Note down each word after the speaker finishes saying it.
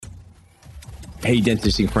Hey,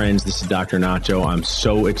 dentistry friends, this is Dr. Nacho. I'm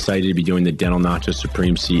so excited to be doing the Dental Nacho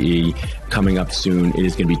Supreme CE coming up soon. It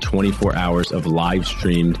is going to be 24 hours of live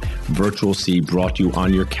streamed virtual CE brought to you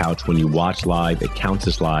on your couch when you watch live. It counts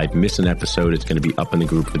as live. Miss an episode, it's going to be up in the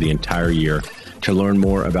group for the entire year. To learn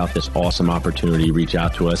more about this awesome opportunity, reach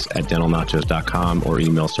out to us at dentalnachos.com or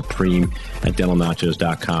email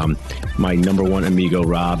supreme@dentalnachos.com. My number one amigo,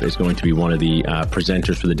 Rob, is going to be one of the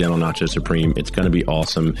presenters for the Dental Nacho Supreme. It's going to be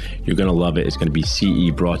awesome. You're going to love it. It's going to be CE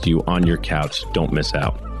brought to you on your couch. Don't miss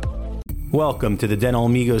out. Welcome to the Dental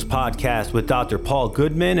Amigos podcast with Dr. Paul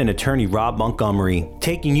Goodman and attorney Rob Montgomery,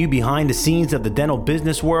 taking you behind the scenes of the dental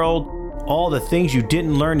business world, all the things you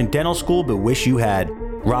didn't learn in dental school but wish you had.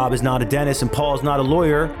 Rob is not a dentist and Paul is not a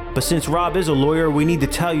lawyer, but since Rob is a lawyer, we need to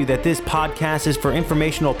tell you that this podcast is for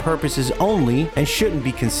informational purposes only and shouldn't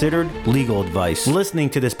be considered legal advice.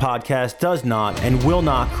 Listening to this podcast does not and will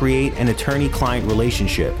not create an attorney-client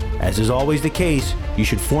relationship. As is always the case, you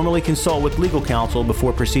should formally consult with legal counsel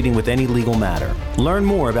before proceeding with any legal matter. Learn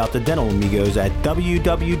more about the Dental Amigos at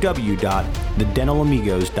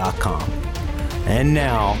www.thedentalamigos.com. And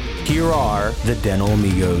now, here are the Dental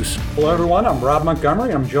Amigos. Hello, everyone. I'm Rob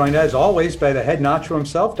Montgomery. I'm joined, as always, by the head nacho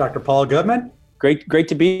himself, Dr. Paul Goodman. Great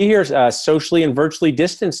to be here, socially and virtually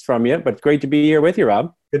distanced from you, but great to be here with you,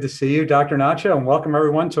 Rob. Good to see you, Dr. Nacho, and welcome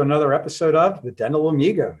everyone to another episode of the Dental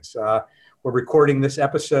Amigos. We're recording this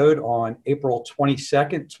episode on April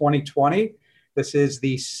 22nd, 2020. This is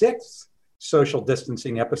the sixth social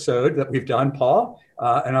distancing episode that we've done, Paul.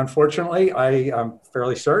 And unfortunately, I'm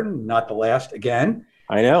fairly certain, not the last again.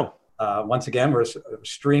 I know. Once again, we're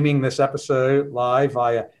streaming this episode live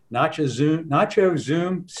via Nacho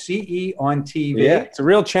Zoom CE on TV. Yeah, it's a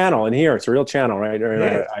real channel in here. It's a real channel, right?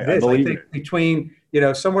 Yeah, I believe I think between,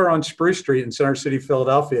 somewhere on Spruce Street in Center City,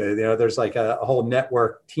 Philadelphia, there's like a whole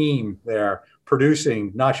network team there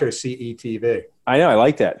producing Nacho CE TV. I know. I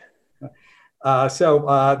like that.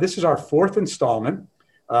 So this is our fourth installment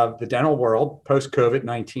of the dental world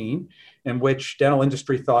post-COVID-19, in which dental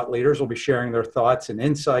industry thought leaders will be sharing their thoughts and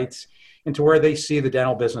insights into where they see the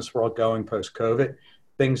dental business world going post-COVID,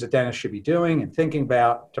 things that dentists should be doing and thinking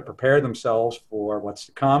about to prepare themselves for what's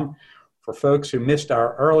to come. For folks who missed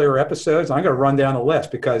our earlier episodes, I'm going to run down the list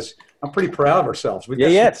because I'm pretty proud of ourselves.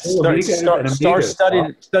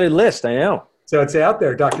 Star-studded list, I know. So it's out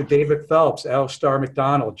there. Dr. David Phelps, Al Star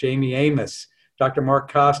McDonald, Jamie Amos, Dr. Mark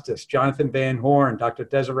Costas, Jonathan Van Horn, Dr.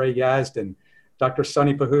 Desiree Yazdan, Dr.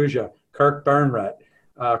 Sonny Pahuja, Kirk Burnrett,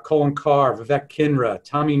 Colin Carr, Vivek Kinra,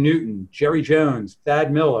 Tommy Newton, Jerry Jones,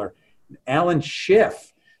 Thad Miller, Alan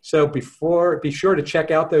Schiff. So be sure to check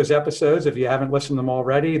out those episodes if you haven't listened to them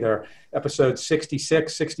already. They're episodes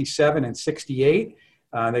 66, 67, and 68.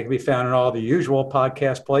 They can be found in all the usual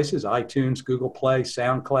podcast places, iTunes, Google Play,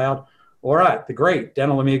 SoundCloud, or at the great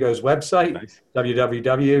Dental Amigos website, nice.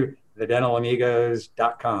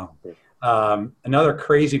 www.thedentalamigos.com. Another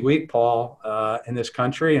crazy week, Paul, in this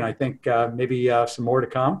country, and I think maybe some more to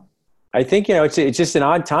come. I think, it's just an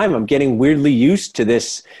odd time. I'm getting weirdly used to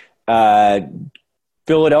this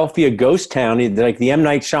Philadelphia ghost town, like the M.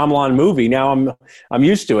 Night Shyamalan movie. Now I'm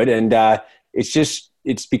used to it, and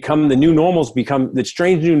it's become the new normal's become the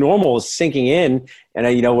strange new normal is sinking in, and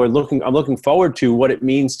I'm looking forward to what it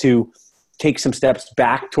means to take some steps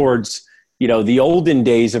back towards the olden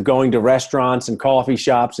days of going to restaurants and coffee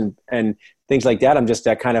shops and things like that. I'm just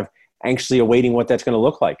kind of anxiously awaiting what that's going to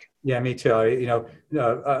look like. Yeah, me too.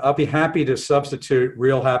 I'll be happy to substitute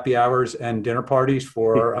real happy hours and dinner parties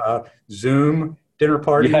for Zoom dinner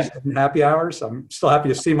parties and happy hours. I'm still happy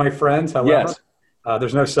to see my friends. However,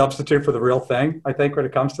 there's no substitute for the real thing, I think, when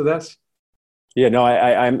it comes to this. Yeah, no,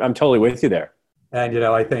 I'm totally with you there. And,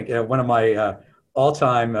 I think one of my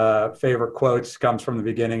all-time favorite quotes comes from the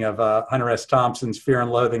beginning of Hunter S. Thompson's Fear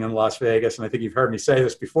and Loathing in Las Vegas. And I think you've heard me say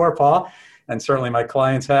this before, Paul, and certainly my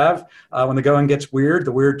clients have. When the going gets weird,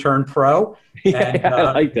 the weird turn pro. And,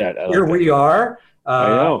 I like that. We are. I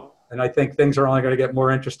know. And I think things are only going to get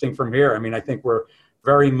more interesting from here. I mean, I think we're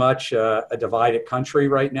very much a divided country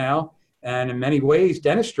right now. And in many ways,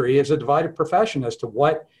 dentistry is a divided profession as to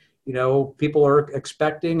what, people are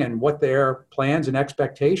expecting and what their plans and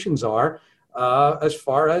expectations are. As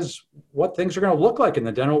far as what things are going to look like in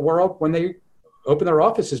the dental world when they open their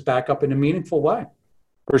offices back up in a meaningful way.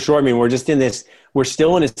 For sure. I mean, we're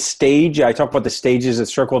still in a stage. I talk about the stages of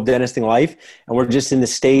circle of dentisting life, and we're just in the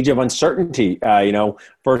stage of uncertainty.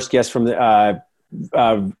 First guest from the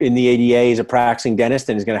in the ADA is a practicing dentist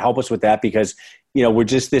and is going to help us with that because,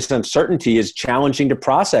 this uncertainty is challenging to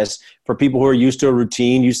process for people who are used to a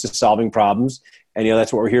routine, used to solving problems. And,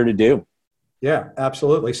 that's what we're here to do. Yeah,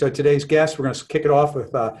 absolutely. So today's guest, we're going to kick it off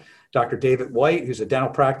with Dr. David White, who's a dental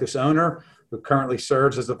practice owner who currently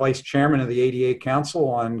serves as the vice chairman of the ADA Council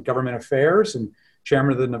on Government Affairs and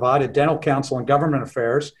chairman of the Nevada Dental Council on Government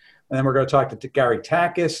Affairs. And then we're going to talk to Gary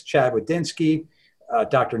Takis, Chad Wadinsky,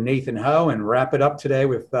 Dr. Nathan Ho, and wrap it up today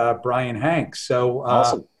with Brian Hanks. So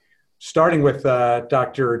awesome. Starting with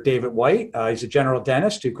Dr. David White. He's a general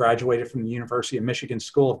dentist who graduated from the University of Michigan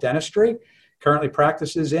School of Dentistry, currently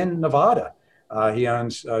practices in Nevada. He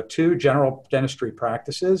owns 2 general dentistry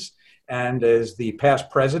practices and is the past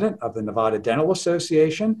president of the Nevada Dental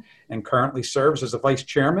Association and currently serves as the vice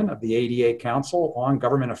chairman of the ADA Council on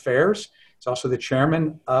Government Affairs. He's also the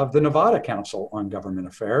chairman of the Nevada Council on Government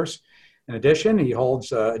Affairs. In addition, he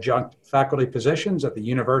holds adjunct faculty positions at the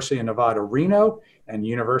University of Nevada, Reno and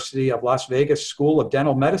University of Las Vegas School of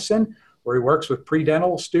Dental Medicine, where he works with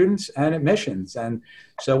pre-dental students and admissions. And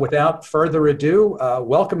so without further ado,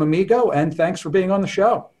 welcome, amigo, and thanks for being on the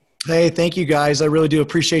show. Hey, thank you, guys. I really do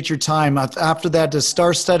appreciate your time. After that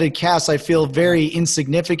star-studded cast, I feel very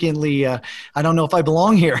insignificantly, I don't know if I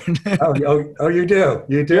belong here. Oh, you do.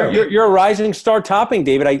 You do. You're a rising star topping,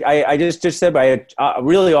 David. I just said I had a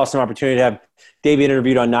really awesome opportunity to have David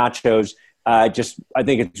interviewed on Nachos. I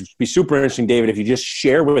think it'd be super interesting, David, if you just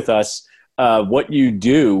share with us what you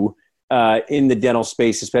do in the dental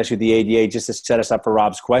space, especially the ADA, just to set us up for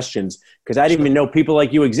Rob's questions. Because I didn't even know people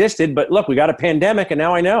like you existed, but look, we got a pandemic and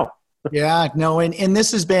now I know. Yeah, no. And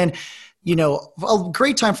this has been, a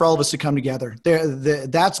great time for all of us to come together.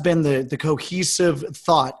 That's been the cohesive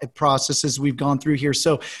thought processes we've gone through here.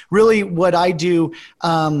 So really what I do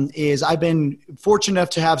is I've been fortunate enough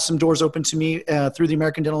to have some doors open to me through the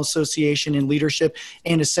American Dental Association in leadership,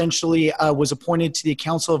 and essentially was appointed to the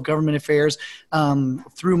Council of Government Affairs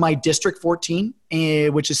through my District 14,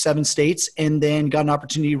 which is 7 states, and then got an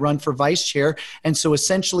opportunity to run for vice chair. And so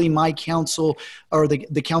essentially my council, or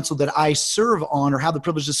the council that I serve on or have the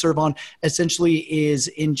privilege to serve on, essentially is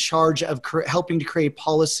in charge of helping to create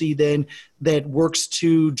policy then that works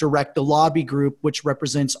to direct the lobby group, which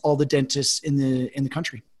represents all the dentists in the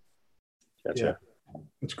country. Gotcha. Yeah,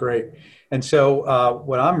 that's great. And so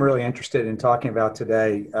what I'm really interested in talking about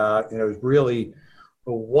today, is really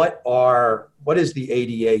what is the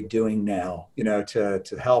ADA doing now,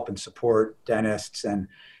 to help and support dentists and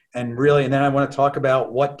then I want to talk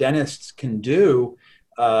about what dentists can do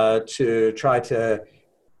to try to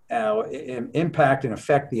impact and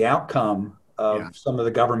affect the outcome of some of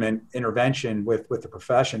the government intervention with the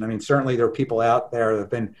profession. I mean, certainly there are people out there that have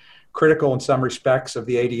been critical in some respects of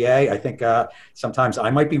the ADA. I think sometimes I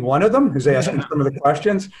might be one of them who's asking some of the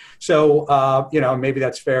questions. So, maybe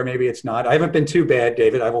that's fair, maybe it's not. I haven't been too bad,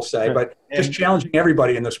 David, I will say, but just challenging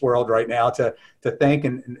everybody in this world right now to think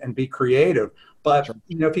and be creative. But,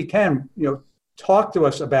 if you can, talk to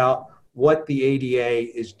us about what the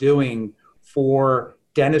ADA is doing for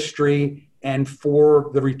dentistry and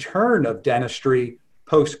for the return of dentistry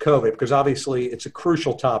post-COVID, because obviously it's a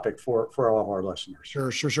crucial topic for all of our listeners.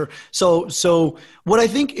 Sure. So what I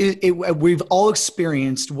think we've all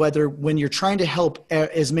experienced, when you're trying to help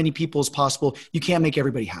as many people as possible, you can't make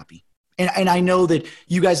everybody happy. And I know that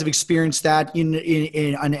you guys have experienced that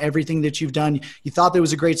on everything that you've done. You thought there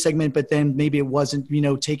was a great segment, but then maybe it wasn't,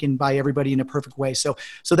 taken by everybody in a perfect way. So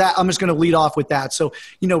that I'm just going to lead off with that. So,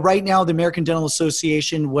 right now, the American Dental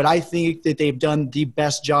Association, what I think that they've done the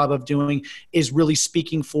best job of doing is really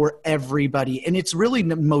speaking for everybody. And it's really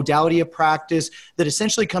the modality of practice that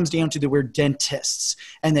essentially comes down to that we're dentists,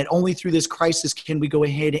 and that only through this crisis can we go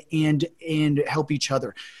ahead and help each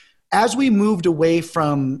other. As we moved away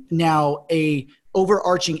from now a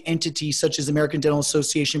overarching entity such as the American Dental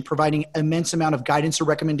Association providing immense amount of guidance or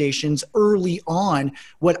recommendations early on,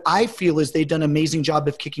 what I feel is they've done an amazing job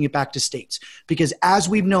of kicking it back to states. Because as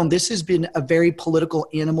we've known, this has been a very political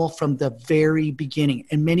animal from the very beginning.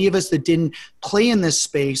 And many of us that didn't play in this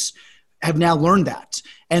space have now learned that.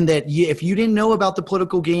 And that if you didn't know about the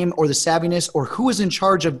political game or the savviness or who was in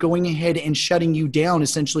charge of going ahead and shutting you down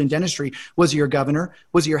essentially in dentistry, was it your governor?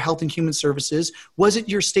 Was it your Health and Human Services? Was it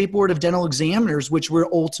your State Board of Dental Examiners, which were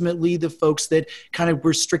ultimately the folks that kind of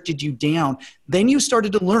restricted you down? Then you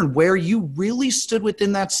started to learn where you really stood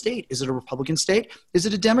within that state. Is it a Republican state? Is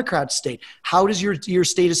it a Democrat state? How does your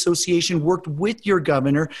state association work with your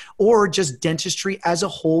governor, or just dentistry as a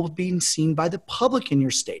whole being seen by the public in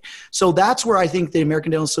your state? So that's where I think the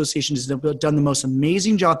American Dental Association has done the most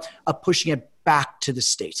amazing job of pushing it back to the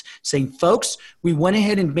states, saying, folks, we went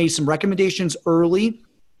ahead and made some recommendations early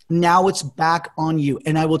Now it's back on you.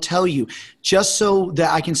 And I will tell you, just so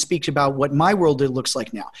that I can speak about what my world looks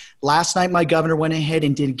like now. Last night, my governor went ahead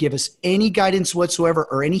and didn't give us any guidance whatsoever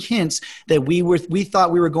or any hints that we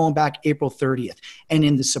thought we were going back April 30th. And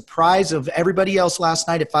in the surprise of everybody else last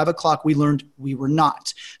night at 5 o'clock, we learned we were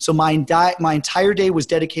not. So my entire day was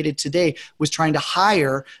dedicated today was trying to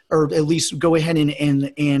hire, or at least go ahead and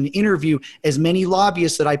interview as many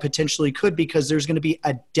lobbyists that I potentially could, because there's going to be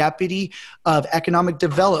a deputy of economic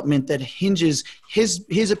development that hinges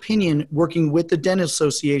his opinion working with the dental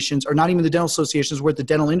associations, or not even the dental associations, with the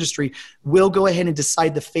dental industry, will go ahead and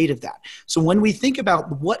decide the fate of that. So when we think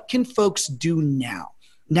about what can folks do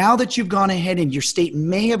now that you've gone ahead and your state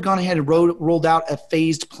may have gone ahead and rolled out a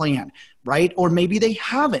phased plan, right? Or maybe they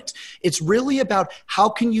haven't. It's really about how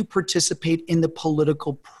can you participate in the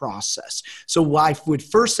political process. So I would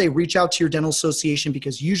first say reach out to your dental association,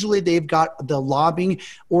 because usually they've got the lobbying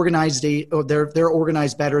organized, or they're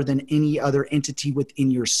organized better than any other entity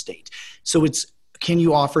within your state. So can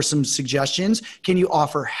you offer some suggestions? Can you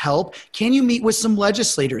offer help? Can you meet with some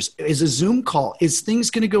legislators? Is a Zoom call? Is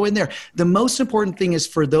things going to go in there? The most important thing is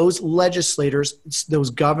for those legislators,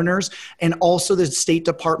 those governors, and also the state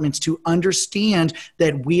departments to understand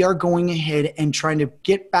that we are going ahead and trying to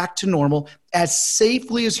get back to normal as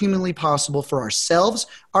safely as humanly possible for ourselves,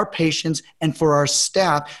 our patients, and for our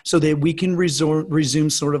staff, so that we can resume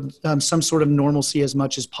sort of some sort of normalcy as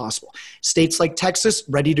much as possible. States like Texas,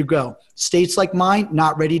 ready to go. States like mine,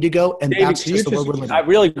 not ready to go. And David, that's just the world we're living in.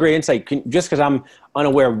 Really great insight. Just because I'm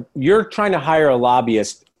unaware, you're trying to hire a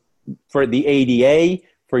lobbyist for the ADA,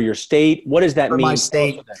 for your state. What does that mean? For my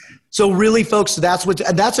state. So really, folks, that's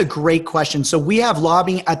a great question. So we have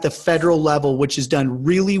lobbying at the federal level, which has done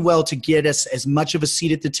really well to get us as much of a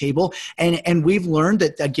seat at the table. And we've learned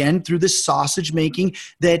that, again, through the sausage making,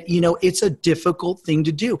 that, it's a difficult thing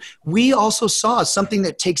to do. We also saw something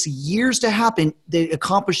that takes years to happen, they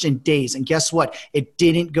accomplished in days. And guess what? It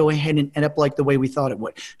didn't go ahead and end up like the way we thought it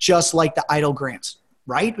would, just like the EIDL grants.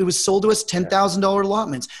 Right? It was sold to us $10,000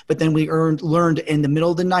 allotments, but then we learned in the middle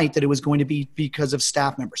of the night that it was going to be because of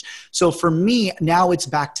staff members. So for me, now it's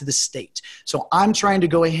back to the state. So I'm trying to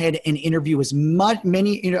go ahead and interview as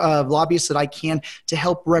many lobbyists that I can to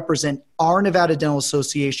help represent our Nevada Dental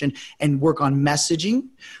Association and work on messaging,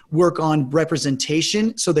 work on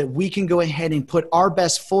representation, so that we can go ahead and put our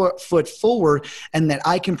best foot forward, and that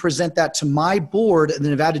I can present that to my board, the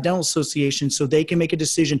Nevada Dental Association, so they can make a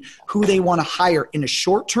decision who they want to hire in a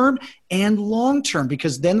short term and long term,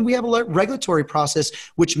 because then we have a regulatory process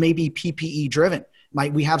which may be PPE driven.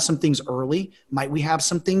 Might we have some things early? Might we have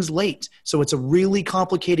some things late? So it's a really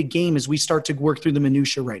complicated game as we start to work through the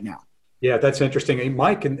minutia right now. Yeah, that's interesting. And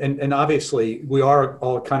Mike, and obviously we are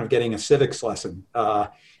all kind of getting a civics lesson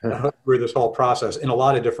through this whole process in a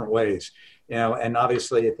lot of different ways. And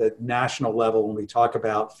obviously at the national level, when we talk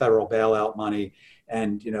about federal bailout money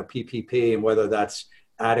and, PPP, and whether that's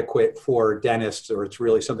adequate for dentists or it's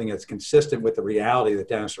really something that's consistent with the reality that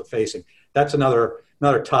dentists are facing, that's another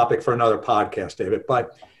topic for another podcast, David.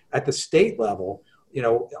 But at the state level,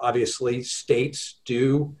 obviously states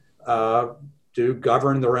do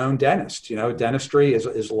govern their own dentist. Dentistry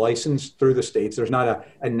is licensed through the states. There's not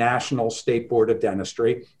a national state board of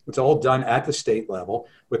dentistry. It's all done at the state level,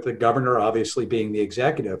 with the governor obviously being the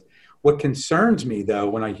executive. What concerns me, though,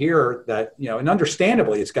 when I hear that, and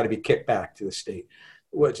understandably it's got to be kicked back to the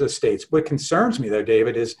states. What concerns me, though,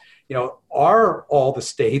 David, is, are all the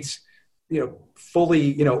states,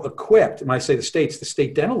 fully, equipped, and when I say the states, the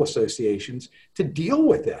state dental associations, to deal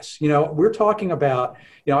with this? We're talking about,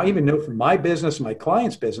 I even know from my business, my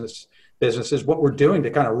clients' businesses, what we're doing to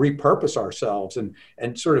kind of repurpose ourselves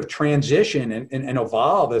and sort of transition and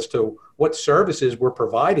evolve as to what services we're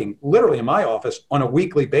providing, literally in my office on a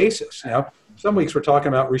weekly basis. Some weeks we're talking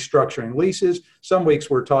about restructuring leases. Some weeks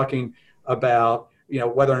we're talking about,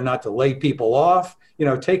 whether or not to lay people off.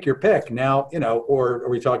 Take your pick now, or are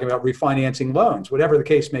we talking about refinancing loans, whatever the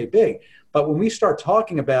case may be. But when we start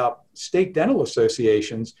talking about state dental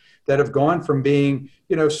associations that have gone from being,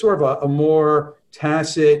 sort of a more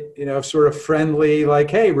tacit, sort of friendly, like,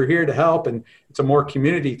 hey, we're here to help, and it's a more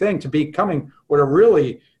community thing, to becoming what are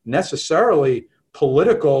really necessarily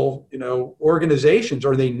political, organizations,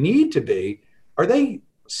 or they need to be, are they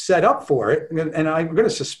set up for it? And I'm going to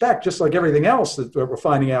suspect, just like everything else that we're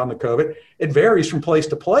finding out in the COVID, it varies from place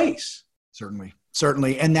to place. Certainly.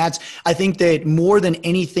 And I think that more than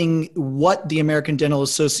anything, what the American Dental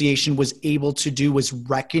Association was able to do was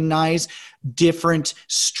recognize different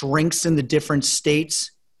strengths in the different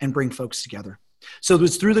states and bring folks together. So it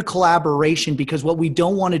was through the collaboration, because what we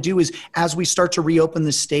don't want to do is, as we start to reopen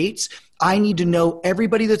the states, I need to know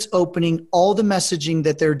everybody that's opening, all the messaging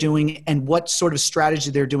that they're doing, and what sort of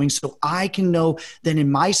strategy they're doing, so I can know that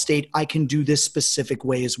in my state, I can do this specific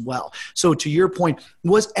way as well. So to your point,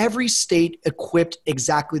 was every state equipped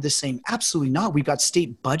exactly the same? Absolutely not. We've got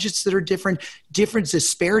state budgets that are different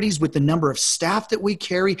disparities with the number of staff that we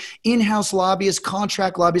carry, in-house lobbyists,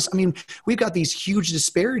 contract lobbyists. I mean, we've got these huge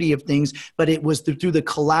disparity of things, but it was through the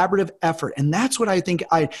collaborative effort. And that's what I think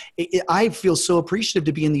I feel so appreciative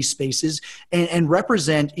to be in these spaces and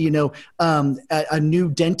represent, a new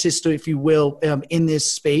dentist, if you will, in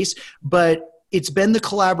this space. But it's been the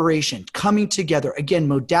collaboration, coming together, again,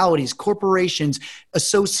 modalities, corporations,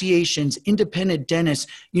 associations, independent dentists,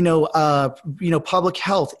 public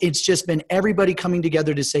health. It's just been everybody coming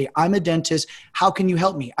together to say, I'm a dentist. How can you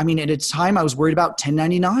help me? I mean, at its time, I was worried about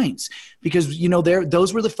 1099s because,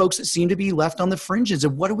 those were the folks that seemed to be left on the fringes.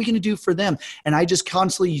 And what are we going to do for them? And I just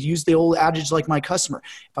constantly use the old adage, like my customer.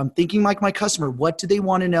 If I'm thinking like my customer, what do they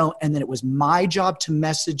want to know? And then it was my job to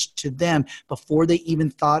message to them before they even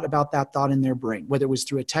thought about that thought in their brain, whether it was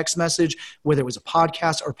through a text message, whether it was a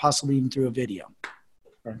podcast, or possibly even through a video.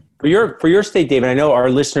 For your state, David, I know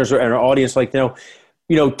our listeners and our audience like to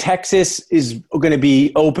know, Texas is going to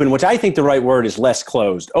be open, which I think the right word is less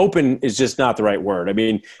closed. Open is just not the right word. I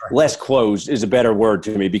mean, less closed is a better word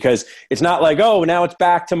to me, because it's not like, oh, now it's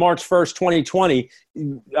back to March 1st, 2020.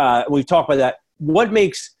 We've talked about that. What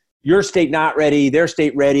makes your state not ready, their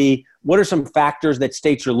state ready? What are some factors that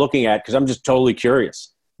states are looking at? Because I'm just totally curious.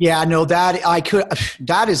 Yeah, no, that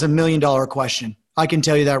is $1 million question. I can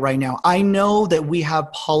tell you that right now. I know that we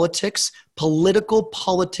have political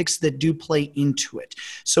politics that do play into it.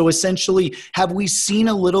 So essentially, have we seen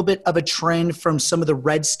a little bit of a trend from some of the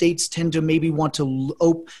red states tend to maybe want to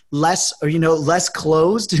less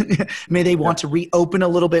closed? May they want to reopen a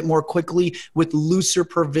little bit more quickly with looser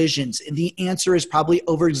provisions? And the answer is probably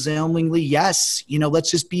overwhelmingly yes.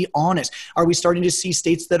 Let's just be honest. Are we starting to see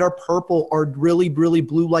states that are purple or really, really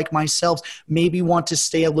blue like myself maybe want to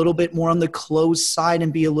stay a little bit more on the closed side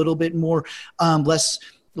and be a little bit more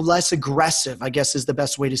less aggressive, I guess is the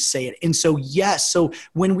best way to say it. And so, yes, so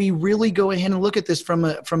when we really go ahead and look at this from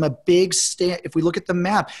a big state, if we look at the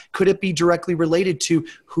map, could it be directly related to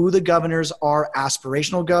who the governors are,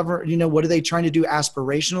 aspirational governor, what are they trying to do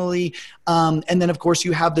aspirationally? And then, of course,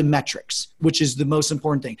 you have the metrics, which is the most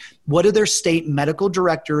important thing. What are their state medical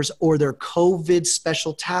directors or their COVID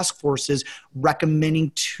special task forces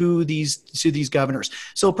recommending to these governors?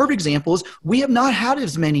 So a perfect example is we have not had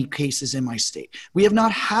as many cases in my state. We have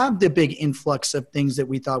not had the big influx of things that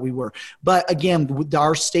we thought we were. But again,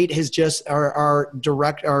 our state has just, our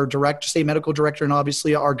direct state medical director and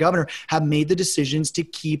obviously our governor have made the decisions to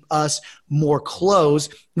keep us more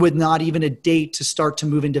closed with not even a date to start to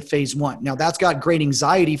move into phase one. Now that's got great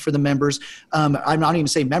anxiety for the members. I'm not even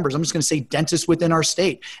saying members, I'm just going to say dentists within our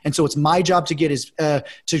state. And so it's my job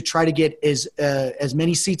to try to get as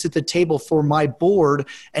many seats at the table for my board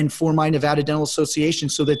and for my Nevada Dental Association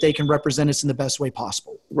so that they can represent us in the best way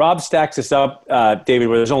possible. Rob stacks us up, David,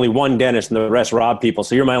 where there's only one dentist and the rest Rob people.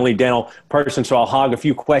 So you're my only dental person. So I'll hog a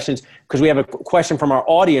few questions because we have a question from our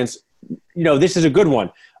audience. This is a good one.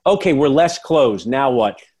 Okay, we're less closed. Now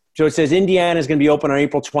what? So it says Indiana is going to be open on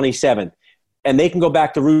April 27th, and they can go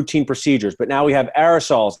back to routine procedures. But now we have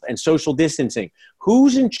aerosols and social distancing.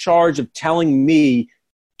 Who's in charge of telling me,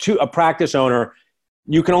 to a practice owner,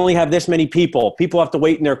 you can only have this many people? People have to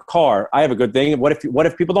wait in their car. I have a good thing. What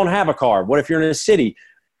if people don't have a car? What if you're in a city?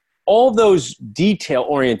 All those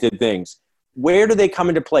detail-oriented things, where do they come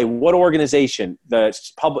into play? What organization?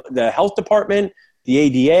 The health department, the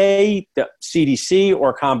ADA, the CDC,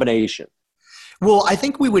 or a combination? Well, I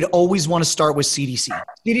think we would always want to start with CDC.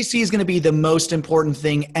 CDC is going to be the most important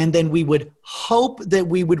thing. And then we would hope that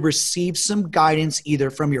we would receive some guidance either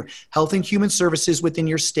from your Health and Human Services within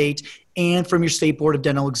your state and from your state board of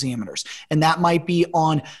dental examiners. And that might be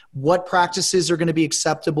on what practices are going to be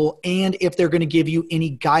acceptable and if they're going to give you any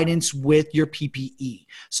guidance with your PPE.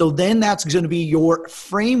 So then that's going to be your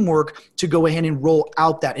framework to go ahead and roll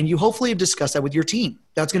out that. And you hopefully have discussed that with your team.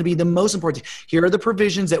 That's going to be the most important. Here are the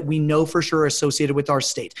provisions that we know for sure are associated with our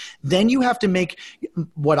state. Then you have to make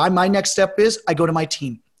my next step is I go to my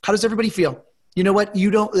team. How does everybody feel? You know what?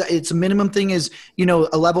 It's a minimum thing is,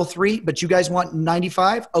 a level 3, but you guys want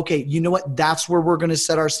 95. Okay. You know what? That's where we're going to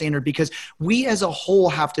set our standard because we as a whole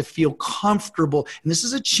have to feel comfortable. And this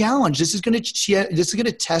is a challenge. This is going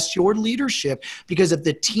to test your leadership because if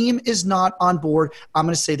the team is not on board, I'm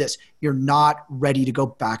going to say this, you're not ready to go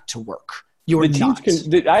back to work. You're not.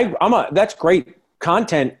 That's great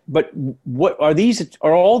content, but what are these?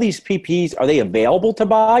 Are all these PPEs? Are they available to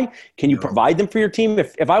buy? Can you provide them for your team?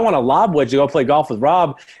 If I want a lob wedge to go play golf with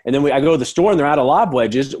Rob, and then I go to the store and they're out of lob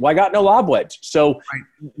wedges, well, I got no lob wedge. So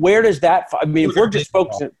where does that? I mean, if we're just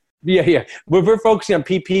focusing, if we're focusing on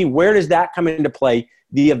PPE, where does that come into play?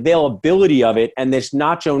 The availability of it, and this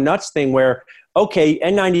nacho nuts thing where, okay,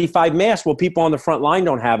 N95 masks, well, people on the front line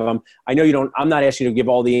don't have them. I know you don't. I'm not asking you to give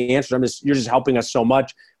all the answers. You're just helping us so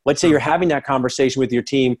much. Let's say you're having that conversation with your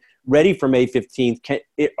team, ready for May 15th.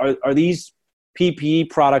 Are these PPE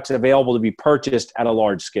products available to be purchased at a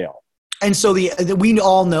large scale? And so we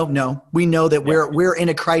all know, we know that we're in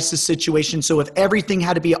a crisis situation. So if everything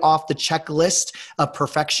had to be off the checklist of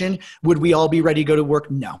perfection, would we all be ready to go to work?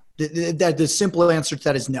 No. The simple answer to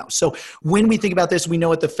that is no. So when we think about this, we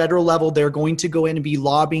know at the federal level, they're going to go in and be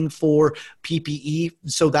lobbying for PPE.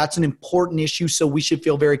 So that's an important issue. So we should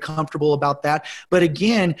feel very comfortable about that. But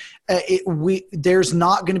again, there's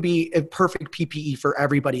not going to be a perfect PPE for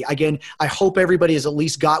everybody. Again, I hope everybody has at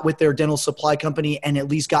least got with their dental supply company and at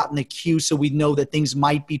least gotten the queue so we know that things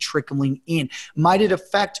might be trickling in. Might it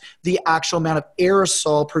affect the actual amount of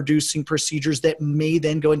aerosol producing procedures that may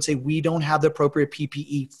then go and say, we don't have the appropriate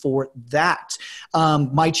PPE for that?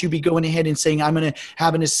 Might you be going ahead and saying, I'm going to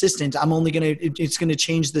have an assistant. It's going to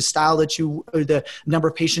change the style or the number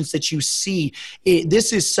of patients that you see.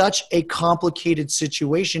 This is such a complicated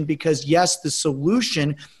situation because yes, the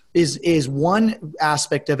solution is one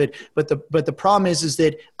aspect of it, but the problem is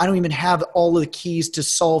that I don't even have all of the keys to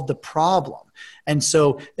solve the problem. And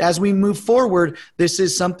so as we move forward, this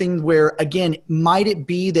is something where, again, might it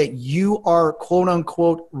be that you are quote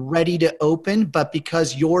unquote ready to open, but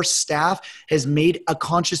because your staff has made a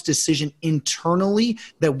conscious decision internally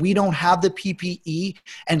that we don't have the PPE,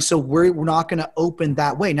 and so we're not going to open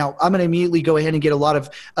that way. Now, I'm going to immediately go ahead and get a lot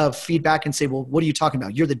of feedback and say, well, what are you talking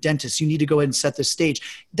about? You're the dentist. You need to go ahead and set the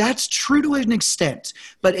stage. That's true to an extent.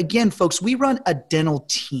 But again, folks, we run a dental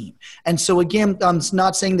team. And so again, I'm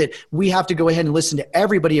not saying that we have to go ahead and listen to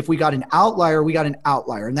everybody. If we got an outlier, we got an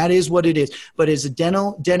outlier, and that is what it is. But as a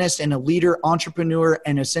dentist and a leader, entrepreneur,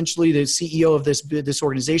 and essentially the CEO of this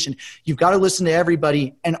organization, you've got to listen to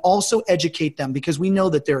everybody and also educate them, because we know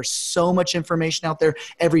that there's so much information out there.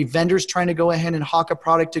 Every vendor's trying to go ahead and hawk a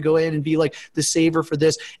product to go ahead and be like the saver for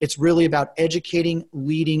this. It's really about educating,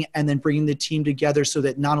 leading, and then bringing the team together so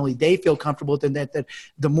that not only they feel comfortable, then that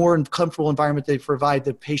the more comfortable environment they provide,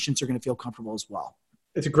 the patients are going to feel comfortable as well.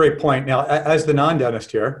 It's a great point. Now, as the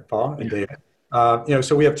non-dentist here, Paul and David,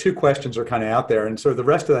 so we have two questions that are kind of out there. And so the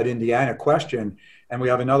rest of that Indiana question, and we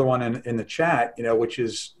have another one in the chat, which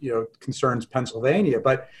is, concerns Pennsylvania.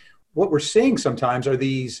 But what we're seeing sometimes are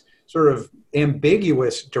these sort of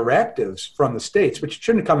ambiguous directives from the states, which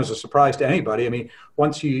shouldn't come as a surprise to anybody. I mean,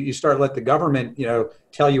 once you start let the government,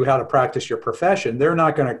 tell you how to practice your profession, they're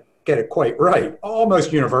not going to get it quite right,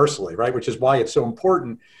 almost universally, right? Which is why it's so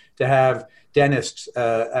important to have dentists,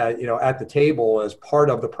 at the table as part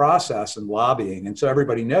of the process and lobbying. And so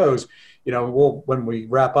everybody knows, when we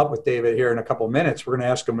wrap up with David here in a couple of minutes, we're going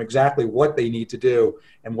to ask them exactly what they need to do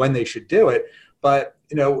and when they should do it. But,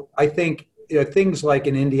 I think things like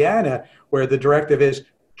in Indiana, where the directive is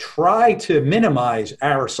try to minimize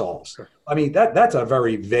aerosols. Sure. I mean, that's a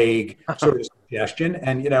very vague sort of suggestion.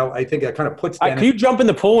 And, I think that kind of puts can you jump in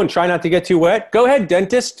the pool and try not to get too wet? Go ahead,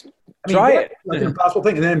 dentist. Try it. Like an impossible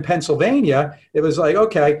thing. And then in Pennsylvania, it was like,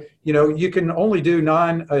 okay, you can only do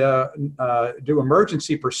do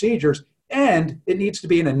emergency procedures, and it needs to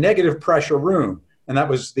be in a negative pressure room. And that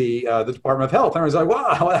was the Department of Health. And I was like,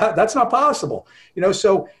 wow, that's not possible.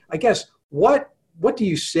 So I guess what do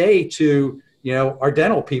you say to, our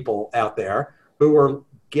dental people out there who are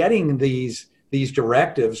getting these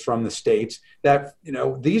directives from the states that,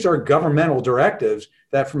 these are governmental directives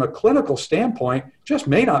that from a clinical standpoint just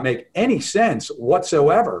may not make any sense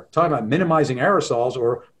whatsoever, talking about minimizing aerosols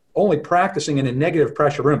or only practicing in a negative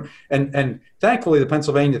pressure room. And thankfully the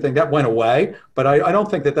Pennsylvania thing, that went away, but I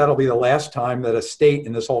don't think that that'll be the last time that a state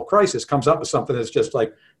in this whole crisis comes up with something that's just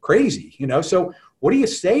like crazy, So what do you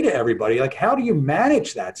say to everybody? Like, how do you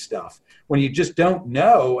manage that stuff when you just don't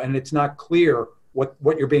know and it's not clear what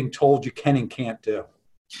you're being told you can and can't do?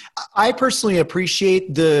 I personally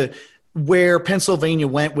appreciate where Pennsylvania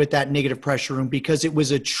went with that negative pressure room, because it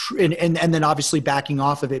was and then obviously backing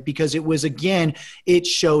off of it, because it was, again, it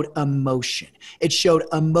showed emotion. It showed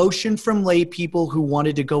emotion from lay people who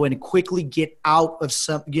wanted to go and quickly get out of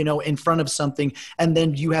some, in front of something. And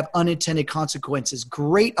then you have unintended consequences,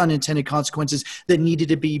 great unintended consequences that needed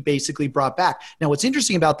to be basically brought back. Now, what's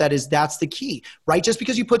interesting about that is that's the key, right? Just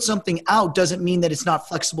because you put something out doesn't mean that it's not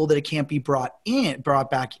flexible, that it can't be brought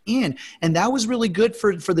back in. And that was really good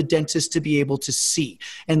for the dentist us to be able to see.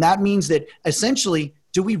 And that means that essentially,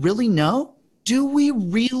 do we really know? Do we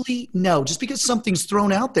really know? Just because something's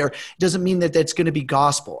thrown out there doesn't mean that that's going to be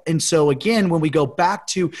gospel. And so again, when we go back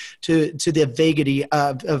to the vaguity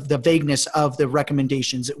of the vagueness of the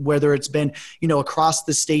recommendations, whether it's been, across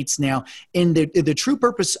the states now, and the true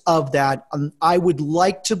purpose of that, I would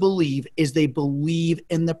like to believe is they believe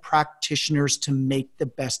in the practitioners to make the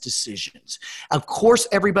best decisions. Of course,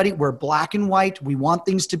 everybody, we're black and white. We want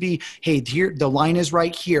things to be, hey, here, the line is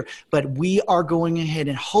right here, but we are going ahead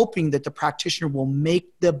and hoping that the practitioner will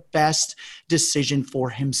make the best decision for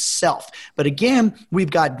himself. But again, we've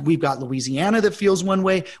got Louisiana that feels one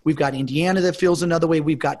way. We've got Indiana that feels another way.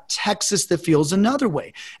 We've got Texas that feels another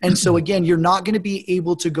way. And so again, you're not going to be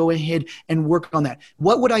able to go ahead and work on that.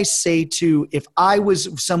 What would I say to, if I was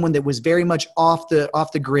someone that was very much off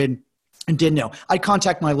the grid and didn't know? I'd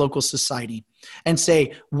contact my local society and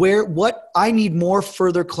say, what I need more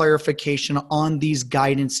further clarification on these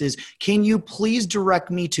guidances. Can you please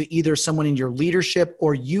direct me to either someone in your leadership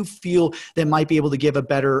or you feel that might be able to give a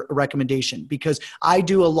better recommendation? Because I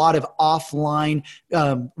do a lot of offline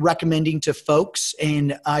recommending to folks.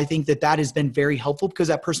 And I think that has been very helpful because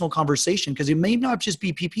that personal conversation, because it may not just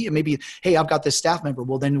be PP, it may be, hey, I've got this staff member.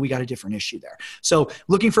 Well, then we got a different issue there. So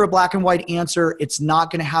looking for a black and white answer, it's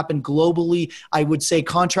not going to happen globally. I would say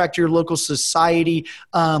contract your local society.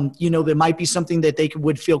 There might be something that they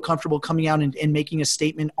would feel comfortable coming out and making a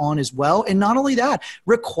statement on as well. And not only that,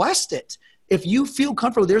 request it. If you feel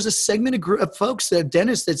comfortable, there's a segment of folks,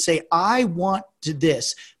 dentists that say, I want to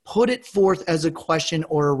this. Put it forth as a question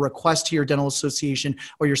or a request to your dental association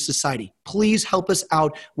or your society. Please help us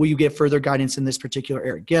out. Will you get further guidance in this particular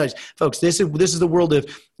area? Guys, folks, this is the world of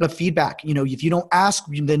feedback. If you don't ask,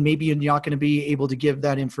 then maybe you're not going to be able to give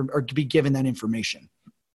that or be given that information.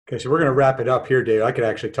 Okay, so we're going to wrap it up here, Dave. I could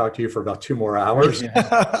actually talk to you for about 2 more hours.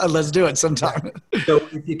 Let's do it sometime. So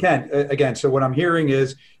if you can, again, so what I'm hearing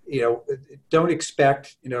is, don't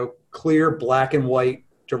expect, clear black and white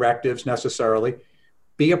directives necessarily.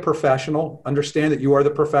 Be a professional. Understand that you are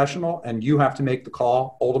the professional and you have to make the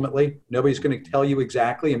call ultimately. Nobody's going to tell you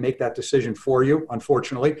exactly and make that decision for you,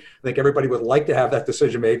 unfortunately. I think everybody would like to have that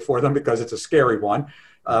decision made for them because it's a scary one.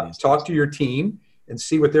 Talk to your team and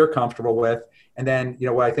see what they're comfortable with. And then,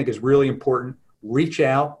 what I think is really important, reach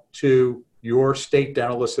out to your state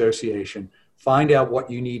dental association, find out what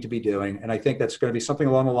you need to be doing. And I think that's going to be something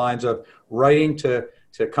along the lines of writing to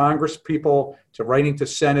Congress people, to writing to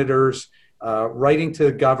senators, writing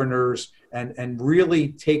to governors, and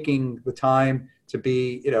really taking the time to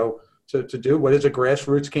be, to do what is a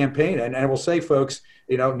grassroots campaign. And I will say, folks,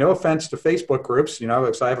 no offense to Facebook groups,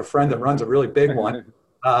 because I have a friend that runs a really big one,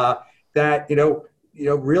 that,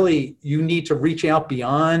 really you need to reach out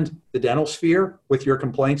beyond the dental sphere with your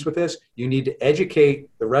complaints with this. You need to educate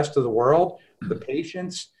the rest of the world, the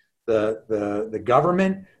patients, the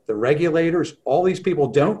government, the regulators. All these people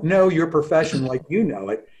don't know your profession like you know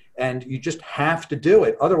it, and you just have to do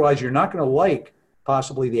it. Otherwise, you're not going to like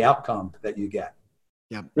possibly the outcome that you get.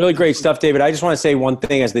 Yeah, really great stuff, David. I just want to say one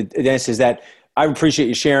thing as the dentist is that I appreciate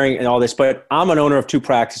you sharing and all this, but I'm an owner of 2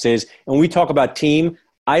 practices, and when we talk about team,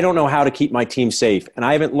 I don't know how to keep my team safe. And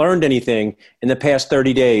I haven't learned anything in the past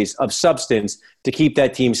 30 days of substance to keep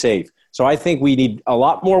that team safe. So I think we need a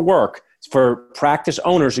lot more work for practice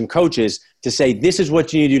owners and coaches to say, this is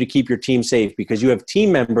what you need to do to keep your team safe, because you have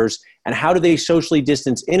team members, and how do they socially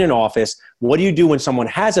distance in an office? What do you do when someone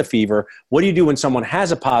has a fever? What do you do when someone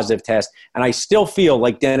has a positive test? And I still feel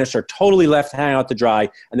like dentists are totally left hanging out to dry.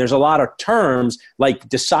 And there's a lot of terms like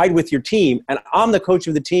decide with your team. And I'm the coach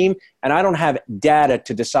of the team, and I don't have data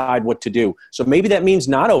to decide what to do. So maybe that means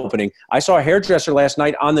not opening. I saw a hairdresser last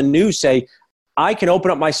night on the news say, I can open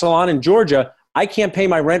up my salon in Georgia. I can't pay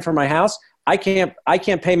my rent for my house. I can't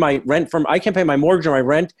pay my mortgage or my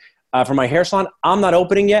rent for my hair salon. I'm not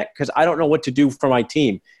opening yet because I don't know what to do for my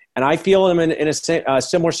team. And I feel I'm in a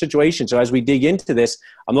similar situation. So as we dig into this,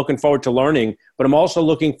 I'm looking forward to learning, but I'm also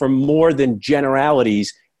looking for more than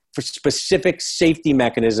generalities, for specific safety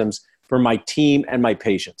mechanisms for my team and my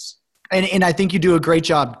patients. And I think you do a great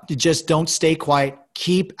job. Just don't stay quiet.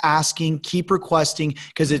 Keep asking, keep requesting,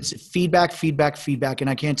 because it's feedback. And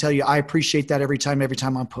I can't tell you, I appreciate that every time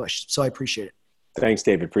I'm pushed. So I appreciate it. Thanks,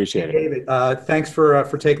 David. Appreciate it. David, thanks for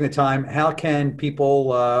taking the time. How can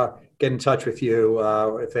people get in touch with you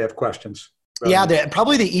if they have questions? Yeah,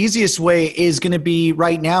 probably the easiest way is going to be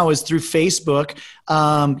right now is through Facebook,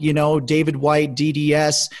 David White,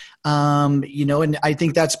 DDS, and I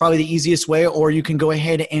think that's probably the easiest way, or you can go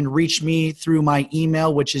ahead and reach me through my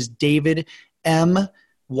email, which is David M.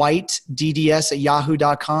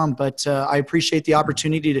 whitedds@yahoo.com. But I appreciate the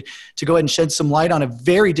opportunity to go ahead and shed some light on a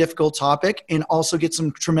very difficult topic and also get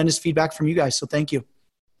some tremendous feedback from you guys. So thank you.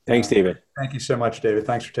 Thanks, David. Thank you so much, David.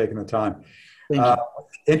 Thanks for taking the time. Thank you.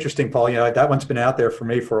 Interesting, Paul. That one's been out there for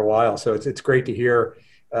me for a while. So it's great to hear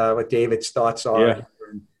what David's thoughts are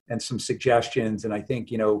and some suggestions. And I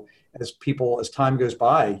think, as time goes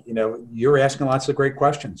by, you're asking lots of great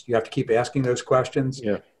questions. You have to keep asking those questions.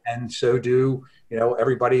 Yeah. And so do,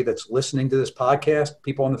 everybody that's listening to this podcast,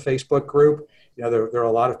 people in the Facebook group. There are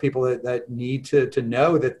a lot of people that need to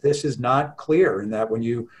know that this is not clear, and that when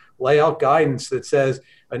you lay out guidance that says,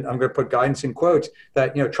 and I'm going to put guidance in quotes,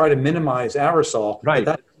 that, try to minimize aerosol, right,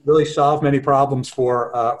 that doesn't really solve many problems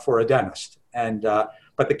for a dentist. And,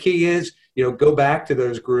 but the key is, go back to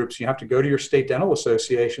those groups. You have to go to your state dental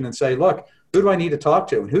association and say, look, who do I need to talk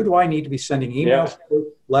to? And who do I need to be sending emails,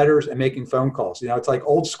 letters, and making phone calls? It's like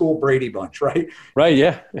old school Brady Bunch, right? Right.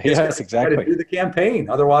 Yeah. Yes, exactly. Try to do the campaign.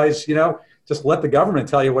 Otherwise, just let the government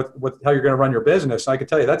tell you how you're going to run your business. And I can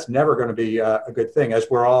tell you that's never going to be a good thing, as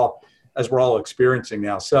we're all experiencing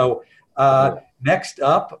now. So next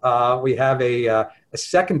up, we have a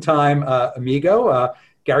second time amigo,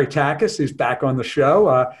 Gary Takis, who's back on the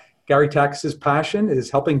show. Gary Takis' passion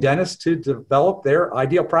is helping dentists to develop their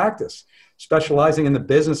ideal practice. Specializing in the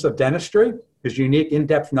business of dentistry, his unique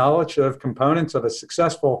in-depth knowledge of components of a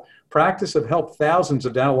successful practice have helped thousands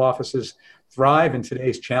of dental offices thrive in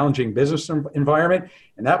today's challenging business environment.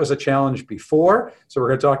 And that was a challenge before. So we're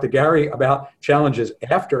going to talk to Gary about challenges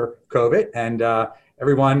after COVID. And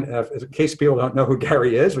everyone, in case people don't know who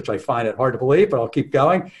Gary is, which I find it hard to believe, but I'll keep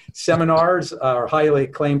going. Seminars are highly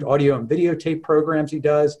acclaimed audio and videotape programs he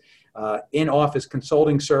does. In-office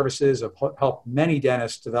consulting services have helped many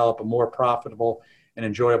dentists develop a more profitable and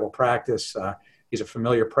enjoyable practice. He's a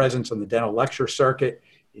familiar presence on the dental lecture circuit.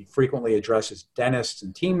 He frequently addresses dentists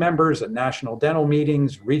and team members at national dental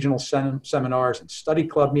meetings, regional seminars, and study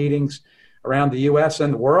club meetings around the U.S.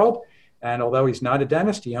 and the world. And although he's not a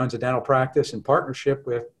dentist, he owns a dental practice in partnership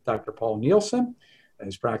with Dr. Paul Nielsen.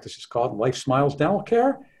 His practice is called Life Smiles Dental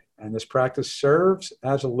Care. And this practice serves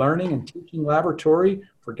as a learning and teaching laboratory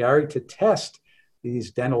for Gary to test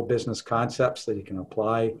these dental business concepts that he can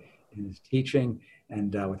apply in his teaching.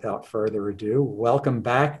 And without further ado, welcome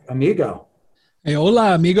back, amigo. Hey,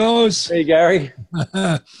 hola, amigos. Hey, Gary.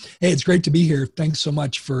 Hey, it's great to be here. Thanks so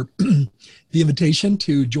much for the invitation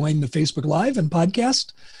to join the Facebook Live and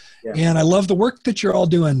podcast. Yeah. And I love the work that you're all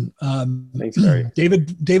doing. Thanks, Gary.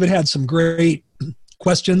 David had some great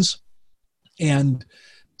questions and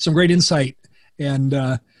some great insight. And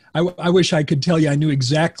I wish I could tell you I knew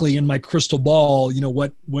exactly in my crystal ball,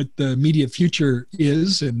 what the immediate future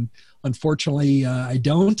is. And unfortunately, I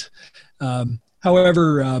don't.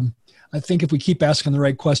 However, I think if we keep asking the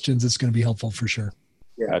right questions, it's going to be helpful for sure.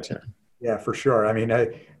 Yeah, gotcha. Yeah, for sure. I mean,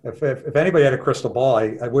 if anybody had a crystal ball,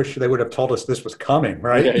 I wish they would have told us this was coming,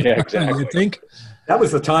 right? Yeah, exactly. You think? That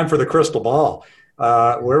was the time for the crystal ball.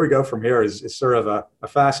 Where we go from here is sort of a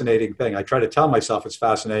fascinating thing. I try to tell myself it's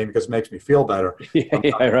fascinating because it makes me feel better.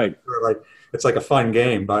 Yeah, right. It's like a fun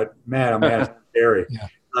game, but man, oh man, it's scary.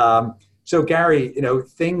 Yeah. So Gary,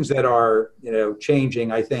 things that are,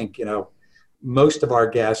 changing, I think, most of our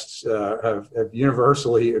guests have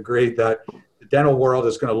universally agreed that the dental world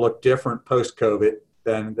is going to look different post-COVID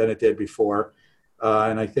than it did before.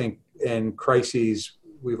 And I think in crises,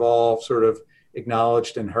 we've all sort of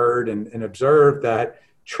acknowledged and heard and observed that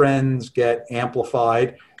trends get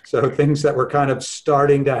amplified. So things that were kind of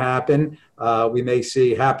starting to happen, we may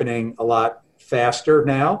see happening a lot faster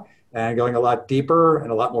now and going a lot deeper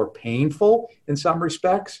and a lot more painful in some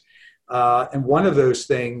respects. And one of those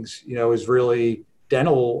things, is really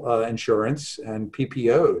dental insurance and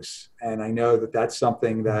PPOs. And I know that that's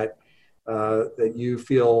something that you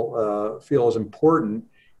feel is important.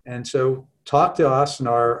 And so talk to us and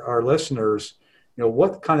our listeners,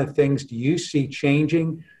 what kind of things do you see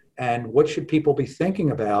changing and what should people be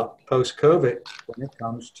thinking about post-COVID when it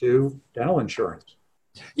comes to dental insurance?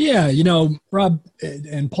 Yeah, Rob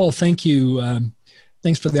and Paul, thank you.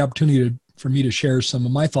 Thanks for the opportunity for me to share some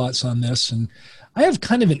of my thoughts on this. And I have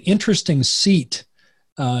kind of an interesting seat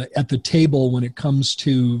at the table when it comes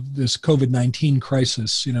to this COVID-19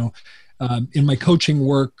 crisis. In my coaching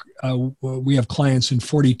work, we have clients in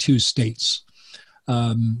 42 states,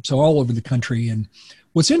 so all over the country. And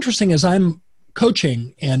what's interesting is I'm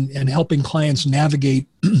coaching and helping clients navigate,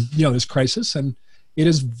 this crisis, and it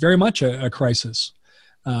is very much a crisis.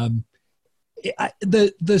 The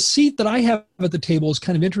seat that I have at the table is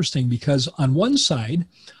kind of interesting because on one side,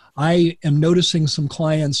 I am noticing some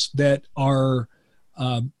clients that are,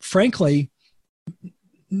 frankly,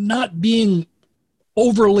 not being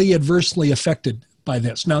overly adversely affected by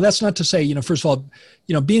this. Now, that's not to say, first of all,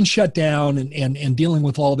 being shut down and dealing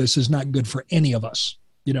with all this is not good for any of us,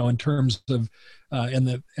 in terms of, and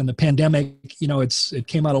the pandemic, it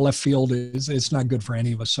came out of left field. It's not good for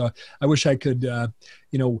any of us. So I wish I could,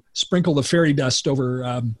 sprinkle the fairy dust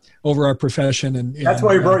over our profession. And that's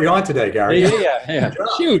why we brought you on today, Gary. Yeah.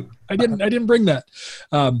 Shoot, I didn't bring that.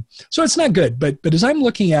 So it's not good. But as I'm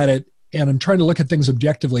looking at it and I'm trying to look at things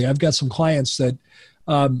objectively, I've got some clients that,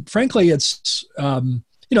 frankly, it's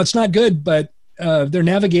it's not good, but they're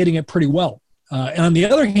navigating it pretty well. And on the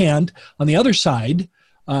other hand, on the other side,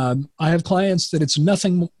 I have clients that it's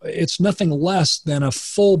nothing less than a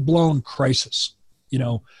full-blown crisis,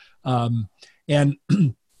 and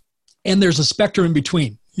there's a spectrum in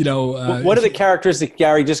between. What are the characteristics,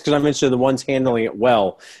 Gary? Just because I'm interested in the ones handling it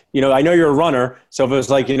well. I know you're a runner, so if it was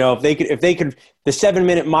like, if they could, the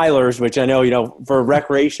 7-minute milers, which I know, for a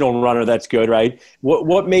recreational runner, that's good, right?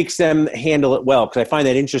 What makes them handle it well? Because I find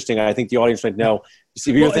that interesting. I think the audience might know. If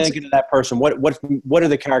you're thinking of that person, what are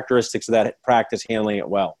the characteristics of that practice handling it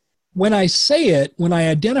well? When I say it, when I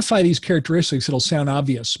identify these characteristics, it'll sound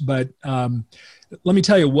obvious, but let me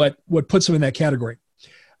tell you what puts them in that category.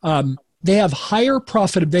 They had higher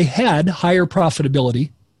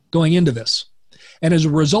profitability going into this. And as a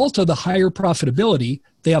result of the higher profitability,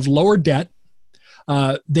 they have lower debt.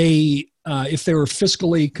 If they were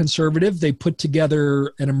fiscally conservative, they put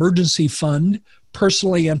together an emergency fund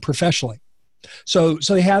personally and professionally. So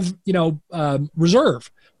they have,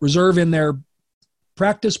 reserve in their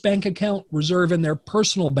practice bank account, reserve in their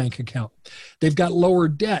personal bank account. They've got lower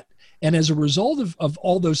debt. And as a result of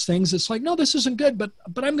all those things, it's like, no, this isn't good, but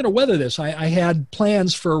I'm going to weather this. I had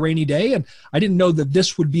plans for a rainy day, and I didn't know that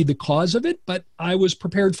this would be the cause of it, but I was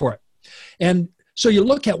prepared for it. And so you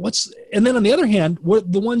look at and then on the other hand,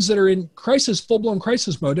 the ones that are in full-blown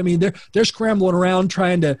crisis mode, I mean, they're scrambling around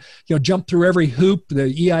trying to, jump through every hoop,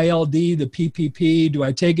 the EILD, the PPP. Do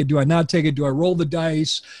I take it? Do I not take it? Do I roll the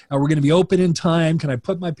dice? Are we going to be open in time? Can I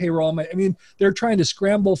put my payroll on I mean, they're trying to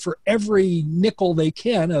scramble for every nickel they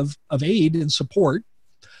can of aid and support,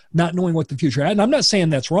 not knowing what the future had. And I'm not saying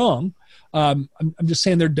that's wrong. I'm just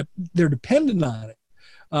saying they're dependent on it.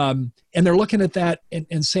 And they're looking at that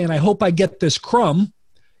and saying, I hope I get this crumb,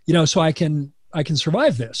 so I can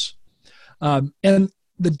survive this. And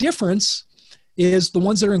the difference is the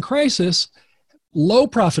ones that are in crisis, low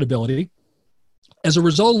profitability. As a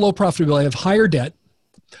result of low profitability, have higher debt,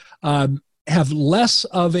 have less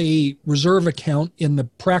of a reserve account in the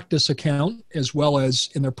practice account as well as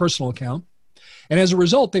in their personal account. And as a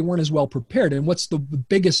result, they weren't as well prepared. And what's the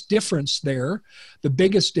biggest difference there? The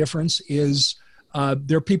biggest difference is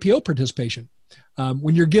their PPO participation.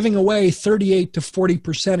 When you're giving away 38 to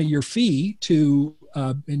 40% of your fee to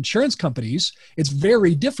insurance companies, it's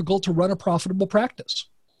very difficult to run a profitable practice.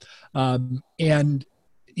 And I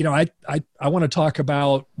want to talk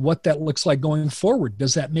about what that looks like going forward.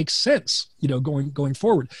 Does that make sense? Going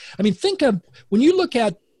forward. I mean, think of when you look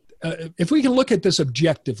at if we can look at this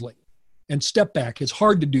objectively and step back. It's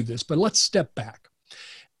hard to do this, but let's step back.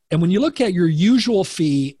 And when you look at your usual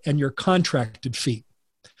fee and your contracted fee,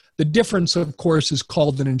 the difference, of course, is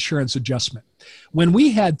called an insurance adjustment. When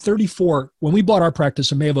we bought our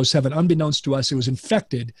practice in May of 2007, unbeknownst to us, it was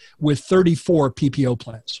infected with 34 PPO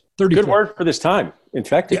plans. 34. Good word for this time,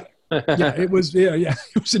 infected. Yeah, it was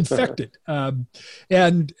infected. I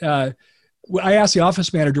asked the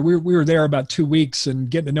office manager, we were there about 2 weeks and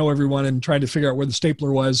getting to know everyone and trying to figure out where the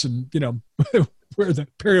stapler was and, where the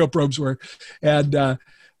perio probes were. And I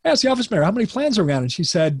asked the office manager, how many plans are around? And she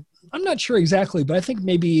said, I'm not sure exactly, but I think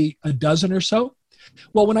maybe a dozen or so.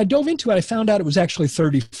 Well, when I dove into it, I found out it was actually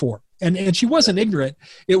 34. And she wasn't ignorant.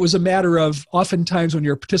 It was a matter of oftentimes when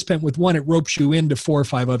you're a participant with one, it ropes you into 4 or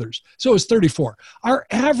 5 others. So it was 34. Our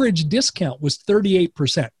average discount was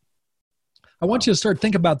 38%. I want you to start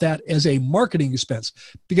thinking about that as a marketing expense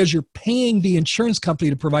because you're paying the insurance company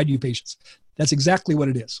to provide you patients. That's exactly what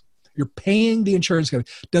it is. You're paying the insurance company.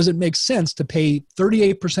 Does it make sense to pay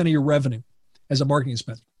 38% of your revenue as a marketing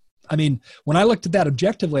expense? I mean, when I looked at that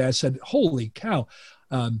objectively, I said, holy cow.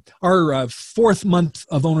 Our fourth month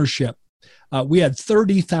of ownership, we had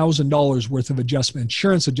 $30,000 worth of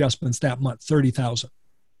insurance adjustments that month, $30,000.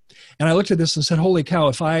 And I looked at this and said, holy cow,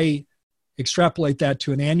 if I extrapolate that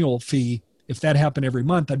to an annual fee, if that happened every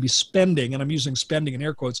month, I'd be spending, and I'm using spending in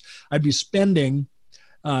air quotes, I'd be spending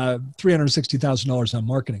 $360,000 on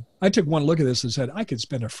marketing. I took one look at this and said, I could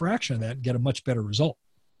spend a fraction of that and get a much better result.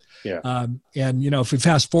 Yeah. And, if we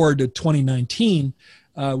fast forward to 2019,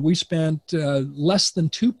 we spent less than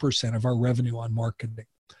 2% of our revenue on marketing.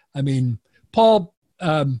 I mean, Paul,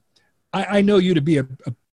 I know you to be a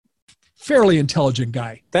fairly intelligent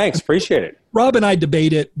guy. Thanks. Appreciate it. Rob and I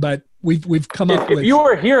debate it, but we've come up with. If you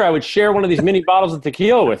were here, I would share one of these mini bottles of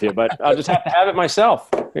tequila with you, but I'll just have to have it myself.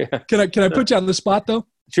 Yeah. Can I put you on the spot though?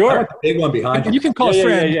 Sure. Big one behind you. You can call a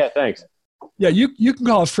friend. Yeah, thanks. Yeah, you can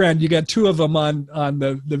call a friend. You got two of them on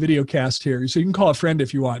the video cast here. So you can call a friend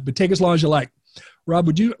if you want, but take as long as you like. Rob,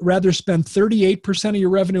 would you rather spend 38% of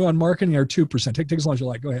your revenue on marketing or 2%? Take as long as you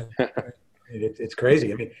like. Go ahead. It's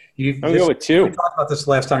crazy. I mean, I'll go with 2. We talked about this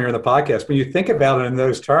last time you were on the podcast. When you think about it in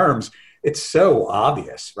those terms, it's so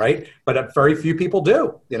obvious, right? But very few people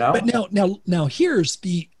do, you know? But now here's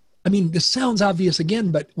this sounds obvious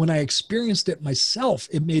again, but when I experienced it myself,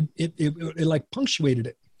 it like punctuated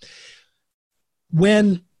it.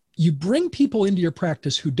 When you bring people into your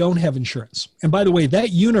practice who don't have insurance, and by the way,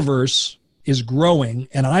 that universe is growing,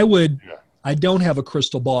 and I don't have a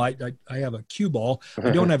crystal ball. I have a cue ball. I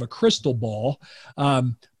don't have a crystal ball.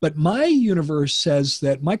 But my universe says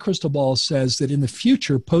that, my crystal ball says that in the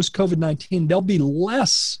future, post-COVID-19, there'll be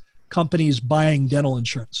less companies buying dental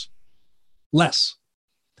insurance. Less.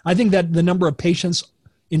 I think that the number of patients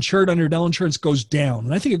insured under dental insurance goes down.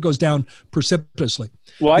 And I think it goes down precipitously.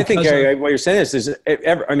 Well, I think, Gary, what you're saying is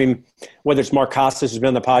whether it's Mark Costas who's been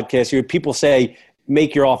on the podcast, you hear people say,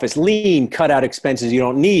 make your office lean, cut out expenses you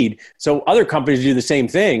don't need. So other companies do the same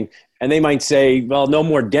thing. And they might say, well, no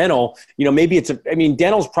more dental. Maybe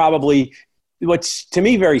dental's probably, what's to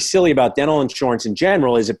me very silly about dental insurance in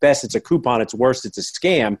general is at best it's a coupon, it's worst it's a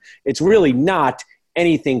scam. It's really not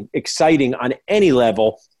anything exciting on any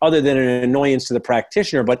level other than an annoyance to the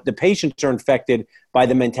practitioner, but the patients are infected by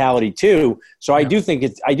the mentality too. So I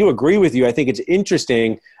do agree with you. I think it's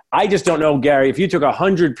interesting. I just don't know, Gary, if you took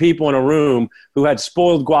 100 people in a room who had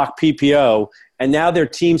spoiled guac PPO and now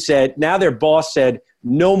their boss said,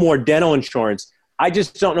 no more dental insurance. I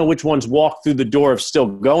just don't know which ones walked through the door of still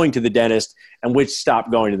going to the dentist and which stopped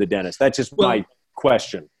going to the dentist. That's just my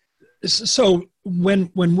question. So when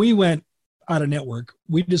we went out of network,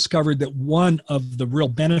 we discovered that one of the real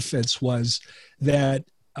benefits was that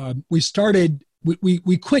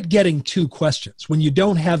we quit getting 2 questions. When you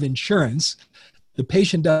don't have insurance, the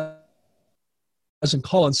patient doesn't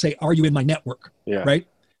call and say, are you in my network? Yeah. Right?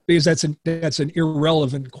 Because that's an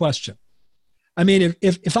irrelevant question. I mean,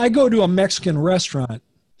 if I go to a Mexican restaurant,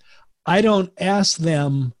 I don't ask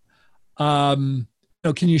them, can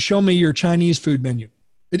you show me your Chinese food menu?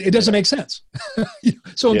 It doesn't make sense.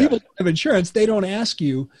 So when people have insurance, they don't ask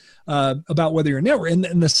you about whether you're a network.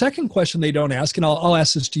 And the second question they don't ask, and I'll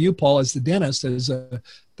ask this to you, Paul, as the dentist, as the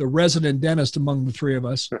resident dentist among the 3 of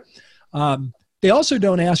us. They also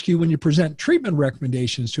don't ask you when you present treatment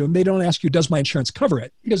recommendations to them, they don't ask you, does my insurance cover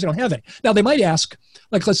it? Because they don't have any. Now, they might ask,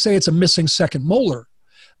 like, let's say it's a missing second molar.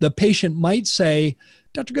 The patient might say,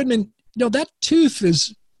 Dr. Goodman, that tooth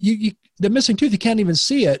is, the missing tooth, you can't even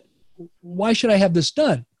see it. Why should I have this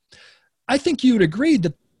done? I think you would agree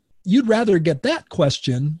that you'd rather get that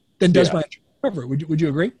question than does my insurance cover it. Would you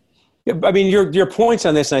agree? Yeah, I mean, your points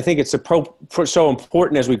on this, and I think it's so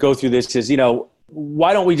important as we go through this is,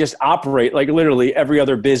 why don't we just operate like literally every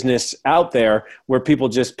other business out there where people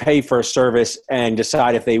just pay for a service and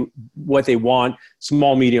decide what they want,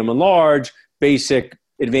 small, medium, and large, basic,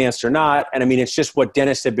 advanced, or not. And I mean, it's just what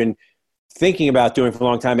dentists have been thinking about doing for a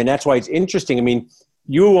long time. And that's why it's interesting. I mean,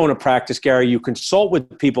 you own a practice, Gary. You consult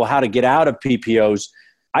with people how to get out of PPOs.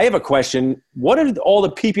 I have a question. What are all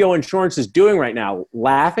the PPO insurances doing right now?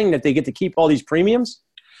 Laughing that they get to keep all these premiums?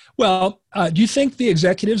 Well, do you think the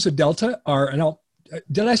executives at Delta are,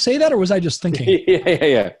 did I say that or was I just thinking?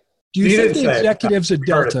 Yeah. Do you think the executives at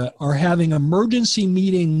Delta are having emergency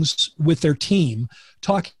meetings with their team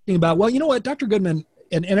talking about, well, you know what, Dr. Goodman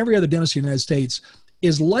and every other dentist in the United States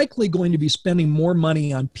is likely going to be spending more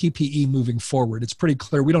money on PPE moving forward. It's pretty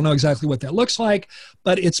clear. We don't know exactly what that looks like,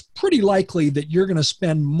 but it's pretty likely that you're going to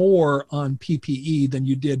spend more on PPE than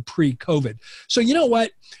you did pre-COVID. So you know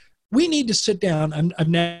what? We need to sit down.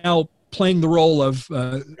 I'm now playing the role of,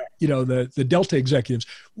 the Delta executives.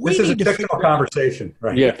 This is a fictional conversation,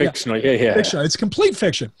 right? Yeah, fictional. Yeah. Fictional. It's complete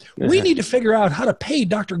fiction. We need to figure out how to pay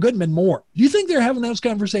Dr. Goodman more. Do you think they're having those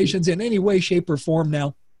conversations in any way, shape, or form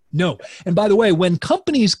now? No. And by the way, when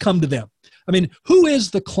companies come to them, I mean, who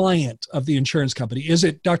is the client of the insurance company? Is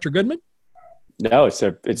it Dr. Goodman? No, it's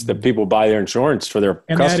the people who buy their insurance for their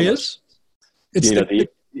customers. And that is? It's the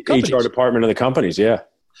HR department of the companies, yeah.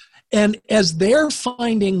 And as they're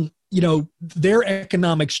finding, their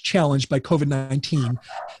economics challenged by COVID-19,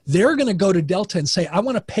 they're going to go to Delta and say, I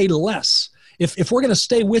want to pay less. If we're going to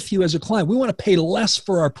stay with you as a client, we want to pay less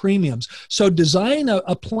for our premiums. So design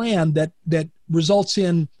a plan that results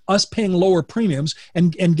in us paying lower premiums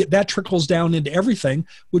and that trickles down into everything,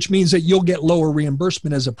 which means that you'll get lower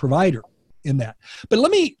reimbursement as a provider. in that. But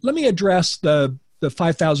let me address the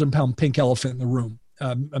 5,000 pound pink elephant in the room.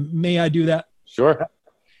 May I do that? Sure.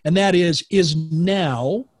 And that is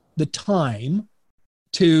now the time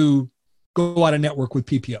to go out of network with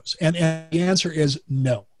PPOs? And the answer is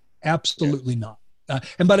no, absolutely not.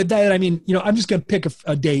 And by that, I mean, I'm just going to pick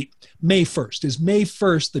a date. May 1st. Is May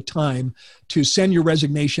 1st the time to send your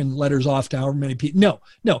resignation letters off to however many people?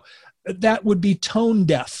 No, that would be tone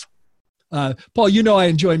deaf. Paul, I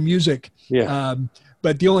enjoy music,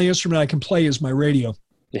 but the only instrument I can play is my radio.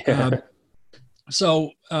 Yeah.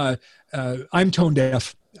 So I'm tone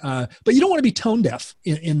deaf. But you don't want to be tone deaf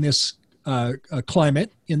in this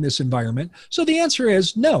climate, in this environment. So the answer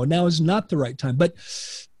is no, now is not the right time. But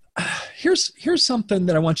here's something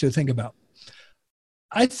that I want you to think about.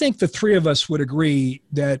 I think the three of us would agree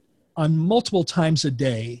that on multiple times a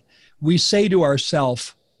day, we say to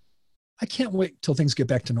ourselves, I can't wait till things get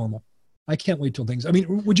back to normal. I can't wait till things,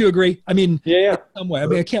 would you agree? Yeah. Some way.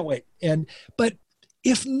 I can't wait. But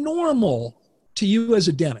if normal to you as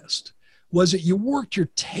a dentist was that you worked your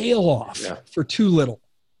tail off for too little,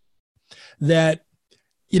 that,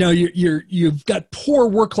 you've got poor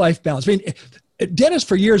work-life balance. Dentists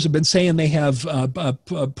for years have been saying they have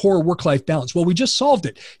poor work-life balance. Well, we just solved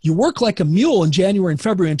it. You work like a mule in January and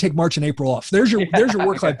February and take March and April off. There's your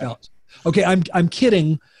work-life balance. Okay, I'm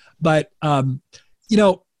kidding, but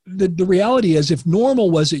the reality is, if normal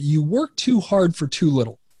was that you work too hard for too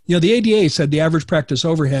little. The ADA said the average practice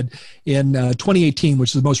overhead in 2018,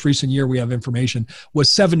 which is the most recent year we have information, was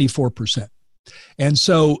 74%. And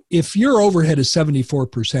so if your overhead is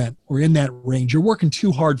 74% or in that range, you're working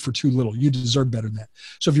too hard for too little. You deserve better than that.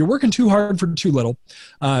 So if you're working too hard for too little,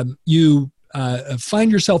 you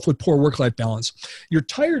find yourself with poor work-life balance. You're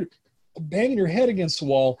tired of banging your head against the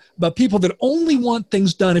wall about people that only want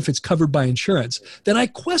things done if it's covered by insurance. Then I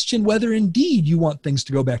question whether indeed you want things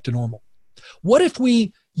to go back to normal. What if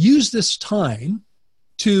we use this time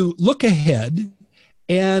to look ahead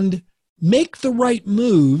and make the right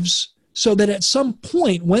moves so that at some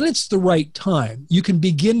point, when it's the right time, you can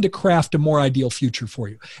begin to craft a more ideal future for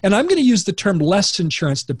you. And I'm going to use the term less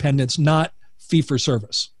insurance dependence, not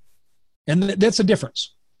fee-for-service. And that's a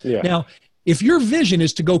difference. Yeah. Now, if your vision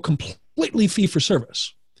is to go completely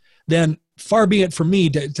fee-for-service, then far be it from me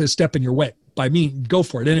to step in your way. By me, go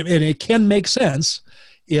for it. And it can make sense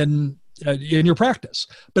in your practice,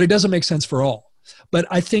 but it doesn't make sense for all. But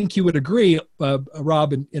I think you would agree,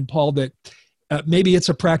 Rob and Paul, that maybe it's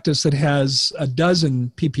a practice that has a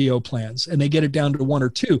dozen PPO plans and they get it down to one or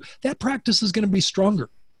two. That practice is going to be stronger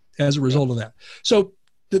as a result of that. So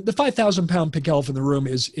the 5,000 pound pink elephant in the room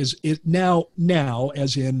is now,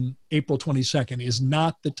 as in April 22nd, is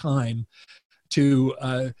not the time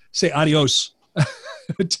to say adios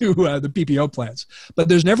to the PPO plans. But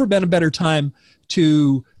there's never been a better time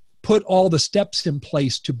to put all the steps in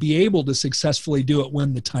place to be able to successfully do it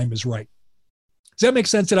when the time is right. Does that make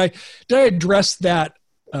sense? Did I address that?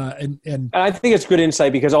 And I think it's good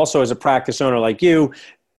insight, because also as a practice owner like you,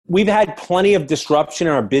 we've had plenty of disruption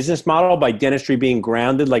in our business model by dentistry being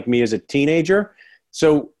grounded, like me as a teenager.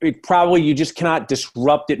 So you just cannot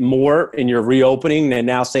disrupt it more in your reopening and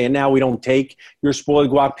now saying, now we don't take your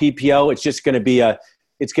spoiled guac PPO. It's just going to be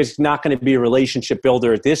it's just not going to be a relationship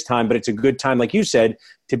builder at this time, but it's a good time, like you said,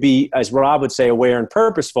 to be, as Rob would say, aware and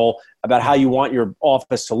purposeful about how you want your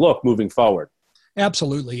office to look moving forward.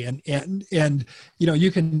 Absolutely. And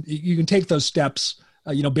you can take those steps,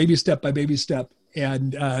 baby step by baby step.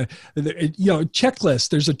 And, checklist,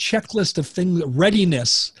 there's a checklist of things,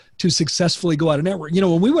 readiness to successfully go out of network.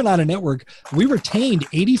 When we went out of network, we retained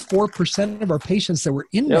 84% of our patients that were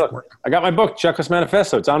in network. Look, I got my book, Checklist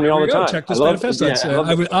Manifesto. It's on me all the time. Checklist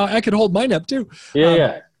Manifesto. I could hold mine up too.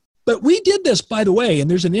 Yeah. But we did this, by the way,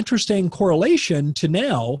 and there's an interesting correlation to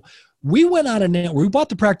now. We went out of network. We bought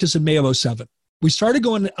the practice in May of 2007. We started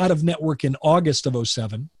going out of network in August of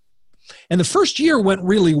 2007. And the first year went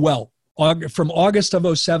really well. From August of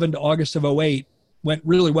 2007 to August of 2008 went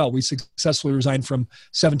really well. We successfully resigned from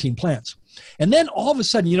 17 plants. And then all of a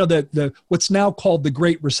sudden, the what's now called the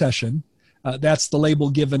Great Recession, that's the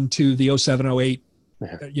label given to the 2007-2008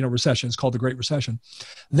 recession. It's called the Great Recession.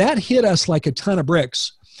 That hit us like a ton of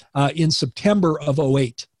bricks in September of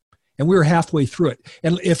 2008. And we were halfway through it.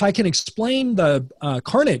 And if I can explain the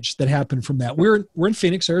carnage that happened from that, we're in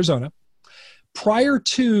Phoenix, Arizona. Prior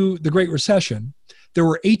to the Great Recession, there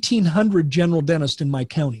were 1,800 general dentists in my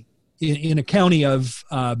county, in a county of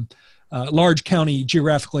large county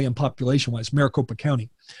geographically and population-wise, Maricopa County.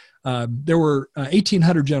 There were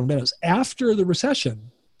 1,800 general dentists. After the recession,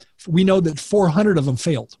 we know that 400 of them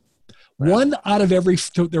failed. Right. There were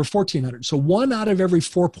 1,400. So 1 out of every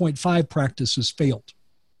 4.5 practices failed.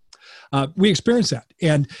 We experienced that.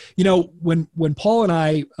 And, you know, when Paul and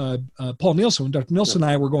I, Paul Nielsen, when Dr. Nielsen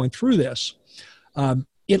and I were going through this,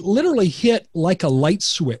 it literally hit like a light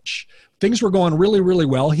switch. Things were going really, really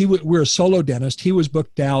well. We're a solo dentist. He was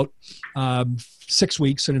booked out 6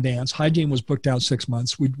 weeks in advance. Hygiene was booked out 6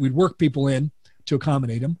 months. We'd work people in to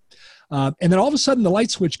accommodate him. And then all of a sudden the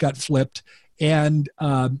light switch got flipped, and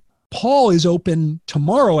Paul is open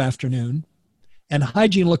tomorrow afternoon, and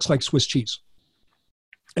Hygiene looks like Swiss cheese.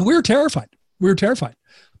 And we were terrified.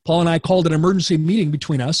 Paul and I called an emergency meeting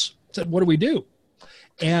between us, said, what do we do?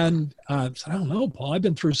 And said, I don't know, Paul, I've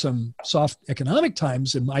been through some soft economic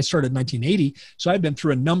times, and I started in 1980. So I've been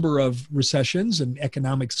through a number of recessions and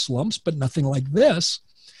economic slumps, but nothing like this.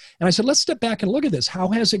 And I said, let's step back and look at this. How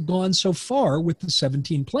has it gone so far with the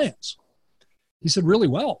 17 plans? He said, really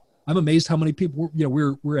well. I'm amazed how many people, you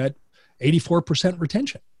know, we're at 84%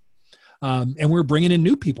 retention. And we're bringing in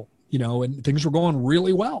new people, you know, and things were going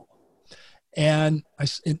really well. And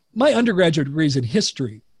my undergraduate degree is in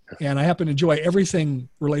history, and I happen to enjoy everything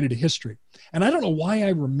related to history. And I don't know why I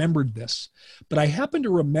remembered this, but I happen to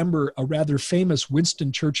remember a rather famous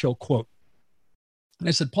Winston Churchill quote. And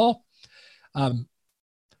I said, Paul,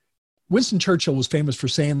 Winston Churchill was famous for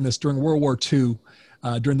saying this during World War II,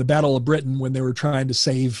 during the Battle of Britain, when they were trying to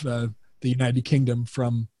save the United Kingdom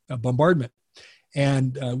from bombardment.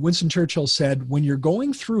 And Winston Churchill said, when you're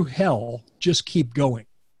going through hell, just keep going.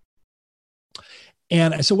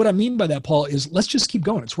 And I said, what I mean by that, Paul, is let's just keep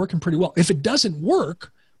going. It's working pretty well. If it doesn't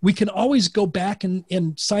work, we can always go back and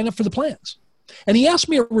sign up for the plans. And he asked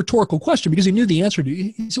me a rhetorical question because he knew the answer to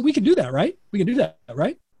it. He said, we can do that, right? We can do that,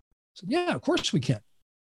 right? I said, yeah, of course we can.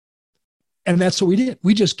 And that's what we did.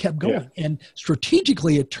 We just kept going. Yeah. And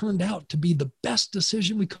strategically, it turned out to be the best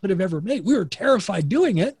decision we could have ever made. We were terrified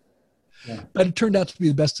doing it, but it turned out to be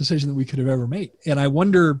the best decision that we could have ever made. And I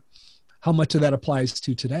wonder how much of that applies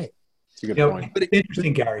to today. That's a good point. But it's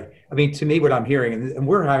interesting, Gary. I mean, to me, what I'm hearing, and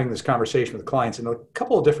we're having this conversation with clients in a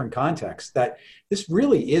couple of different contexts, that this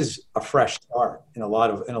really is a fresh start in a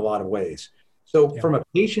lot of ways. So from a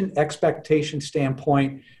patient expectation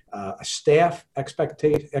standpoint, a staff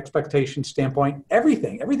expectation standpoint,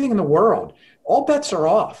 everything in the world, all bets are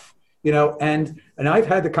off, you know, and I've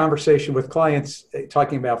had the conversation with clients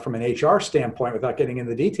talking about from an HR standpoint, without getting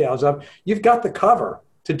into the details of, you've got the cover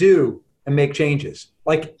to do and make changes.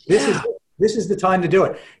 Like this is the time to do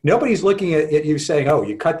it. Nobody's looking at you saying, oh,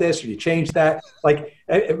 you cut this or you change that. Like,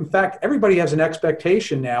 in fact, everybody has an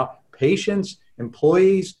expectation now, patients,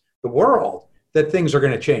 employees, the world, that things are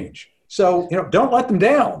going to change. So, you know, don't let them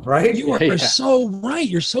down, right? You are so right.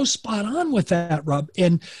 You're so spot on with that, Rob.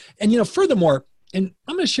 And you know, furthermore, and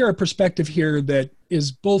I'm going to share a perspective here that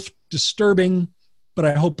is both disturbing, but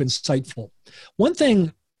I hope insightful. One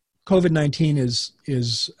thing COVID-19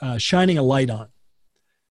 is shining a light on,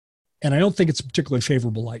 and I don't think it's a particularly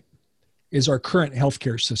favorable light, is our current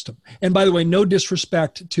healthcare system. And by the way, no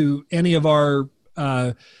disrespect to any of our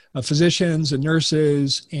physicians and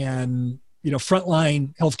nurses and, you know,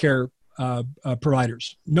 frontline healthcare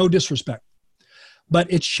providers. No disrespect. But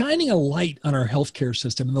it's shining a light on our healthcare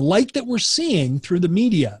system. And the light that we're seeing through the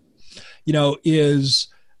media, you know, is,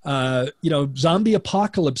 you know, zombie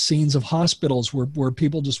apocalypse scenes of hospitals where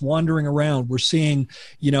people just wandering around. We're seeing,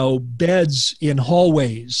 you know, beds in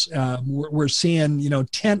hallways. We're seeing, you know,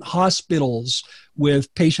 tent hospitals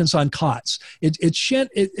with patients on cots. It's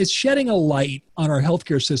shedding a light on our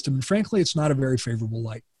healthcare system. And frankly, it's not a very favorable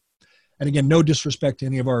light. And again, no disrespect to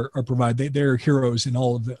any of our providers. They're heroes in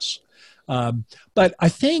all of this. But I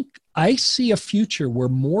think I see a future where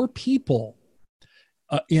more people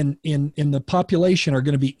in the population are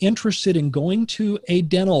going to be interested in going to a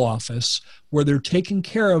dental office where they're taken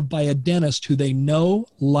care of by a dentist who they know,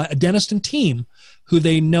 a dentist and team who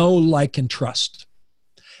they know, like, and trust.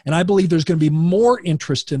 And I believe there's going to be more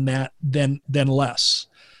interest in that than less.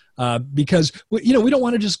 Because, you know, we don't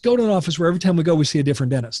want to just go to an office where every time we go, we see a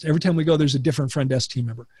different dentist. Every time we go, there's a different front desk team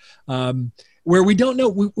member. Where we don't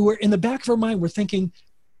know, we're in the back of our mind, we're thinking,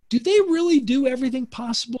 do they really do everything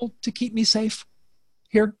possible to keep me safe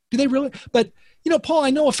here? Do they really? But, you know, Paul,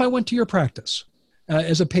 I know if I went to your practice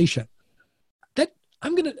as a patient, that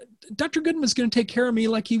Dr. Goodman's going to take care of me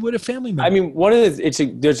like he would a family member. I mean,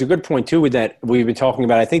 there's a good point too with that we've been talking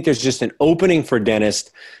about. I think there's just an opening for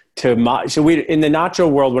dentists in the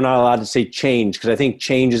nacho world, we're not allowed to say change because I think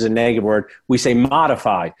change is a negative word. We say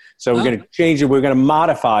modify. So we're going to change it. We're going to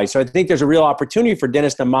modify. So I think there's a real opportunity for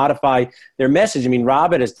dentists to modify their message. I mean,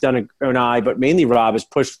 Rob has done it, and I, but mainly Rob has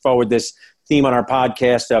pushed forward this theme on our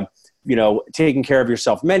podcast of, you know, taking care of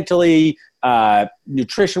yourself mentally,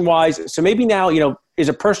 nutrition wise. So maybe now, you know, is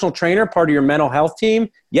a personal trainer part of your mental health team?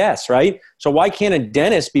 Yes, right? So why can't a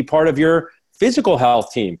dentist be part of your physical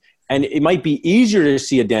health team? And it might be easier to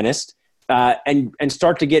see a dentist and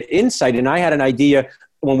start to get insight. And I had an idea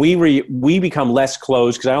when we become less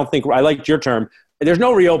closed, because I don't think, I liked your term, there's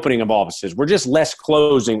no reopening of offices. We're just less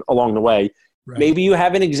closing along the way. Right. Maybe you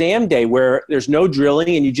have an exam day where there's no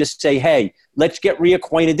drilling and you just say, hey, let's get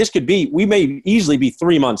reacquainted. This could be, we may easily be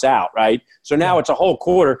 3 months out, right? So now it's a whole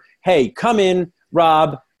quarter. Hey, come in,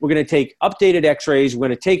 Rob. We're going to take updated x-rays. We're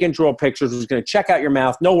going to take intraoral pictures. We're going to check out your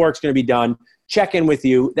mouth. No work's going to be done. Check in with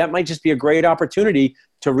you. That might just be a great opportunity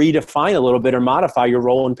to redefine a little bit or modify your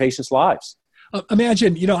role in patients' lives.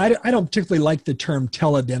 Imagine, I don't particularly like the term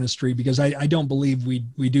teledentistry because I don't believe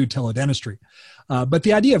we do teledentistry. But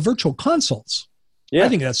the idea of virtual consults, I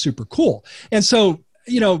think that's super cool. And so,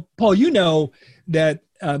 Paul, that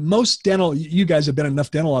most you guys have been in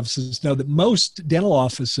enough dental offices to know that most dental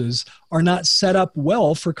offices are not set up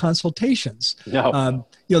well for consultations. No.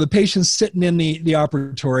 The patients sitting in the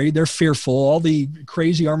operatory, they're fearful, all the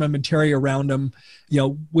crazy armamentarium around them,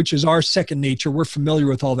 which is our second nature. We're familiar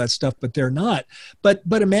with all that stuff, but they're not. But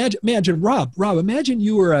imagine Rob, imagine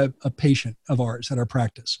you were a patient of ours at our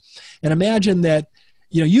practice. And imagine that,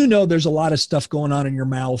 there's a lot of stuff going on in your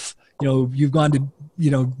mouth. You've gone to,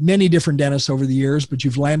 many different dentists over the years, but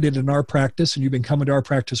you've landed in our practice and you've been coming to our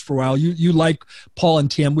practice for a while. You like Paul and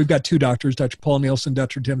Tim. We've got two doctors, Dr. Paul Nielsen,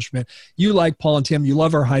 Dr. Tim Schmidt. You like Paul and Tim. You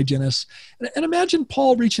love our hygienists. And imagine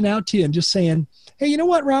Paul reaching out to you and just saying, hey, you know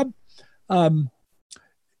what, Rob?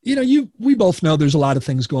 We both know there's a lot of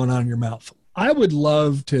things going on in your mouth. I would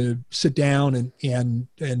love to sit down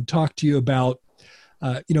and talk to you about,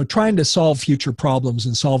 trying to solve future problems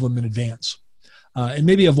and solve them in advance. And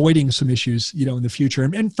maybe avoiding some issues, in the future.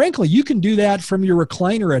 And frankly, you can do that from your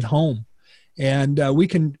recliner at home. And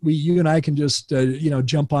you and I can just,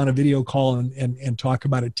 jump on a video call and talk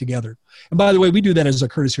about it together. And by the way, we do that as a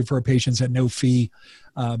courtesy for our patients at no fee.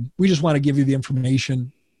 We just want to give you the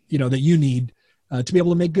information, that you need to be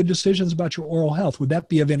able to make good decisions about your oral health. Would that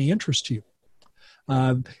be of any interest to you?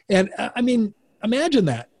 Imagine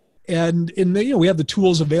that. And we have the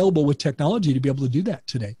tools available with technology to be able to do that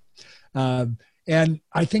today. And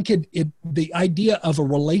I think the idea of a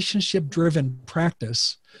relationship-driven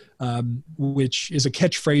practice, which is a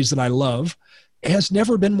catchphrase that I love, has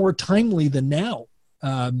never been more timely than now.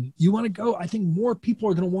 You want to go, I think more people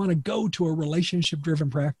are going to want to go to a relationship-driven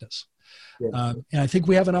practice. Yeah. And I think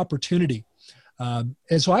we have an opportunity. And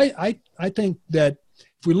so I think that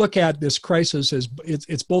if we look at this crisis as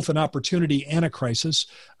it's both an opportunity and a crisis,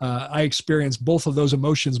 I experience both of those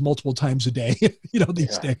emotions multiple times a day,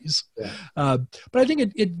 these days. Yeah. But I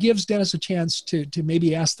think it gives dentists a chance to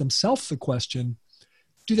maybe ask themselves the question,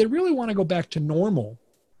 do they really want to go back to normal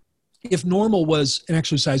if normal was an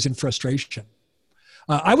exercise in frustration?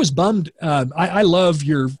 I was bummed. I love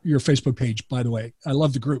your Facebook page, by the way. I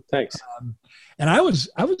love the group. Thanks. And I was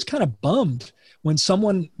kind of bummed when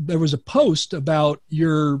there was a post about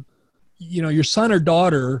your son or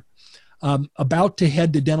daughter about to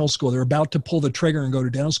head to dental school. They're about to pull the trigger and go to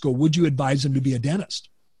dental school. Would you advise them to be a dentist?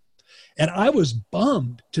 And I was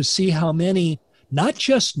bummed to see how many, not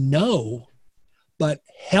just no, but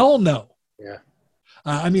hell no. Yeah.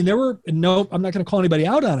 There were no, I'm not going to call anybody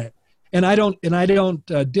out on it. And I don't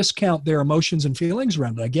discount their emotions and feelings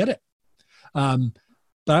around it. I get it.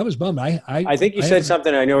 But I was bummed. I think you said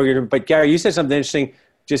something, I know but Gary, you said something interesting.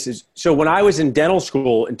 So when I was in dental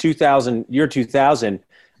school in 2000,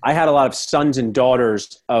 I had a lot of sons and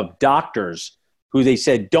daughters of doctors who they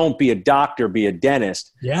said, don't be a doctor, be a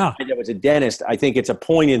dentist. Yeah. And I was a dentist. I think it's a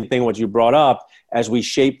poignant thing, what you brought up, as we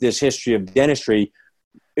shape this history of dentistry.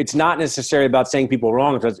 It's not necessarily about saying people are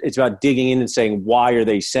wrong. It's about digging in and saying, why are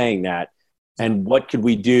they saying that? And what could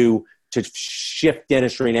we do to shift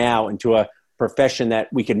dentistry now into a profession that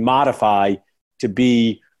we can modify to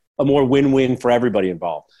be a more win-win for everybody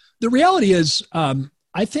involved? The reality is,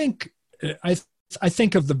 I think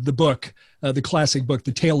of the book, the classic book,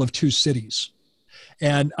 The Tale of Two Cities.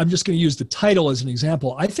 And I'm just going to use the title as an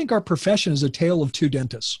example. I think our profession is a tale of two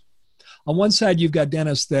dentists. On one side, you've got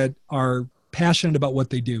dentists that are passionate about what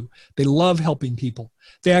they do. They love helping people.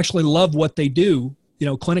 They actually love what they do,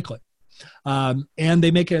 clinically. And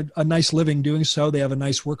they make a nice living doing so. They have a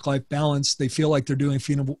nice work-life balance. They feel like they're doing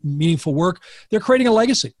meaningful work. They're creating a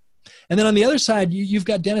legacy. And then on the other side, you've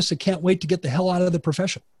got dentists that can't wait to get the hell out of the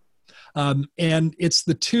profession. And it's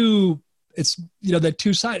that two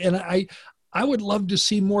sides. And I would love to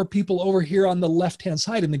see more people over here on the left-hand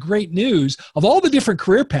side. And the great news of all the different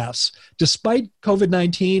career paths, despite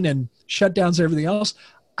COVID-19 and shutdowns and everything else,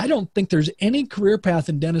 I don't think there's any career path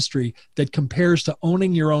in dentistry that compares to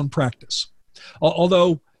owning your own practice.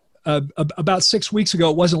 Although about 6 weeks ago,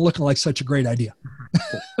 it wasn't looking like such a great idea.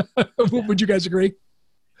 Would you guys agree?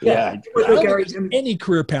 Yeah. I don't think there's any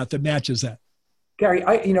career path that matches that. Gary,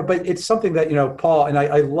 but it's something that, Paul, and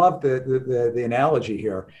I love the analogy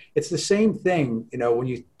here. It's the same thing, when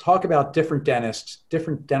you talk about different dentists,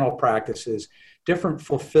 different dental practices, different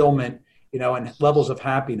fulfillment, and levels of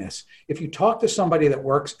happiness. If you talk to somebody that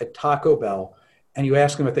works at Taco Bell and you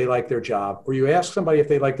ask them if they like their job, or you ask somebody if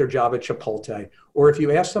they like their job at Chipotle, or if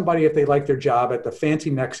you ask somebody if they like their job at the fancy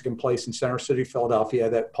Mexican place in Center City, Philadelphia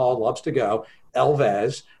that Paul loves to go, El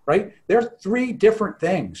Vez, right? They're three different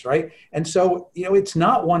things, right? And so, it's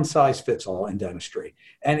not one size fits all in dentistry.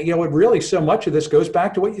 And, it really, so much of this goes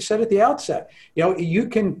back to what you said at the outset. You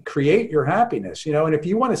can create your happiness, and if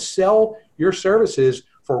you want to sell your services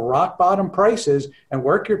for rock bottom prices and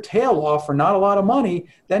work your tail off for not a lot of money,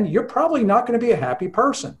 then you're probably not going to be a happy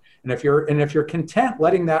person. And if you're content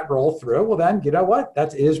letting that roll through, well, then you know what?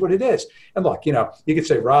 That is what it is. And look, you could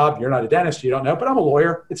say, Rob, you're not a dentist, you don't know, but I'm a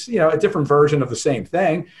lawyer. It's, a different version of the same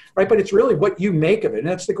thing, right? But it's really what you make of it. And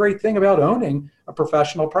that's the great thing about owning a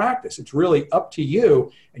professional practice. It's really up to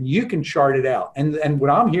you, and you can chart it out. And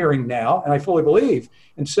what I'm hearing now, and I fully believe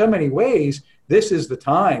in so many ways, this is the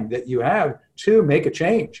time that you have to make a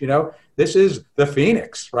change. This is the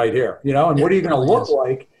Phoenix right here, and what are you going to look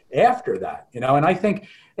like after that? And I think,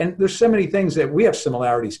 and there's so many things that we have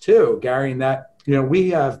similarities too, Gary, in that,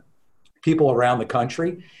 we have people around the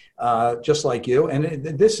country, just like you, and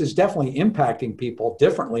this is definitely impacting people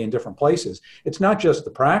differently in different places. It's not just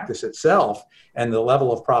the practice itself and the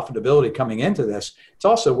level of profitability coming into this, it's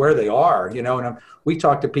also where they are, and we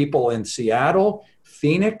talk to people in Seattle,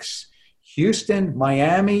 Phoenix, Houston,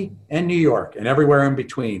 Miami, and New York, and everywhere in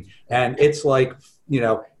between. And it's like,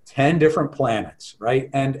 10 different planets, right?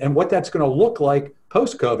 And what that's going to look like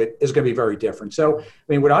post-COVID is going to be very different. So,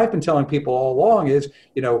 what I've been telling people all along is,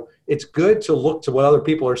 it's good to look to what other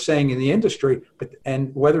people are saying in the industry,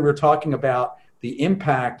 and whether we're talking about the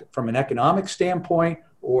impact from an economic standpoint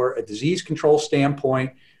or a disease control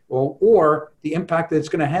standpoint, or the impact that it's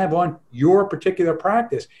going to have on your particular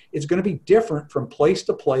practice, it's going to be different from place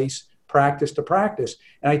to place, practice to practice.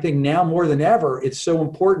 And I think now more than ever, it's so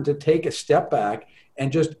important to take a step back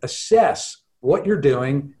and just assess what you're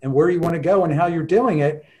doing and where you want to go and how you're doing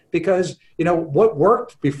it, because, what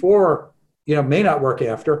worked before, may not work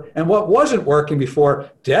after, and what wasn't working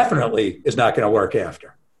before definitely is not going to work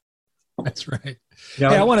after. That's right. Hey,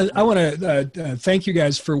 I want to thank you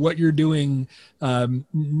guys for what you're doing,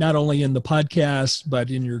 not only in the podcast, but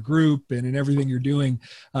in your group and in everything you're doing.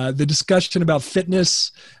 The discussion about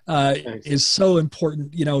fitness is so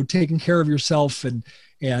important, taking care of yourself and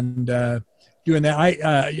doing that.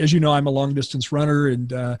 As you know, I'm a long distance runner,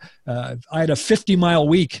 and I had a 50-mile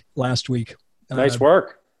week last week. Nice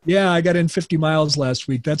work. Yeah, I got in 50 miles last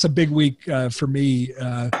week. That's a big week for me.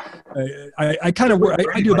 I kind of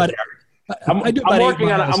I do about. I'm working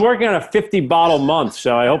on a 50-bottle month,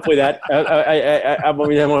 so hopefully that I'm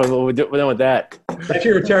done with that. If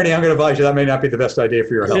you're an attorney, I'm going to advise you that may not be the best idea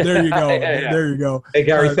for your health. There you go. There you go. Hey,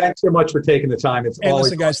 Gary, thanks so much for taking the time.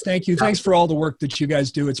 Listen, guys, thank you. Thanks for all the work that you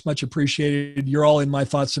guys do. It's much appreciated. You're all in my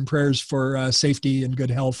thoughts and prayers for safety and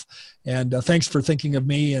good health. And thanks for thinking of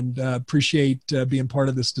me, and appreciate being part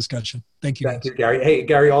of this discussion. Thank you. Thank you, Gary. Hey,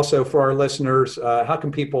 Gary, also for our listeners, how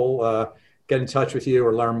can people get in touch with you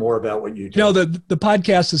or learn more about what you do? The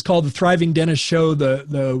podcast is called The Thriving Dentist Show.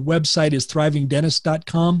 The website is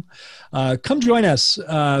thrivingdentist.com. Come join us.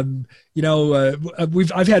 I've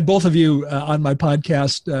had both of you on my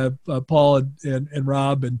podcast, Paul and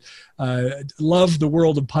Rob, and love the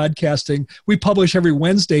world of podcasting. We publish every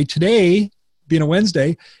Wednesday. Today, being a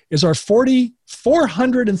Wednesday, is our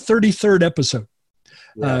 433rd episode.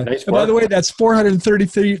 Yeah, nice by the way, that's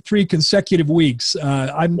 433 consecutive weeks.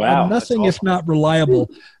 I'm nothing if not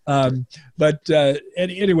reliable. But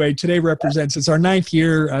anyway, today represents, it's our 9th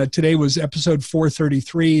year. Today was episode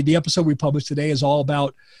 433. The episode we published today is all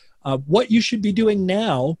about what you should be doing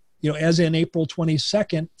now, as in April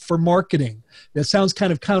 22nd, for marketing. That sounds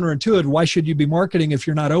kind of counterintuitive. Why should you be marketing if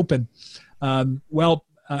you're not open?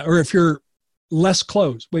 Or if you're less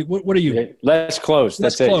closed. Wait, what are you? Less closed.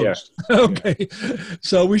 That's closed. It. Yeah. Okay.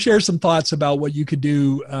 So we share some thoughts about what you could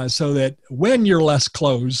do so that when you're less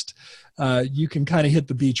closed, you can kind of hit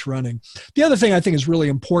the beach running. The other thing I think is really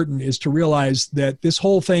important is to realize that this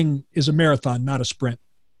whole thing is a marathon, not a sprint.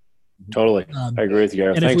 Totally. I agree with you,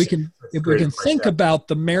 Gary. And Thanks. if we can think about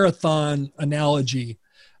the marathon analogy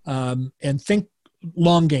and think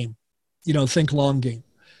long game, think long game.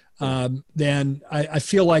 Then I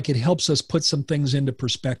feel like it helps us put some things into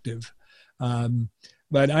perspective.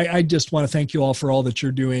 But I just want to thank you all for all that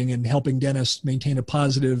you're doing and helping dentists maintain a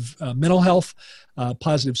positive mental health,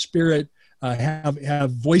 positive spirit,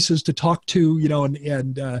 have voices to talk to,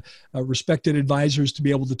 and respected advisors to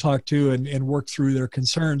be able to talk to and work through their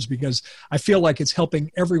concerns, because I feel like it's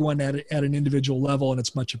helping everyone at an individual level, and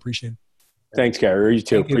it's much appreciated. Thanks, Gary. You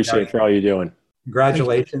too. Appreciate it for all you're doing.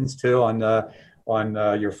 Congratulations too on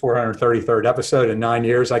your 433rd episode in 9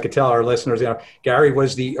 years. I could tell our listeners, Gary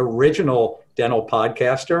was the original dental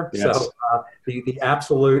podcaster. Yes. So the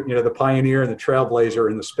absolute, the pioneer and the trailblazer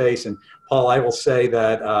in the space. And Paul, I will say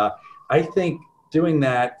that I think doing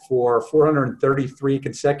that for 433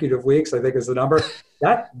 consecutive weeks, I think is the number.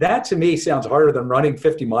 That to me sounds harder than running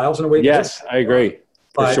 50 miles in a week. Yes, I agree.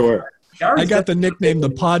 For sure. I got the nickname the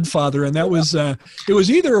Podfather, and that was it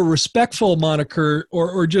was either a respectful moniker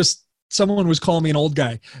or just someone was calling me an old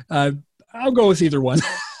guy. I'll go with either one.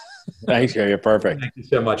 Thanks, Gary. You're perfect. Thank you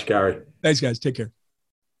so much, Gary. Thanks, guys. Take care.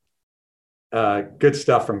 Good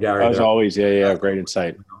stuff from Gary. As always, yeah, great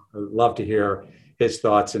insight. I'd love to hear his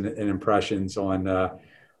thoughts and impressions on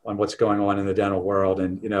what's going on in the dental world.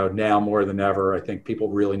 And, now more than ever, I think people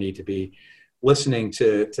really need to be listening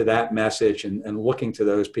to that message and looking to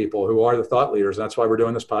those people who are the thought leaders. That's why we're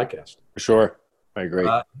doing this podcast. For sure. I agree.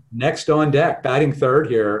 Next on deck, batting third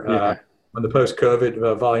here on the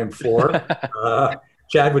post-COVID volume 4,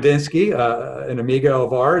 Chad Wadinsky, an amigo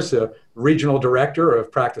of ours, regional director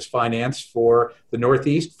of practice finance for the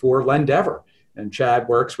Northeast for Lendeavor. And Chad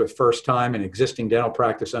works with first-time and existing dental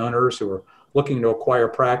practice owners who are looking to acquire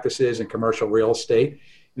practices in commercial real estate.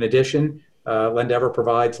 In addition, Lendeavor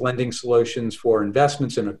provides lending solutions for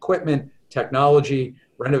investments in equipment, technology,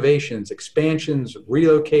 renovations, expansions,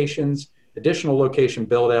 relocations, additional location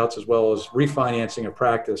build-outs, as well as refinancing of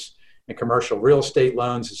practice and commercial real estate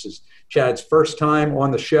loans. This is Chad's first time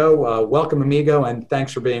on the show. Welcome, amigo, and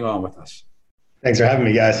thanks for being on with us. Thanks for having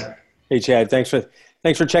me, guys. Hey, Chad. Thanks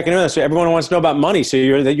for checking in with us. So everyone wants to know about money. So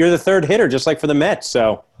you're the third hitter, just like for the Mets.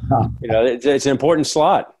 So it's an important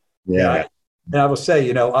slot. Yeah. And I will say,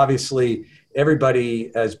 obviously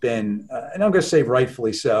everybody has been, and I'm going to say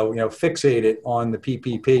rightfully so, fixated on the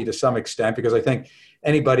PPP to some extent, because I think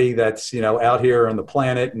anybody that's, out here on the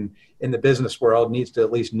planet and in the business world needs to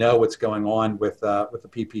at least know what's going on with the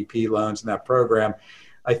PPP loans and that program.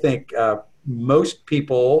 I think most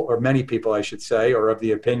people, or many people, I should say, are of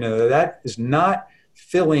the opinion that is not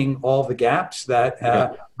filling all the gaps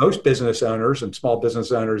that most business owners and small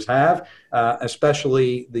business owners have,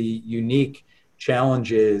 especially the unique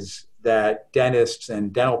challenges that dentists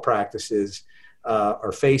and dental practices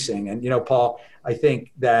are facing. And, Paul, I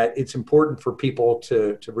think that it's important for people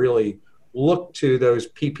to really look to those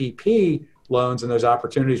PPP loans and those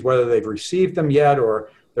opportunities, whether they've received them yet or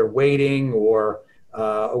they're waiting or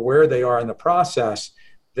where they are in the process,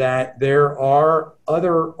 that there are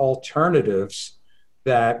other alternatives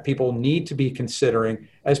that people need to be considering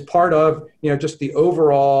as part of, just the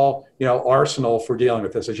overall, arsenal for dealing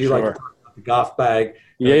with this. As you like to talk about the golf bag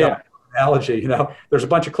analogy, there's a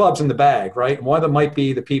bunch of clubs in the bag, right? And one of them might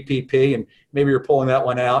be the PPP, and maybe you're pulling that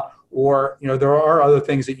one out, or, there are other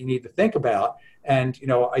things that you need to think about. And,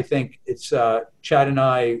 I think it's Chad and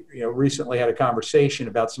I, recently had a conversation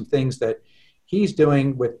about some things that he's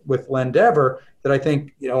doing with Lendeavor that I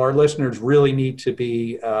think, our listeners really need to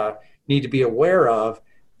be aware of,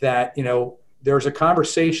 that, there's a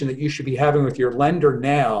conversation that you should be having with your lender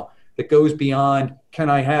now that goes beyond, can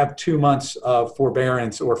I have 2 months of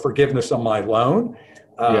forbearance or forgiveness on my loan?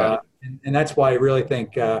 And that's why I really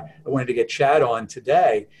think I wanted to get Chad on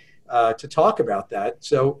today to talk about that.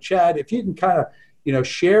 So Chad, if you can kind of,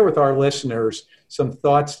 share with our listeners some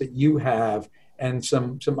thoughts that you have and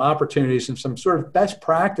some opportunities and some sort of best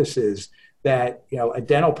practices that, a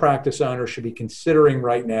dental practice owner should be considering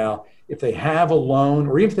right now if they have a loan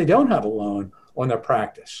or even if they don't have a loan on their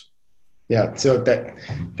practice. Yeah. So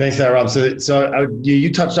thanks for that, Rob. So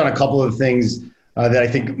you touched on a couple of things that I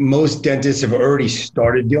think most dentists have already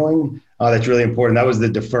started doing. That's really important. That was the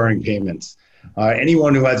deferring payments.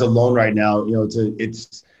 Anyone who has a loan right now,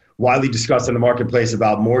 it's widely discussed in the marketplace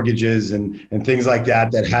about mortgages and things like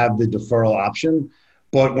that have the deferral option.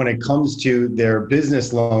 But when it comes to their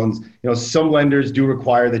business loans, some lenders do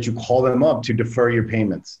require that you call them up to defer your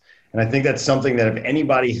payments. And I think that's something that if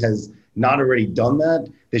anybody has not already done that,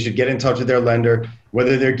 they should get in touch with their lender,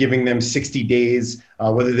 whether they're giving them 60 days,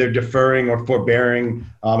 whether they're deferring or forbearing.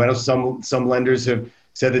 I know some lenders have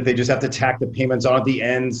said that they just have to tack the payments on at the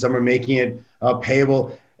end. Some are making it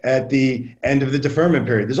payable at the end of the deferment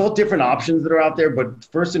period. There's all different options that are out there, but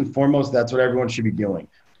first and foremost, that's what everyone should be doing.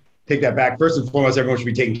 Take that back. First and foremost, everyone should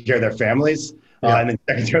be taking care of their families, and then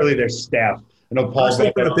secondarily, their staff. I know Paul's from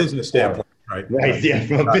a business standpoint. Right. Yeah.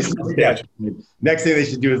 From a business standpoint. Next thing they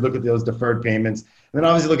should do is look at those deferred payments. And then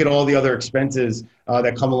obviously look at all the other expenses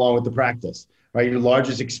that come along with the practice, right? Your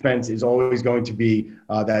largest expense is always going to be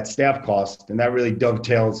that staff cost. And that really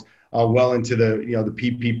dovetails well into the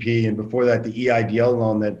PPP, and before that, the EIDL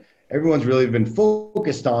loan that everyone's really been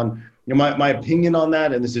focused on. My opinion on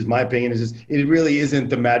that, and this is my opinion, is just, it really isn't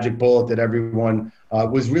the magic bullet that everyone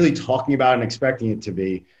was really talking about and expecting it to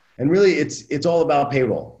be. And really, it's all about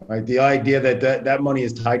payroll, right? The idea that money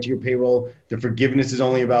is tied to your payroll, the forgiveness is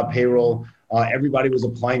only about payroll. Everybody was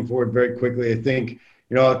applying for it very quickly. I think,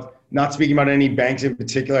 not speaking about any banks in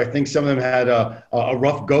particular, I think some of them had a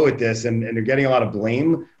rough go at this, and they're getting a lot of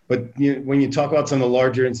blame. But when you talk about some of the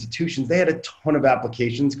larger institutions, they had a ton of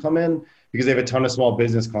applications come in because they have a ton of small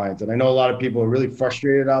business clients. And I know a lot of people are really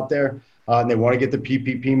frustrated out there, and they want to get the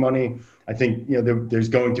PPP money. I think there's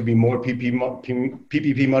going to be more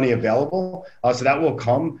PPP money available, so that will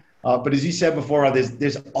come. But as you said before,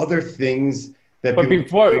 there's other things that. But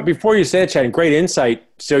before you say it, Chad, great insight.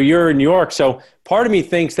 So you're in New York, so part of me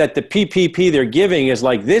thinks that the PPP they're giving is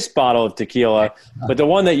like this bottle of tequila, but the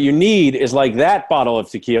one that you need is like that bottle of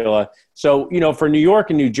tequila. So for New York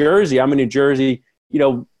and New Jersey, I'm in New Jersey.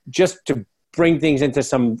 Just to bring things into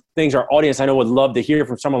some things our audience I know would love to hear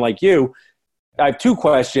from someone like you. I have two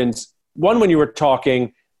questions. One, when you were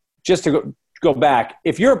talking, just to go back,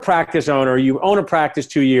 if you're a practice owner, you own a practice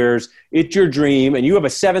 2 years, it's your dream, and you have a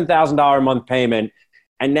 $7,000 a month payment,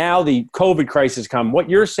 and now the COVID crisis come, what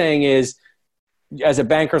you're saying is, as a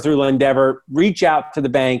banker through Lendeavor, reach out to the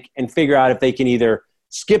bank and figure out if they can either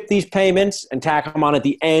skip these payments and tack them on at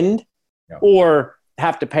the end, or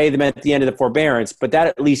have to pay them at the end of the forbearance. But that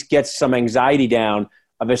at least gets some anxiety down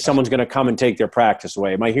of if someone's going to come and take their practice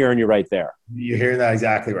away. Am I hearing you right there? You're hearing that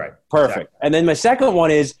exactly right. Perfect. Exactly. And then my second one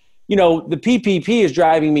is, the PPP is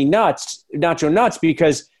driving me nuts,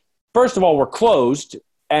 because first of all, we're closed.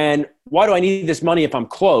 And why do I need this money if I'm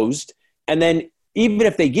closed? And then even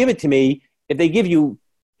if they give it to me, if they give you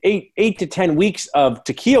eight to 10 weeks of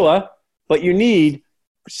tequila, but you need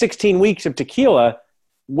 16 weeks of tequila,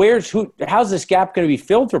 how's this gap going to be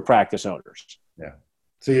filled for practice owners? Yeah.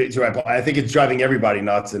 So you're right, Paul. I think it's driving everybody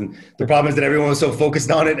nuts. And the problem is that everyone was so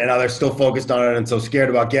focused on it, and now they're still focused on it and so scared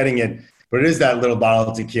about getting it. But it is that little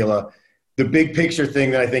bottle of tequila. The big picture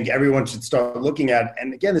thing that I think everyone should start looking at,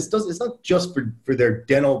 and again, it's not just for their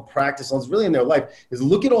dental practice loans, really in their life, is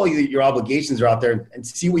look at all your obligations are out there and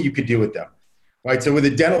see what you could do with them. Right. So with a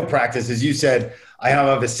dental practice, as you said, I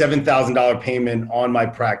have a $7,000 payment on my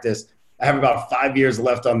practice. I have about 5 years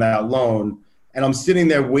left on that loan, and I'm sitting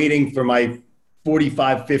there waiting for my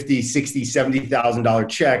 $45,000, $50,000, $60,000, $70,000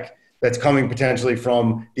 check that's coming potentially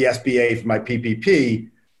from the SBA for my PPP.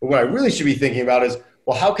 But what I really should be thinking about is,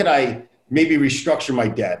 well, how could I maybe restructure my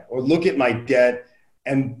debt or look at my debt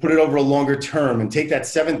and put it over a longer term and take that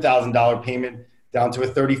 $7,000 payment down to a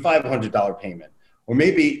 $3,500 payment? Or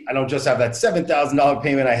maybe I don't just have that $7,000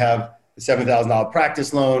 payment, I have the $7,000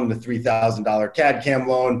 practice loan, the $3,000 CAD/CAM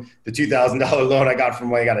loan, the $2,000 loan I got from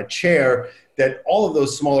when I got a chair, that all of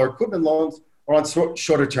those smaller equipment loans are on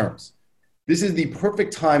shorter terms. This is the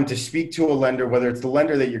perfect time to speak to a lender, whether it's the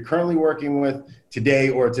lender that you're currently working with today,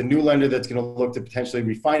 or it's a new lender that's going to look to potentially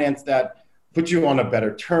refinance that, put you on a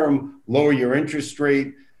better term, lower your interest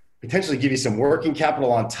rate, potentially give you some working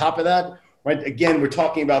capital on top of that, right? Again, we're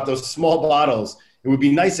talking about those small bottles. It would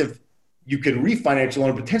be nice if you could refinance your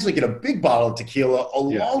loan and potentially get a big bottle of tequila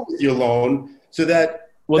along with your loan, so that.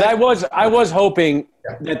 Well, I was hoping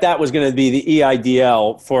that was going to be the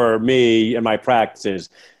EIDL for me and my practices,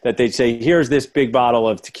 that they'd say, here's this big bottle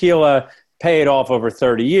of tequila, pay it off over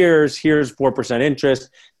 30 years, here's 4% interest.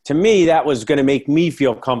 To me, that was going to make me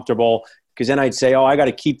feel comfortable, because then I'd say, I got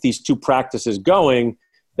to keep these two practices going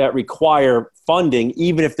that require funding,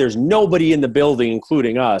 even if there's nobody in the building,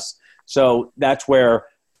 including us. So that's where,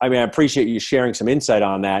 I appreciate you sharing some insight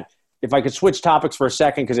on that. If I could switch topics for a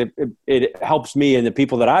second, because it helps me and the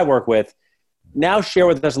people that I work with. Now share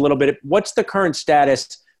with us a little bit, what's the current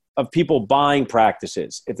status of people buying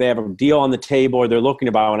practices? If they have a deal on the table or they're looking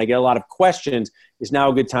to buy one, I get a lot of questions, is now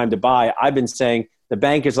a good time to buy? I've been saying the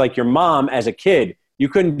bank is like your mom as a kid. You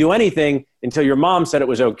couldn't do anything until your mom said it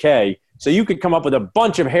was okay. So you could come up with a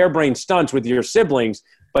bunch of harebrained stunts with your siblings,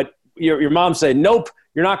 but your mom said, nope,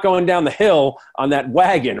 you're not going down the hill on that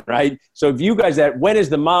wagon, right? So if you guys, when is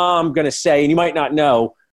the mom going to say, and you might not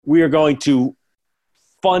know, we are going to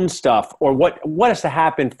fund stuff, or what has to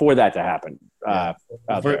happen for that to happen?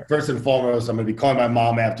 First and foremost, I'm going to be calling my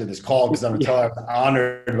mom after this call, because I'm going to tell her I'm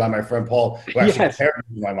honored by my friend Paul, who actually paired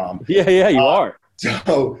me with my mom. Yeah, you are.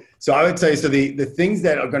 So I would say, the things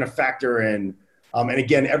that are going to factor in And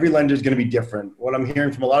again, every lender is going to be different. What I'm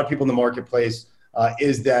hearing from a lot of people in the marketplace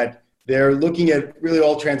is that they're looking at really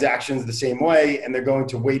all transactions the same way, and they're going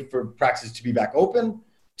to wait for practices to be back open,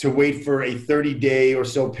 to wait for a 30-day or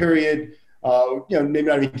so period, maybe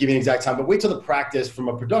not even giving an exact time, but wait till the practice from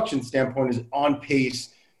a production standpoint is on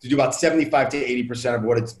pace to do about 75 to 80% of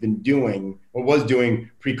what it's been doing or was doing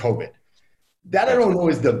pre-COVID. That I don't know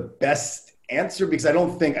is the best answer, because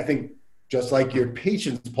I think just like your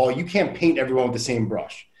patients, Paul, you can't paint everyone with the same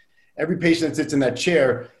brush. Every patient that sits in that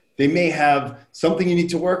chair, they may have something you need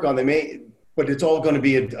to work on. But it's all going to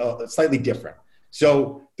be a slightly different.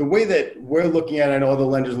 So the way that we're looking at it, I know other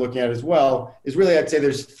lenders are looking at it as well, is really, I'd say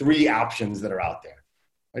there's three options that are out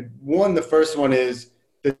there. One, the first one is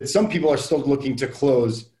that some people are still looking to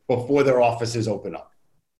close before their offices open up.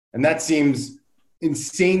 And that seems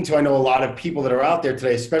insane to, I know, a lot of people that are out there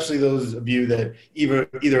today, especially those of you that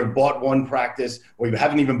either bought one practice or you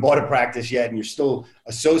haven't even bought a practice yet and you're still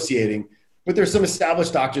associating. But there's some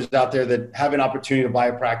established doctors out there that have an opportunity to buy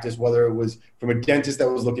a practice, whether it was from a dentist that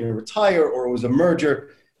was looking to retire or it was a merger,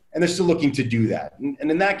 and they're still looking to do that.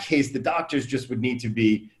 And in that case, the doctors just would need to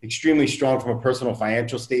be extremely strong from a personal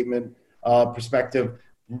financial statement perspective,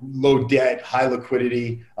 low debt, high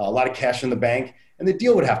liquidity, a lot of cash in the bank, and the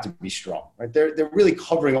deal would have to be strong, right? They're really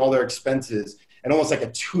covering all their expenses and almost like a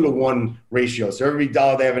 2-to-1 ratio. So every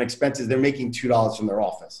dollar they have in expenses, they're making $2 from their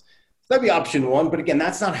office. That'd be option one, but again,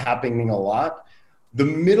 that's not happening a lot. The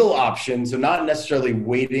middle option, so not necessarily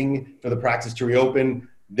waiting for the practice to reopen,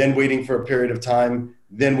 then waiting for a period of time,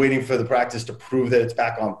 then waiting for the practice to prove that it's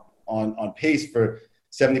back on pace for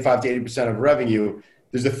 75 to 80% of revenue.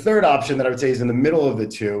 There's a third option that I would say is in the middle of the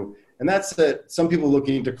two, and that's that some people are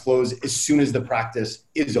looking to close as soon as the practice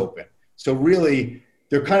is open. So really,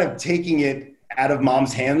 they're kind of taking it out of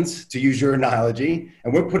mom's hands, to use your analogy,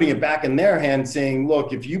 and we're putting it back in their hands saying,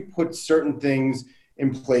 look, if you put certain things in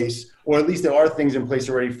place, or at least there are things in place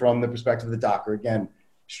already from the perspective of the doctor, again,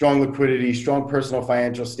 strong liquidity, strong personal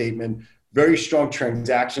financial statement, very strong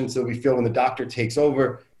transactions, so we feel when the doctor takes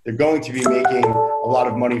over, they're going to be making a lot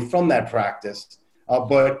of money from that practice.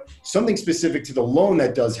 But something specific to the loan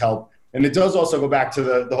that does help, and it does also go back to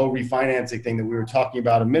the whole refinancing thing that we were talking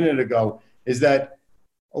about a minute ago, is that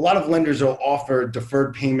a lot of lenders will offer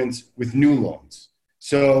deferred payments with new loans.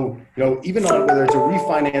 So, even on whether it's a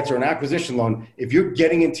refinance or an acquisition loan, if you're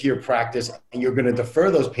getting into your practice and you're going to defer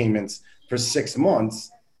those payments for 6 months,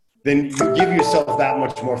 then you give yourself that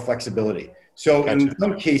much more flexibility. So in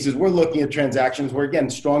some cases, we're looking at transactions where, again,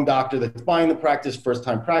 strong doctor that's buying the practice,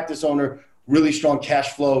 first-time practice owner, really strong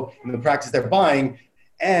cash flow in the practice they're buying,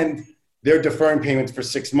 and they're deferring payments for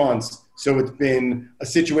 6 months. So it's been a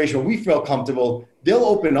situation where we feel comfortable. They'll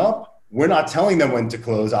open up. We're not telling them when to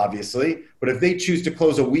close, obviously. But if they choose to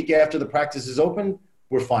close a week after the practice is open,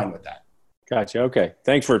 we're fine with that. Gotcha. Okay.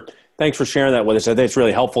 Thanks for sharing that with us. I think it's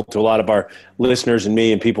really helpful to a lot of our listeners and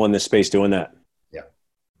me and people in this space doing that.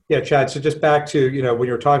 Yeah, Chad. So just back to, when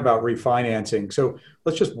you were talking about refinancing. So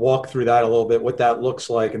let's just walk through that a little bit, what that looks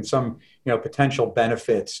like and some, potential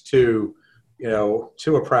benefits to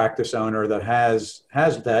a practice owner that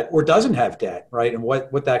has debt or doesn't have debt, right? And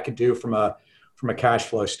what that could do from a cash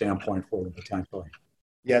flow standpoint for them potentially.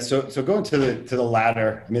 Yeah, so going to the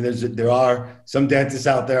latter, I mean, there are some dentists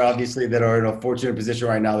out there, obviously, that are in a fortunate position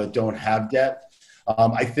right now that don't have debt.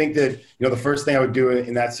 I think that, the first thing I would do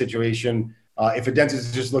in that situation, if a dentist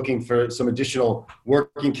is just looking for some additional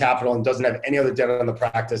working capital and doesn't have any other debt on the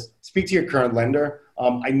practice, speak to your current lender.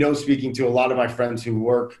 I know, speaking to a lot of my friends who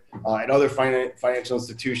work at other financial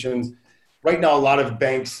institutions, right now a lot of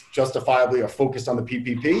banks justifiably are focused on the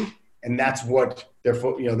PPP, and that's what they're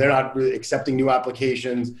not really accepting new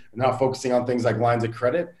applications. They're not focusing on things like lines of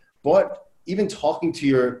credit. But even talking to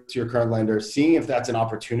your current lender, seeing if that's an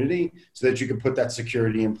opportunity so that you can put that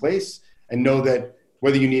security in place and know that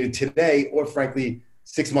whether you need it today or, frankly,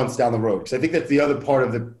 6 months down the road. Because I think that's the other part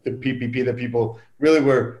of the PPP that people really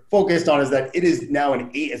were focused on, is that it is now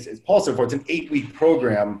as Paul said before, it's an 8-week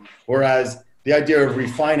program, whereas the idea of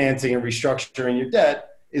refinancing and restructuring your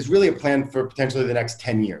debt is really a plan for potentially the next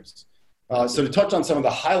 10 years. So to touch on some of the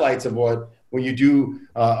highlights of when you do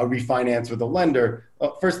a refinance with a lender,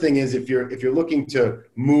 first thing is if you're looking to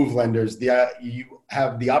move lenders, you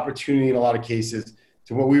have the opportunity in a lot of cases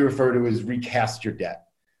to what we refer to as recast your debt.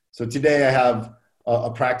 So today I have a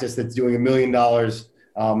practice that's doing $1 million.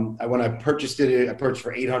 When I purchased it, I purchased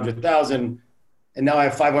for $800,000, and now I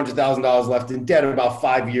have $500,000 left in debt, about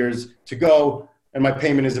 5 years to go, and my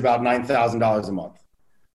payment is about $9,000 a month.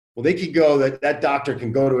 Well, they could go, that doctor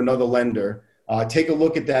can go to another lender take a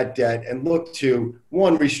look at that debt and look to,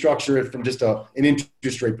 one, restructure it from just an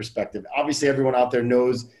interest rate perspective. Obviously, everyone out there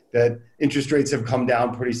knows that interest rates have come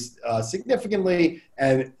down pretty significantly,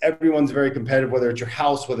 and everyone's very competitive, whether it's your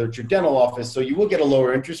house, whether it's your dental office. So you will get a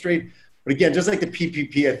lower interest rate. But again, just like the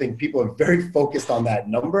PPP, I think people are very focused on that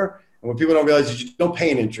number. And what people don't realize is you don't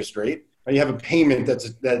pay an interest rate, and you have a payment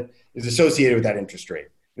that is associated with that interest rate.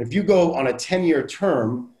 And if you go on a 10-year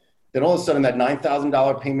term, then all of a sudden that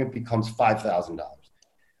 $9,000 payment becomes $5,000.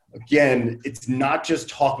 Again, it's not just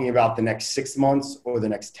talking about the next 6 months or the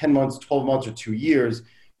next 10 months, 12 months, or 2 years.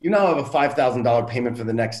 You now have a $5,000 payment for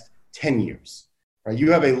the next 10 years. Right?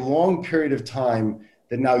 You have a long period of time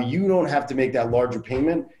that now you don't have to make that larger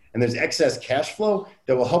payment, and there's excess cash flow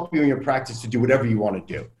that will help you in your practice to do whatever you want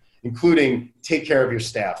to do, including take care of your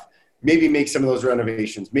staff, maybe make some of those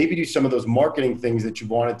renovations, maybe do some of those marketing things that you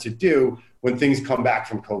wanted to do when things come back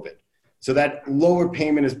from COVID. So that lower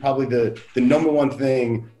payment is probably the number one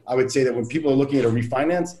thing I would say that when people are looking at a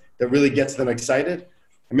refinance that really gets them excited.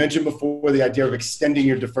 I mentioned before the idea of extending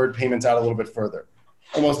your deferred payments out a little bit further.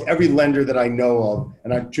 Almost every lender that I know of,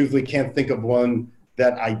 and I truthfully can't think of one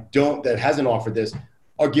that hasn't offered this,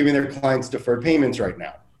 are giving their clients deferred payments right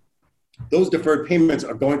now. Those deferred payments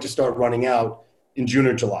are going to start running out in June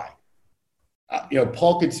or July.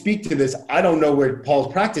 Paul could speak to this. I don't know where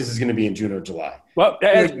Paul's practice is going to be in June or July. Well,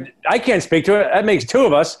 I can't speak to it. That makes two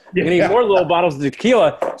of us. We're going to need more little bottles of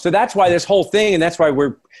tequila. So that's why this whole thing, and that's why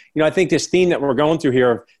I think this theme that we're going through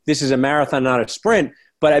here, this is a marathon, not a sprint.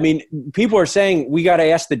 But I mean, people are saying we got to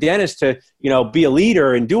ask the dentist to, be a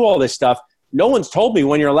leader and do all this stuff. No one's told me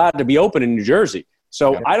when you're allowed to be open in New Jersey.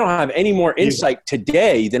 So I don't have any more insight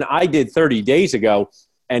today than I did 30 days ago.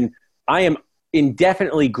 And I am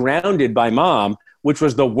indefinitely grounded by mom, which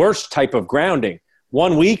was the worst type of grounding.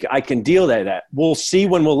 1 week, I can deal with that. We'll see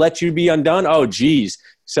when we'll let you be undone. Oh, geez.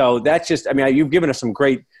 So that's just, you've given us some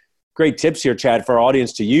great tips here, Chad, for our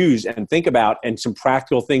audience to use and think about, and some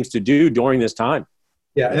practical things to do during this time.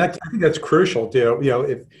 Yeah, and I think that's crucial too.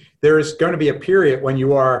 If there is going to be a period when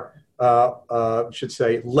you are, should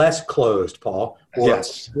say, less closed, Paul,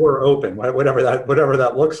 or open, whatever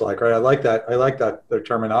that looks like, right? I like that the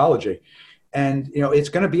terminology, and it's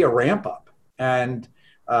going to be a ramp up, and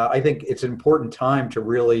I think it's an important time to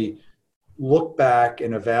really look back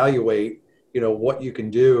and evaluate, what you can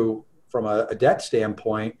do from a debt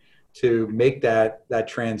standpoint to make that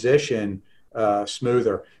transition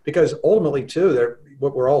smoother. Because ultimately, too,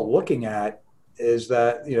 what we're all looking at is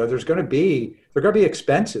that there's going to be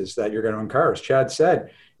expenses that you're going to incur. As Chad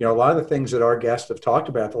said, a lot of the things that our guests have talked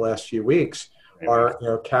about the last few weeks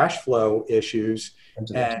are cash flow issues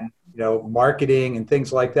and marketing and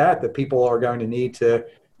things like that people are going to need to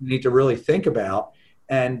really think about,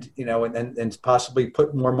 and and possibly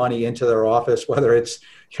put more money into their office, whether it's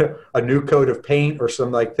a new coat of paint or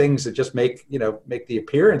some things that just make the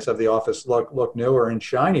appearance of the office look newer and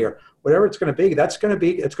shinier. Whatever it's going to be, it's going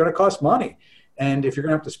to cost money. And if you're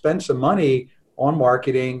going to have to spend some money on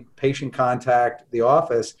marketing, patient contact, the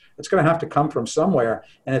office, it's going to have to come from somewhere,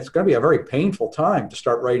 and it's going to be a very painful time to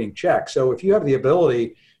start writing checks. So if you have the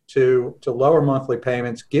ability to lower monthly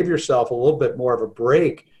payments, give yourself a little bit more of a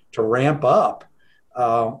break to ramp up,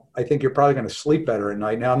 I think you're probably going to sleep better at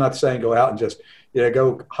night. Now, I'm not saying go out and just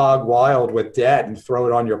go hog wild with debt and throw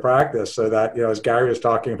it on your practice, so that as Gary was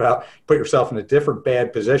talking about, put yourself in a different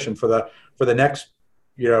bad position for the next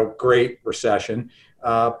great recession.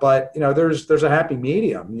 But there's a happy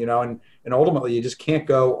medium, and ultimately you just can't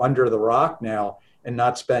go under the rock now and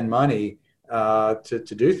not spend money to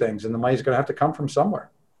do things, and the money's going to have to come from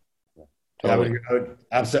somewhere. Totally. I would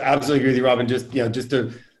absolutely agree with you, Robin. Just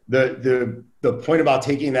the point about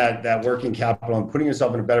taking that working capital and putting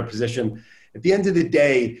yourself in a better position. At the end of the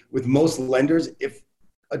day, with most lenders, if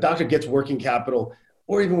a doctor gets working capital,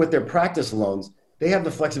 or even with their practice loans, they have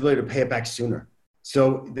the flexibility to pay it back sooner.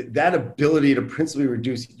 So that ability to principally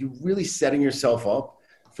reduce, you're really setting yourself up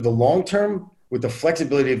for the long term with the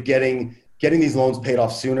flexibility of getting these loans paid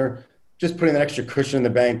off sooner, just putting that extra cushion in the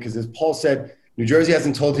bank. Because as Paul said, New Jersey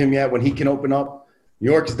hasn't told him yet when he can open up. New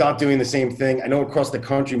York is not doing the same thing. I know across the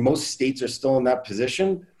country, most states are still in that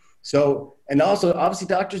position. So, and also obviously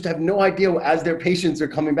doctors have no idea as their patients are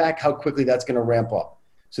coming back, how quickly that's going to ramp up.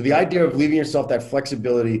 So the idea of leaving yourself that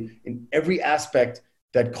flexibility in every aspect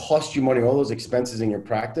that costs you money, all those expenses in your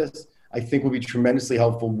practice, I think will be tremendously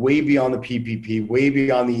helpful, way beyond the PPP, way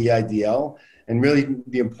beyond the EIDL, and really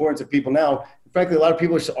the importance of people now. Frankly, a lot of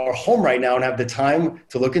people are home right now and have the time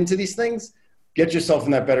to look into these things. Get yourself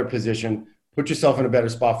in that better position, put yourself in a better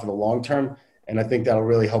spot for the long term, and I think that'll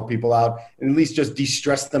really help people out and at least just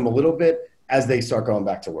de-stress them a little bit as they start going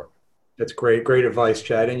back to work. That's great. Great advice,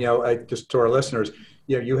 Chad. And, just to our listeners,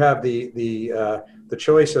 you have the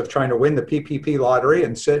choice of trying to win the PPP lottery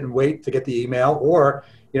and sit and wait to get the email, or,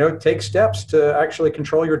 take steps to actually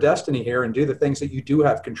control your destiny here and do the things that you do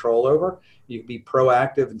have control over. You can be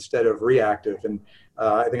proactive instead of reactive. And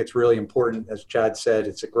I think it's really important, as Chad said,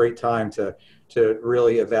 it's a great time to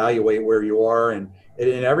really evaluate where you are and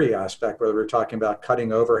in every aspect, whether we're talking about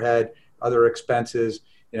cutting overhead, other expenses,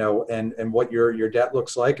 and what your debt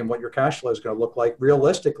looks like and what your cash flow is going to look like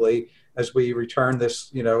realistically as we return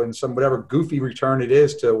this, in some whatever goofy return it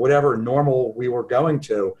is to whatever normal we were going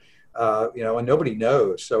to, and nobody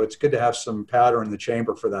knows. So it's good to have some powder in the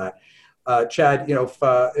chamber for that. Chad,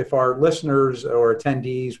 if our listeners or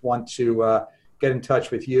attendees want to get in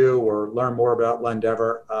touch with you or learn more about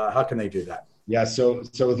Lendeavor, how can they do that? Yeah, so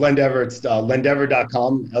with Lendeavor, it's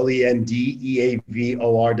lendeavor.com,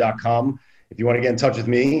 lendeavor.com. If you want to get in touch with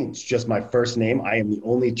me, it's just my first name. I am the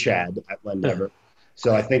only Chad at Lendeavor.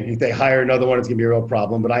 So I think if they hire another one, it's going to be a real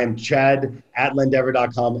problem. But I am Chad at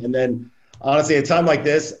lendeavor.com. And then, honestly, at a time like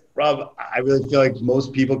this, Rob, I really feel like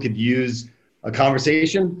most people could use a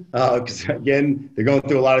conversation because, again, they're going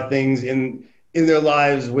through a lot of things in their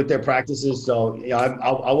lives with their practices. So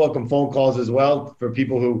I'll welcome phone calls as well for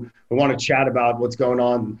people who want to chat about what's going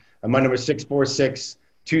on. And my number is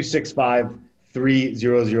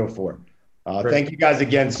 646-265-3004. Thank you guys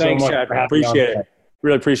again so much. Chad. Appreciate it.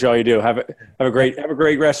 Really appreciate all you do. Have a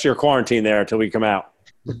great rest of your quarantine there until we come out.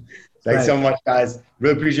 Thanks so much, guys.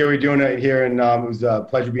 Really appreciate what you're doing it here, and it was a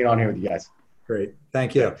pleasure being on here with you guys. Great,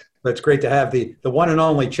 thank you. It's great to have the one and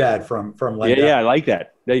only Chad from Lendeavor. Yeah, I like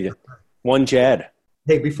that. There you go. One Chad.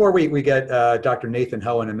 Hey, before we get Dr. Nathan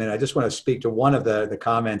Ho in a minute, I just want to speak to one of the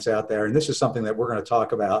comments out there, and this is something that we're going to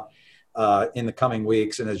talk about in the coming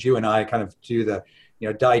weeks. And as you and I kind of do the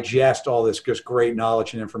digest all this just great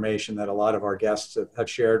knowledge and information that a lot of our guests have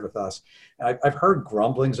shared with us. And I've heard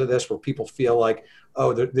grumblings of this where people feel like,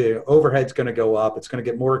 oh, the overhead's going to go up. It's going to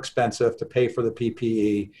get more expensive to pay for the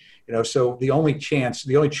PPE. So the only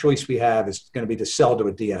choice we have is going to be to sell to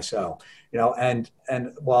a DSO. And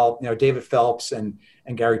while, David Phelps and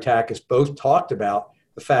Gary Takis both talked about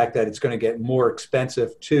the fact that it's going to get more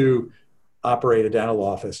expensive to operate a dental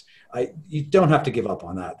office, you don't have to give up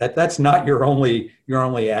on that. That's not your only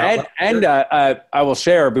outlet. And I will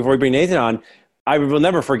share before we bring Nathan on. I will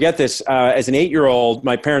never forget this. As an 8-year-old,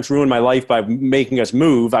 my parents ruined my life by making us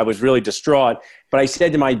move. I was really distraught. But I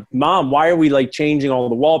said to my mom, "Why are we changing all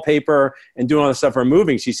the wallpaper and doing all this stuff for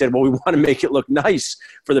moving?" She said, "Well, we want to make it look nice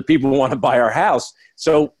for the people who want to buy our house."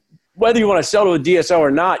 So whether you want to sell to a DSO or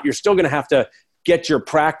not, you're still going to have to get your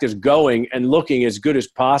practice going and looking as good as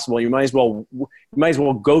possible. You might as well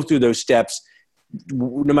go through those steps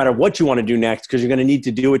no matter what you want to do next, because you're going to need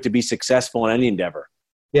to do it to be successful in any endeavor.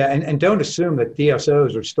 Yeah, and don't assume that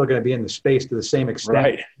DSOs are still going to be in the space to the same extent.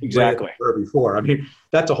 Right, exactly. They were before. I mean,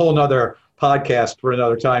 that's a whole nother podcast for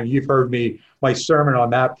another time. You've heard my sermon on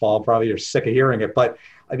that, Paul. Probably you're sick of hearing it. But,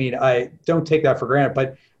 I mean, I don't take that for granted.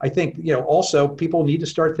 But I think, also people need to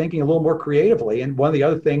start thinking a little more creatively. And one of the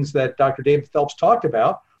other things that Dr. David Phelps talked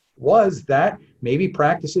about was that maybe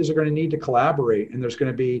practices are going to need to collaborate, and there's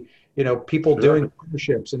going to be, people doing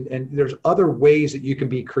partnerships, and there's other ways that you can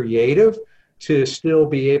be creative to still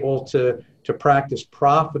be able to practice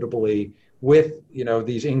profitably with,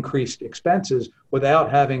 these increased expenses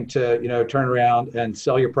without having to, turn around and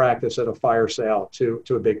sell your practice at a fire sale to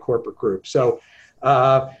a big corporate group. So,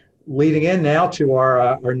 leading in now to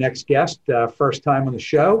our next guest, first time on the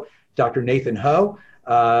show, Dr. Nathan Ho.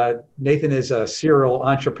 Nathan is a serial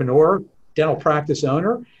entrepreneur, dental practice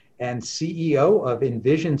owner, and CEO of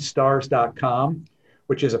EnvisionStars.com,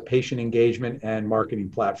 which is a patient engagement and marketing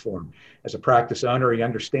platform. As a practice owner, he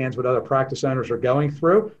understands what other practice owners are going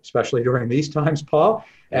through, especially during these times, Paul,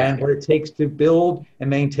 and what it takes to build and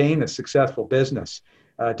maintain a successful business.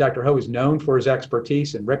 Dr. Ho is known for his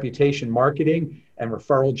expertise in reputation marketing and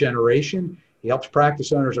referral generation. He helps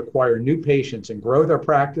practice owners acquire new patients and grow their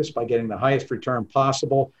practice by getting the highest return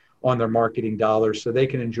possible on their marketing dollars so they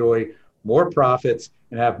can enjoy more profits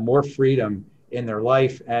and have more freedom in their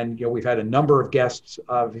life. And we've had a number of guests,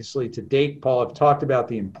 obviously, to date, Paul, have talked about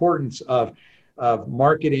the importance of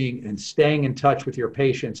marketing and staying in touch with your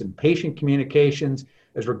patients and patient communications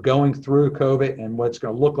as we're going through COVID and what it's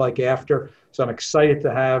going to look like after. So I'm excited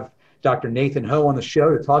to have Dr. Nathan Ho on the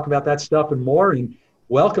show to talk about that stuff and more. And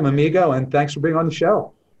welcome, amigo, and thanks for being on the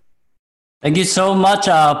show. Thank you so much,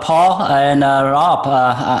 Paul and Rob.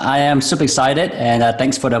 I am super excited, and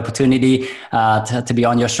thanks for the opportunity to be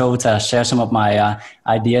on your show to share some of my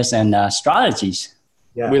ideas and strategies.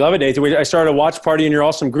 Yeah. We love it, Nathan. I started a watch party in your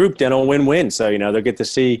awesome group, Dental Win-Win. So, they'll get to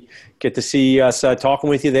see us talking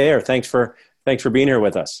with you there. Thanks for being here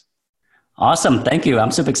with us. Awesome. Thank you.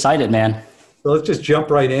 I'm super excited, man. So let's just jump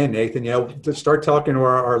right in, Nathan. To start talking to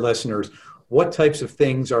our listeners, what types of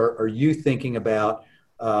things are you thinking about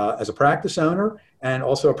as a practice owner, and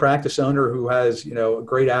also a practice owner who has, a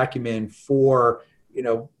great acumen for,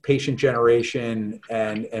 patient generation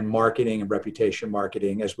and marketing and reputation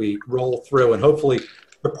marketing as we roll through and hopefully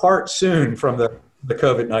depart soon from the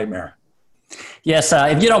COVID nightmare? Yes,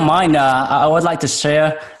 if you don't mind, I would like to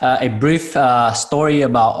share a brief story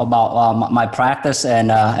about my practice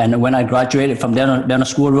and when I graduated from dental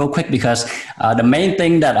school real quick, because the main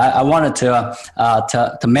thing that I wanted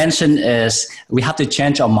to mention is we have to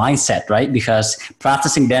change our mindset, right? Because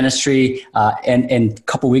practicing dentistry in a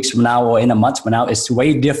couple weeks from now or in a month from now is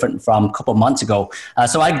way different from a couple months ago.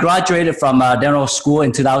 So I graduated from dental school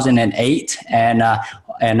in 2008, and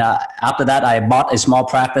after that, I bought a small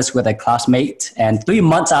practice with a classmate. And 3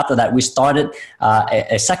 months after that, we started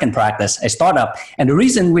a second practice, a startup. And the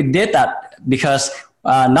reason we did that, because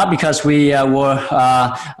not because we were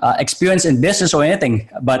experienced in business or anything,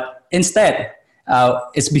 but instead,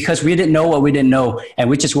 it's because we didn't know what we didn't know, and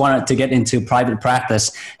we just wanted to get into private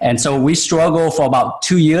practice. And so we struggled for about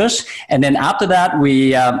 2 years. And then after that,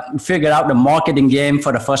 we figured out the marketing game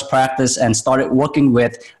for the first practice and started working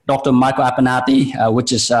with Dr. Michael Apanati,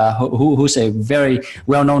 which is who's a very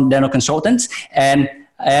well-known dental consultant.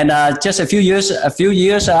 And just a few years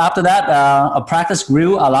after that, our practice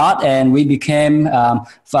grew a lot, and we became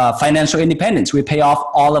financial independence. We pay off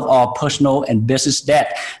all of our personal and business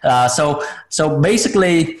debt. So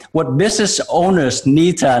basically, what business owners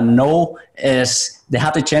need to know is they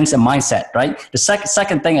have to change their mindset, right? The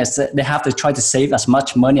second thing is that they have to try to save as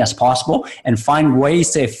much money as possible and find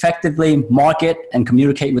ways to effectively market and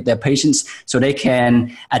communicate with their patients so they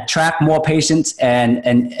can attract more patients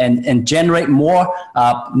and generate more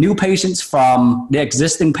new patients from their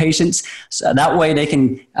existing patients. So that way they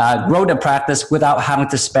can grow their practice without having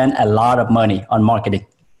to spend a lot of money on marketing.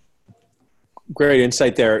 Great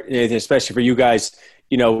insight there, Nathan, especially for you guys,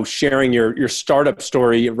 sharing your startup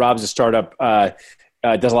story. Rob's a startup,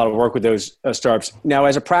 does a lot of work with those startups. Now,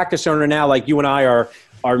 as a practice owner now, like you and I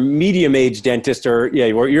are medium-aged dentists,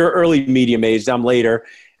 you're early medium-aged, I'm later.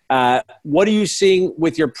 What are you seeing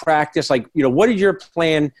with your practice? Like, what is your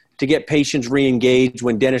plan to get patients re-engaged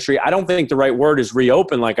when dentistry, I don't think the right word is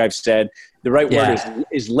reopen, like I've said. The right word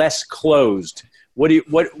is less closed.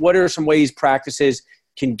 What are some ways practices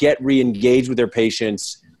can get re-engaged with their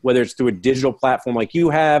patients, whether it's through a digital platform like you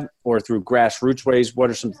have or through grassroots ways? What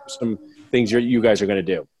are some things you guys are going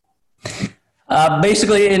to do?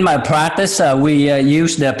 Basically, in my practice, we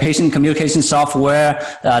use the patient communication software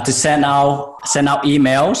to send out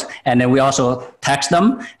emails, and then we also text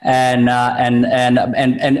them, and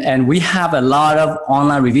we have a lot of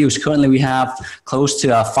online reviews. Currently, we have close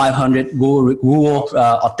to 500 Google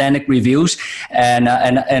authentic reviews, and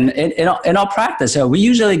in our practice, we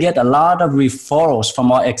usually get a lot of referrals from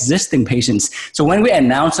our existing patients. So when we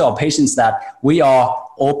announce to our patients that we are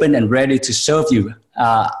open and ready to serve you,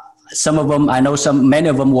 some of them, I know many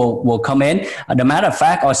of them will come in. The matter of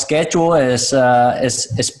fact, our schedule is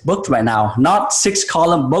booked right now. Not 6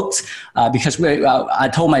 column booked because I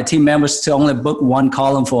told my team members to only book 1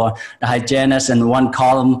 column for the hygienist and 1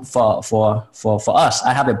 column for us.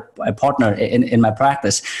 I have a partner in my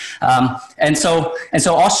practice, and so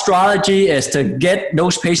our strategy is to get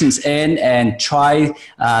those patients in and try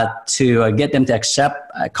to get them to accept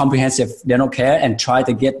comprehensive dental care and try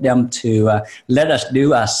to get them to let us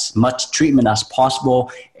do as much treatment as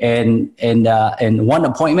possible in one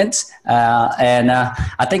appointment, and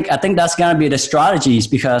I think that's going to be the strategies,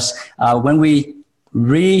 because when we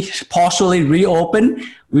partially reopen,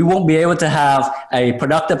 we won't be able to have a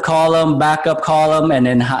productive column, backup column, and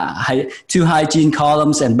then 2 hygiene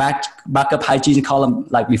columns and backup hygiene column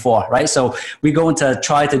like before, right? So we're going to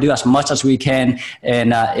try to do as much as we can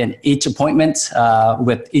in each appointment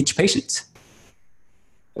with each patient.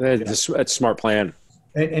 That's a smart plan.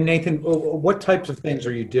 And Nathan, what types of things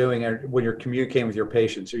are you doing when you're communicating with your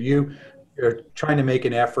patients? You're trying to make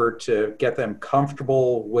an effort to get them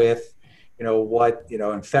comfortable with,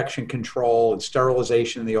 infection control and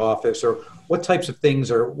sterilization in the office, or what types of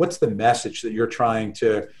things what's the message that you're trying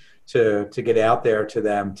to get out there to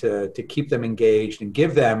them to keep them engaged and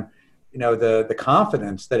give them, the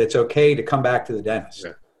confidence that it's okay to come back to the dentist?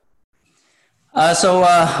 Yeah.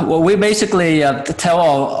 So we basically tell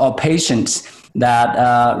our patients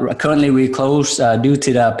that currently we closed due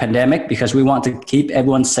to the pandemic because we want to keep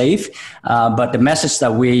everyone safe. But the message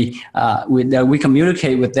that we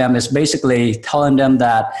communicate with them is basically telling them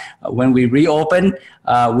that when we reopen,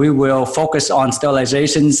 we will focus on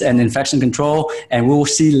sterilizations and infection control, and we will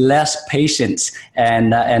see less patients.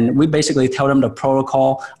 And we basically tell them the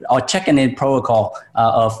protocol or check-in protocol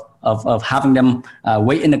of having them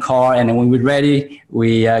wait in the car, and then when we're ready,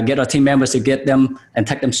 we get our team members to get them and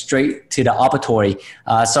take them straight to the operatory.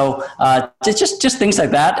 So just things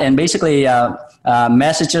like that, and basically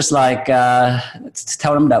messages like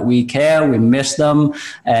tell them that we care, we miss them,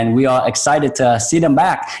 and we are excited to see them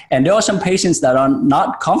back. And there are some patients that are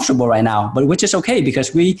not comfortable right now, but which is okay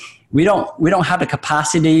because we don't have the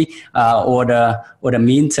capacity or the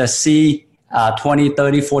means to see 20,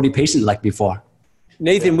 30, 40 patients like before.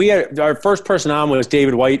 Nathan, we had our first person on was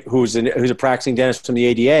David White, who's a practicing dentist from the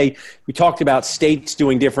ADA. We talked about states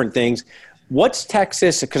doing different things. What's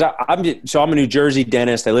Texas? Because I'm a New Jersey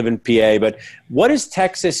dentist. I live in PA, but what is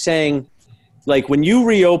Texas saying? Like when you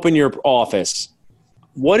reopen your office,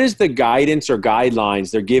 what is the guidance or guidelines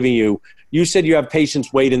they're giving you? You said you have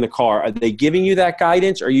patients wait in the car. Are they giving you that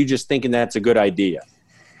guidance, or are you just thinking that's a good idea?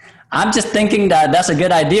 I'm just thinking that that's a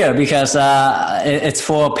good idea because it's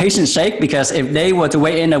for patients' sake, because if they were to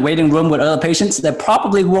wait in a waiting room with other patients, they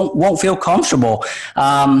probably won't feel comfortable.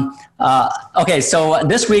 Okay, so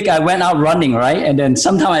this week I went out running, right? And then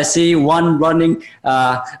sometimes I see one running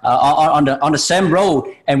on the same road,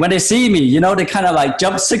 and when they see me, they kind of like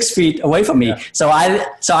jump 6 feet away from me. Yeah. So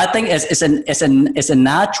I think it's a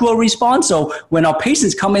natural response. So when our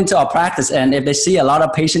patients come into our practice, and if they see a lot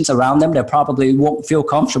of patients around them, they probably won't feel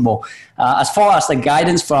comfortable. As far as the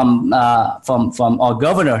guidance from our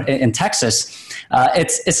governor in Texas,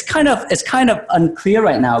 it's kind of unclear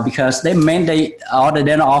right now because they mandate all the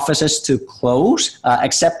dental offices to close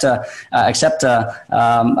except to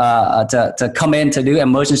come in to do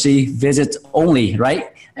emergency visits only,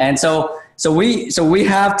 right? And so we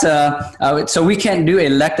have to so we can't do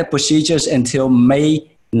elective procedures until May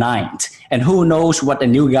 9th, and who knows what the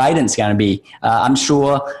new guidance is going to be. I'm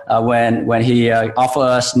sure when he offers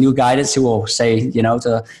us new guidance, he will say,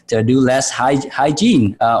 to do less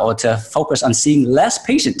hygiene or to focus on seeing less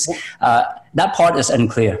patients. That part is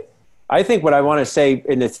unclear. I think what I want to say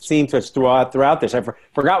in the theme that's throughout this, I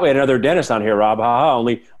forgot we had another dentist on here, Rob.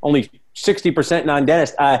 Only 60%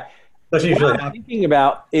 non-dentist. What I'm thinking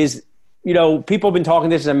about is, people have been talking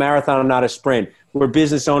this is a marathon, not a sprint. We're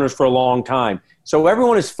business owners for a long time. So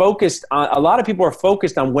everyone is focused on, a lot of people are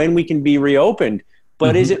focused on when we can be reopened,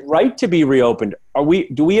 but is it right to be reopened?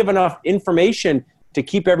 Do we have enough information to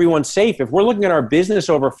keep everyone safe? If we're looking at our business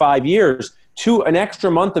over 5 years, an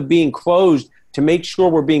extra month of being closed to make sure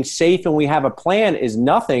we're being safe and we have a plan is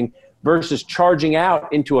nothing versus charging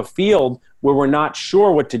out into a field where we're not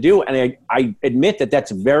sure what to do. And I admit that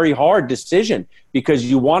that's a very hard decision because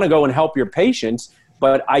you want to go and help your patients.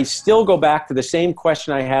 But I still go back to the same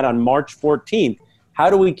question I had on March 14th. How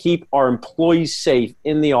do we keep our employees safe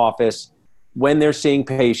in the office when they're seeing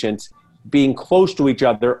patients, being close to each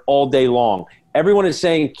other all day long? Everyone is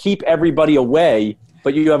saying keep everybody away,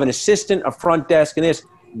 but you have an assistant, a front desk, and this.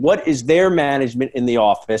 What is their management in the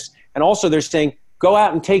office? And also they're saying go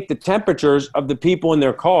out and take the temperatures of the people in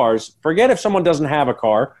their cars. Forget if someone doesn't have a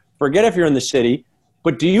car. Forget if you're in the city.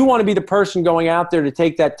 But do you want to be the person going out there to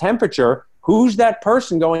take that temperature? Who's that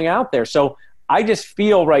person going out there? So I just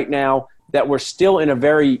feel right now that we're still in a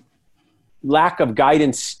very lack of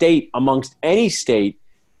guidance state amongst any state.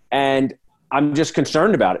 And I'm just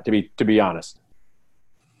concerned about it, to be honest.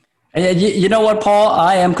 You know what, Paul?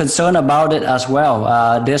 I am concerned about it as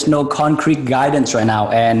well. There's no concrete guidance right now.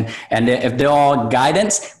 And if there are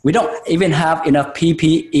guidance, we don't even have enough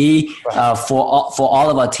PPE for all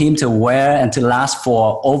of our team to wear and to last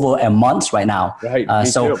for over a month right now. Right.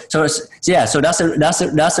 So that's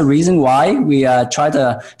the reason why we try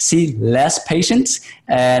to see less patients.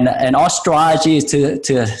 And our strategy is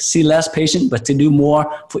to see less patients, but to do more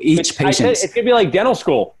for each patient. It could be like dental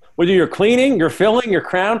school. Whether you're cleaning, you're filling, your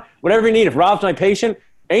crown, whatever you need. If Rob's my patient,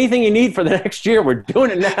 anything you need for the next year, we're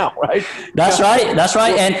doing it now, right? That's right.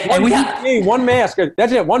 And we have one mask.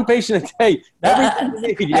 That's it. One patient a day.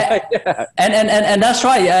 And that's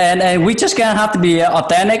right. And we just gonna have to be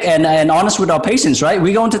authentic and honest with our patients, right?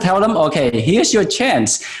 We're going to tell them, okay, here's your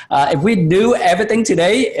chance. If we do everything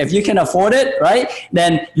today, if you can afford it, right,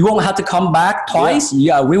 then you won't have to come back twice.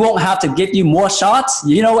 Yeah, we won't have to give you more shots.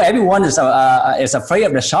 Everyone is afraid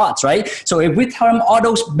of the shots, right? So if we tell them all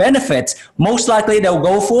those benefits, most likely they'll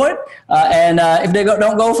go go for it. And if they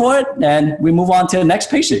don't go for it, then we move on to the next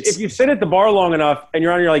patient. If you sit at the bar long enough and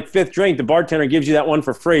you're on your like fifth drink, the bartender gives you that one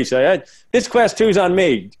for free. So this class 2's on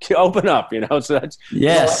me. Open up, you know. So that's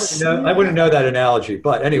yes. Well, I wouldn't know that analogy,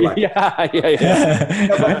 but anyway. Yeah.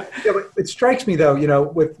 But it strikes me though,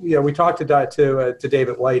 we talked to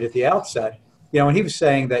David White at the outset, and he was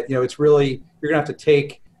saying that it's really you're going to have to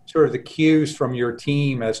take sort of the cues from your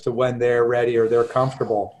team as to when they're ready or they're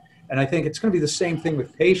comfortable. And I think it's going to be the same thing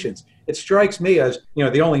with patients. It strikes me as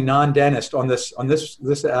the only non-dentist on this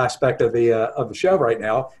aspect of the show right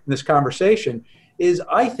now in this conversation is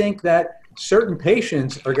I think that certain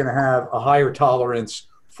patients are going to have a higher tolerance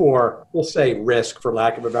for, we'll say, risk, for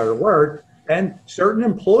lack of a better word, and certain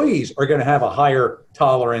employees are going to have a higher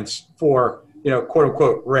tolerance for quote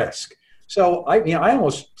unquote risk. So I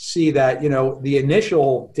almost see that the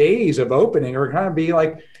initial days of opening are going to be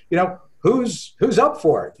like who's up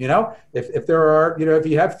for it. If there are if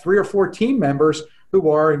you have 3 or 4 team members who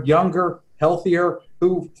are younger, healthier,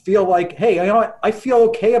 who feel like, hey, I feel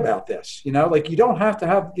okay about this. Like you don't have to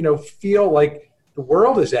have feel like the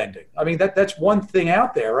world is ending. I mean that's one thing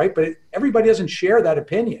out there, right? But everybody doesn't share that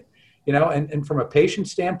opinion. And from a patient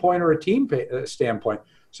standpoint or a team standpoint.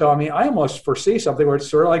 So, I almost foresee something where it's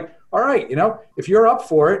sort of like, all right, if you're up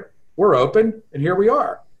for it, we're open, and here we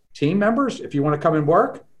are. Team members, if you want to come and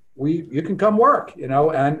work, you can come work,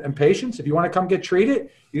 and patients, if you want to come get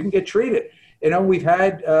treated, you can get treated. We've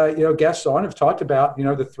had, guests on have talked about,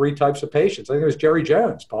 the 3 types of patients. I think it was Jerry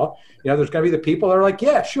Jones, Paul. There's going to be the people that are like,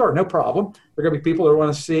 yeah, sure, no problem. There are going to be people that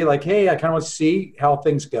want to see like, hey, I kind of want to see how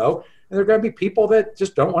things go. And there are going to be people that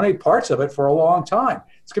just don't want any parts of it for a long time.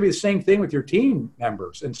 It's going to be the same thing with your team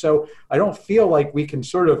members. And so I don't feel like we can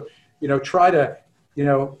sort of, try to,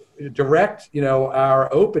 direct,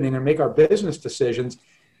 our opening and make our business decisions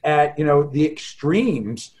at, the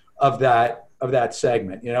extremes of that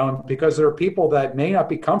segment, and because there are people that may not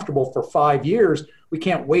be comfortable for 5 years, we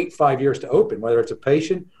can't wait 5 years to open, whether it's a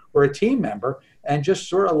patient or a team member, and just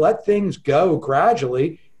sort of let things go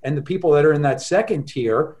gradually. And the people that are in that second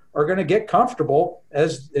tier are going to get comfortable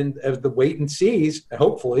as the wait and sees,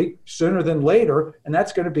 hopefully sooner than later. And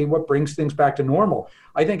that's going to be what brings things back to normal.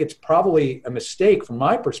 I think it's probably a mistake from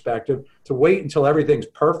my perspective to wait until everything's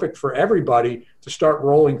perfect for everybody to start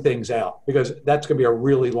rolling things out, because that's going to be a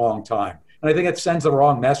really long time. And I think it sends the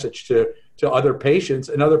wrong message to other patients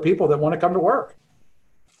and other people that want to come to work.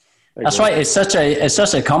 That's right. It's such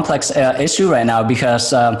a complex issue right now,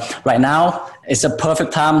 because right now it's a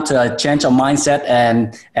perfect time to change our mindset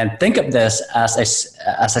and think of this as a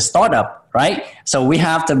startup, right? So we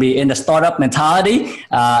have to be in the startup mentality,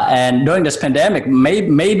 and during this pandemic,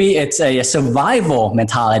 maybe it's a survival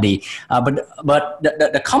mentality. But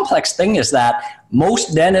the complex thing is that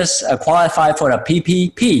most dentists qualify for the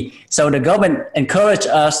PPP. So the government encouraged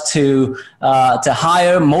us to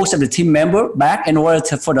hire most of the team member back in order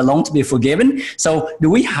for the loan to be forgiven. So do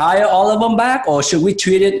we hire all of them back, or should we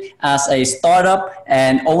treat it as a startup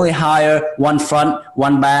and only hire one front,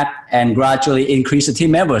 one back, and gradually increase the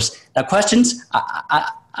team members? The questions,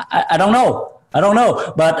 I don't know.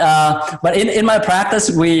 But in my practice,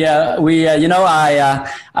 I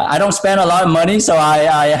don't spend a lot of money, so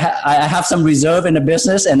I have some reserve in the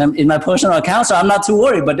business and in my personal account, so I'm not too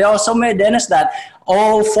worried. But there are so many dentists that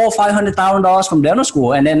owe $400,000-$500,000 from dental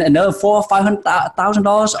school, and then another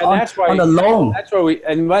 $400,000-$500,000 on the loan.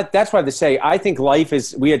 That's why they say, I think life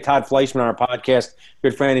is. We had Todd Fleischman on our podcast,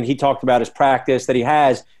 good friend, and he talked about his practice that he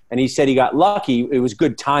has. And he said he got lucky. It was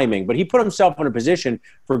good timing, but he put himself in a position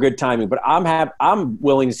for good timing. But I'm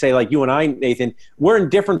willing to say, like you and I, Nathan, we're in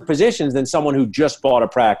different positions than someone who just bought a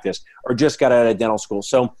practice or just got out of dental school.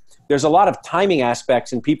 So there's a lot of timing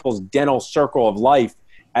aspects in people's dental circle of life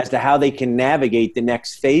as to how they can navigate the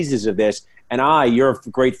next phases of this. And you're a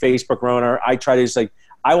great Facebook runner. I try to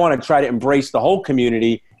I want to try to embrace the whole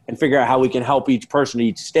community and figure out how we can help each person at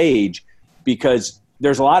each stage, because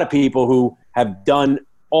there's a lot of people who have done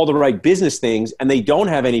all the right business things and they don't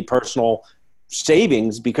have any personal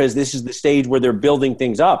savings because this is the stage where they're building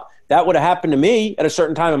things up. That would have happened to me at a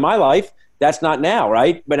certain time in my life. That's not now,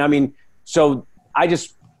 right? But so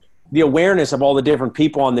the awareness of all the different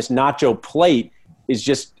people on this nacho plate is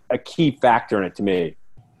just a key factor in it to me.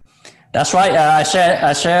 That's right. I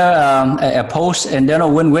share a post in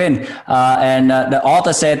Dental Win-Win, and the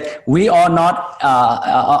author said we are not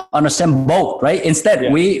on the same boat, right?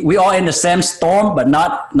 Instead, we are in the same storm, but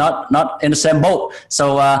not in the same boat.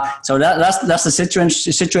 So that's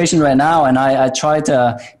the situation right now, and I try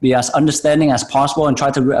to be as understanding as possible and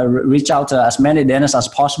try to reach out to as many dentists as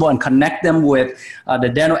possible and connect them with the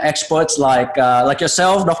dental experts like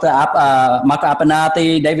yourself, Dr. Marco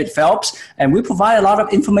Apanati, David Phelps, and we provide a lot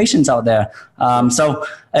of information out there. So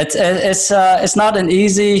it's not an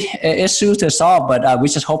easy issue to solve, but we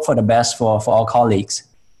just hope for the best for our colleagues.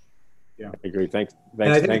 Yeah, I agree. Thanks.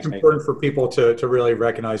 And I think it's important for people to really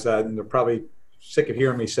recognize that, and they're probably sick of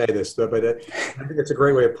hearing me say this, but I think it's a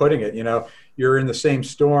great way of putting it. You're in the same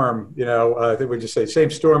storm. I think we just say same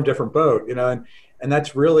storm, different boat. And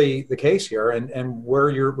that's really the case here. And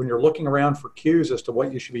when you're looking around for cues as to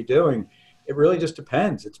what you should be doing, it really just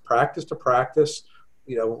depends. It's practice to practice.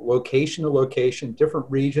 Location to location, different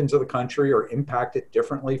regions of the country are impacted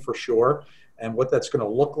differently for sure. And what that's going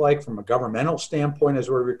to look like from a governmental standpoint as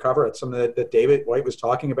we recover, it's something that David White was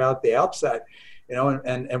talking about at the outset,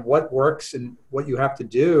 and what works and what you have to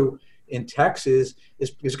do in Texas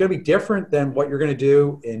is going to be different than what you're going to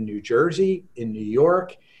do in New Jersey, in New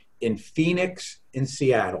York, in Phoenix, in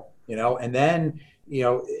Seattle, and then,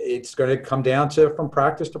 it's going to come down to from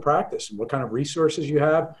practice to practice and what kind of resources you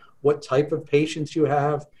have, what type of patients you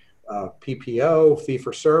have, PPO, fee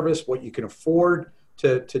for service, what you can afford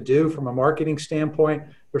to do from a marketing standpoint.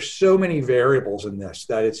 There's so many variables in this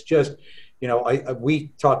that it's just,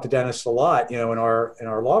 we talk to dentists a lot, in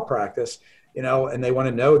our law practice, and they want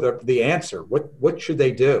to know the answer. What should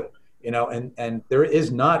they do? And there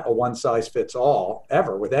is not a one size fits all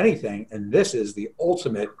ever with anything. And this is the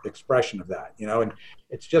ultimate expression of that, and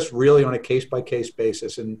it's just really on a case by case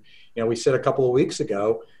basis. And, we said a couple of weeks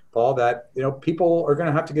ago, Paul, that, people are going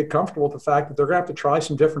to have to get comfortable with the fact that they're going to have to try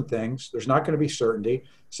some different things. There's not going to be certainty.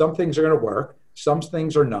 Some things are going to work. Some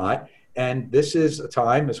things are not. And this is a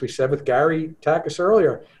time, as we said with Gary Takis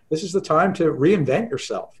earlier, this is the time to reinvent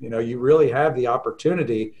yourself. You really have the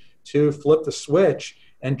opportunity to flip the switch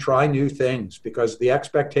and try new things, because the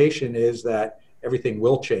expectation is that everything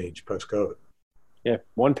will change post-COVID. Yeah,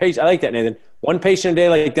 one patient. I like that, Nathan. One patient a day,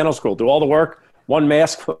 like dental school. Do all the work, one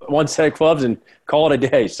mask, one set of gloves, and call it a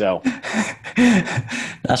day. So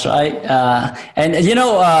that's right. And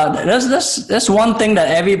there's one thing that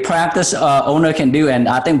every practice owner can do, and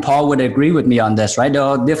I think Paul would agree with me on this, right? There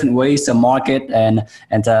are different ways to market and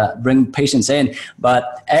to bring patients in,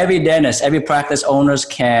 but every dentist, every practice owners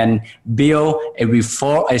can build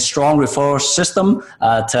a strong referral system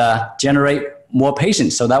to generate more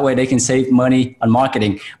patients, so that way they can save money on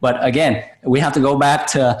marketing. But again, we have to go back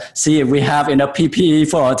to see if we have enough PPE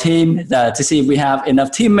for our team, to see if we have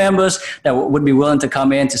enough team members that would be willing to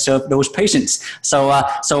come in to serve those patients. So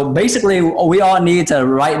basically, we all need to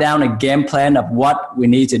write down a game plan of what we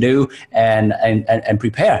need to do and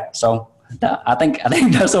prepare. So I think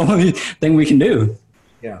that's the only thing we can do.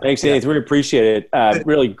 Yeah. Thanks, Nathan. We appreciate it.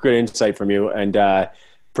 Really good insight from you, and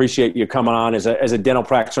appreciate you coming on as a dental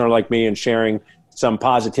practitioner like me and sharing some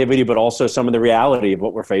positivity, but also some of the reality of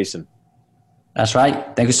what we're facing. That's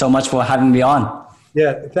right. Thank you so much for having me on.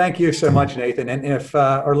 Yeah, thank you so much, Nathan. And if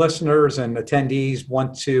our listeners and attendees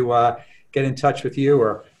want to get in touch with you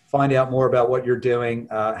or find out more about what you're doing,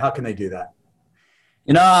 how can they do that?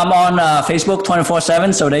 I'm on Facebook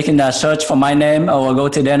 24/7, so they can search for my name or go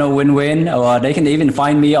to Dental Win-Win, or they can even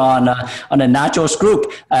find me on the Nachos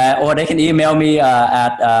group, or they can email me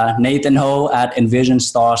at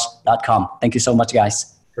nathanho@envisionstars.com. Thank you so much,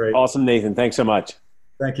 guys. Great. Awesome, Nathan. Thanks so much.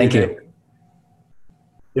 Thank you.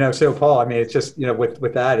 So Paul, I mean, it's just,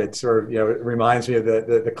 with that, it sort of, it reminds me of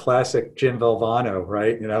the classic Jim Valvano,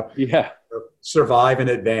 right? Yeah. Survive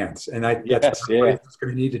and advance. And that's what it's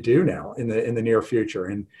going to need to do now in the near future.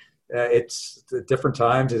 And it's different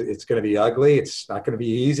times. It's going to be ugly. It's not going to be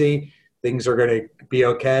easy. Things are going to be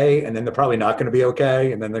okay. And then they're probably not going to be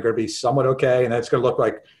okay. And then they're going to be somewhat okay. And that's going to look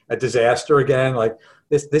like a disaster again. Like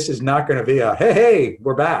this is not going to be hey,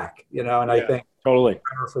 we're back, and I think totally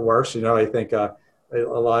better for worse, I think a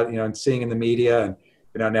lot, and seeing in the media and,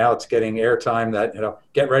 now it's getting airtime that,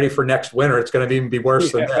 get ready for next winter. It's going to even be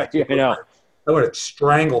worse than that. I know. I want to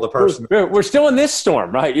strangle the person. We're still in this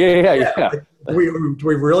storm, right? Yeah. Do we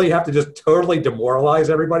really have to just totally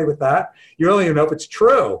demoralize everybody with that? You don't even know if it's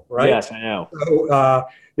true, right? Yes, I know. So,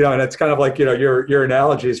 and it's kind of like, your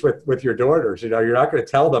analogies with your daughters. You're not going to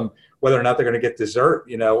tell them whether or not they're going to get dessert,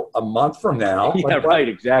 a month from now. Yeah, right,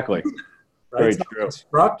 exactly. Right? It's not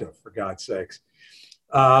constructive, for God's sakes.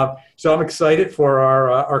 So I'm excited for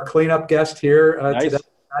our cleanup guest here today,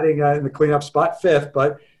 adding in the cleanup spot, fifth,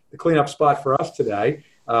 but the cleanup spot for us today.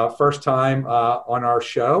 First time on our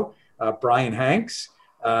show, Brian Hanks.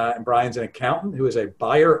 And Brian's an accountant who is a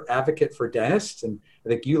buyer advocate for dentists. And I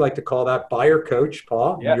think you like to call that buyer coach,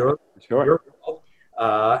 Paul. Yeah, Your world.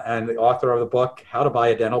 And the author of the book, How to Buy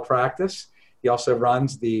a Dental Practice. He also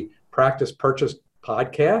runs the Practice Purchase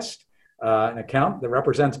podcast, an account that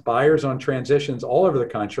represents buyers on transitions all over the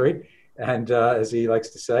country. And as he likes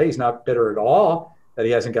to say, he's not bitter at all that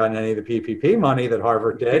he hasn't gotten any of the PPP money that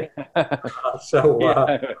Harvard did.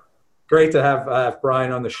 Great to have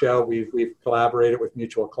Brian on the show. We've collaborated with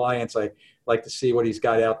mutual clients. I like to see what he's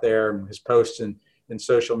got out there and his posts in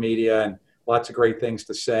social media, and lots of great things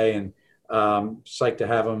to say. And psyched to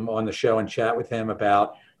have him on the show and chat with him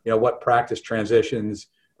about what practice transitions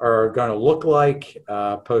are going to look like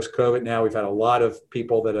post-COVID. Now we've had a lot of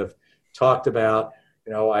people that have talked about,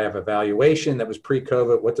 I have a valuation that was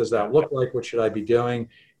pre-COVID. What does that look like? What should I be doing?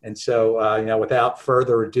 And so, without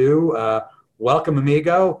further ado, welcome,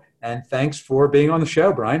 amigo, and thanks for being on the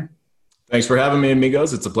show, Brian. Thanks for having me,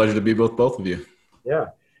 amigos. It's a pleasure to be with both of you. Yeah.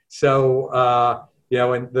 So,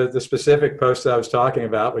 in the specific post that I was talking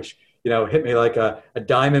about, which hit me like a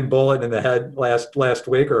diamond bullet in the head last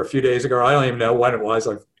week or a few days ago. I don't even know when it was.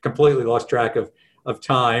 I've completely lost track of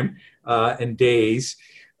time and days.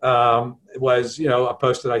 It was, a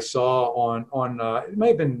post that I saw on it may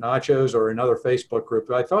have been Nachos or another Facebook group,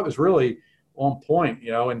 but I thought it was really on point,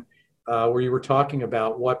 and where you were talking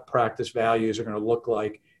about what practice values are going to look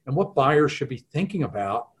like and what buyers should be thinking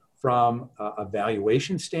about from a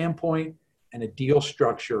valuation standpoint and a deal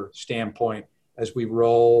structure standpoint as we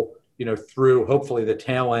roll, through hopefully the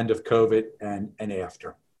tail end of COVID and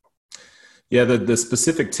after. Yeah, the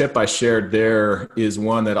specific tip I shared there is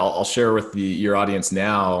one that I'll share with your audience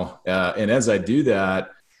now. And as I do that,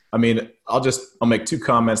 I'll make two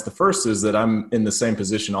comments. The first is that I'm in the same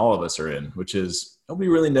position all of us are in, which is nobody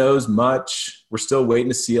really knows much. We're still waiting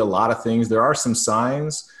to see a lot of things. There are some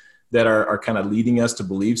signs that are kind of leading us to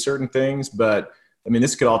believe certain things, but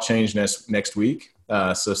this could all change next week.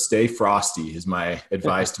 So stay frosty is my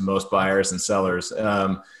advice to most buyers and sellers.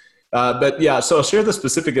 But yeah, so I'll share the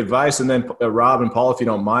specific advice, and then Rob and Paul, if you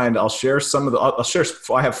don't mind, I'll share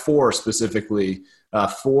I have four specifically,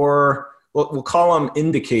 we'll call them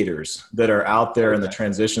indicators that are out there in the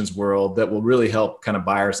transitions world that will really help kind of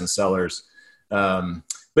buyers and sellers.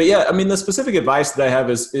 But yeah, the specific advice that I have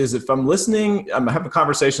is if I'm listening, I'm having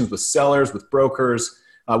conversations with sellers, with brokers,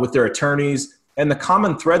 with their attorneys, and the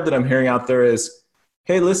common thread that I'm hearing out there is,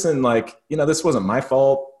 hey, listen, this wasn't my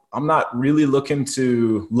fault. I'm not really looking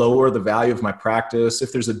to lower the value of my practice.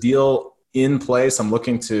 If there's a deal in place, I'm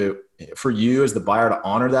looking for you as the buyer to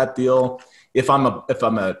honor that deal. If I'm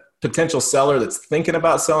a potential seller that's thinking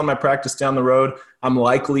about selling my practice down the road, I'm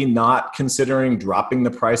likely not considering dropping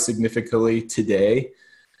the price significantly today.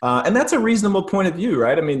 And that's a reasonable point of view,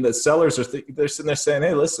 right? The sellers they're sitting there saying,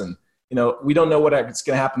 hey, listen, we don't know what's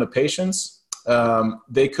going to happen to patients.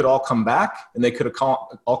 They could all come back, and they could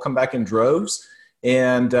all come back in droves.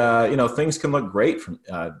 And, things can look great from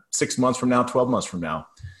 6 months from now, 12 months from now.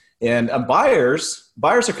 And buyers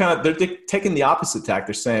are they're taking the opposite tack.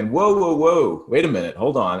 They're saying, whoa, wait a minute,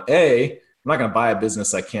 hold on. I'm not going to buy a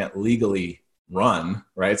business I can't legally run,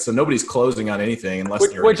 right? So nobody's closing on anything unless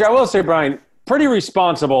which I will say, Brian, pretty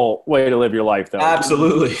responsible way to live your life, though.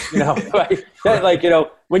 Absolutely.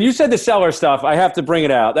 When you said the seller stuff, I have to bring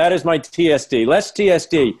it out. That is my TSD. Less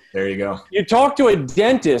TSD. There you go. You talk to a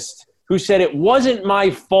dentist who said it wasn't my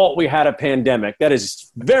fault we had a pandemic. That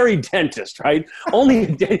is very dentist, right?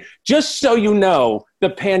 Just so you know, the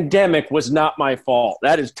pandemic was not my fault.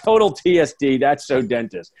 That is total TSD. That's so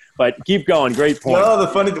dentist. But keep going. Great point. No,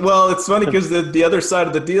 it's funny because the other side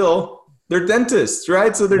of the deal, they're dentists,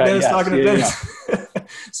 right? So they're dentists talking to dentists. Yeah.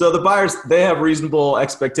 So the buyers, they have reasonable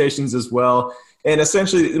expectations as well. And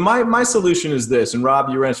essentially, my solution is this, and Rob,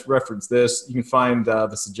 you referenced this. You can find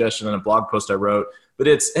the suggestion in a blog post I wrote. But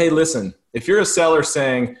it's, hey, listen, if you're a seller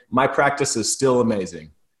saying, my practice is still amazing,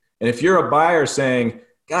 and if you're a buyer saying,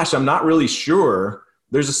 gosh, I'm not really sure,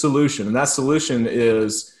 there's a solution. And that solution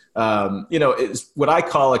is, is what I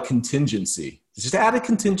call a contingency. Just add a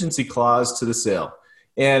contingency clause to the sale.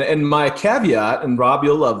 And my caveat, and Rob,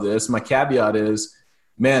 you'll love this, my caveat is,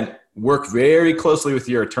 man, work very closely with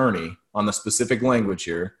your attorney on the specific language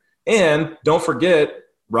here. And don't forget,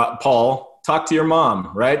 Paul, talk to your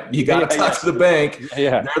mom, right? You got to talk to the bank.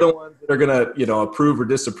 Yeah. They're the ones that are going to, approve or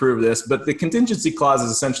disapprove this. But the contingency clause is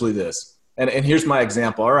essentially this. And here's my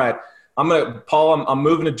example. All right, Paul, I'm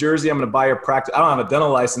moving to Jersey. I'm going to buy your practice. I don't have a dental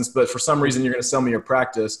license, but for some reason you're going to sell me your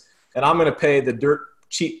practice. And I'm going to pay the dirt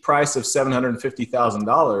cheap price of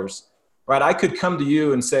 $750,000. right? I could come to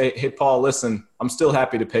you and say, hey, Paul, listen, I'm still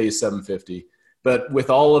happy to pay you $750. But with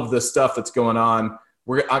all of the stuff that's going on,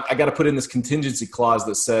 I got to put in this contingency clause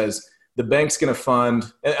that says the bank's going to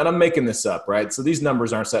fund, and I'm making this up, right? So these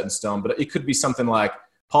numbers aren't set in stone, but it could be something like,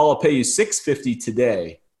 Paul, I'll pay you $650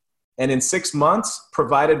 today. And in 6 months,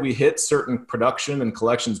 provided we hit certain production and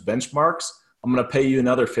collections benchmarks, I'm going to pay you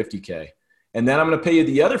another $50K. And then I'm going to pay you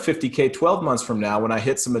the other $50K 12 months from now when I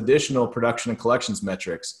hit some additional production and collections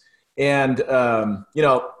metrics. And,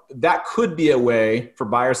 that could be a way for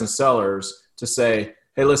buyers and sellers to say,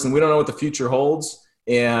 hey, listen, we don't know what the future holds.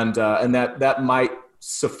 And that might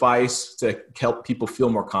suffice to help people feel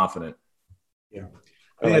more confident. Yeah.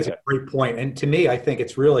 I think that's a great point. And to me, I think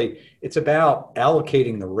it's about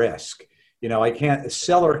allocating the risk. The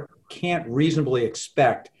seller can't reasonably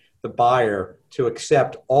expect the buyer to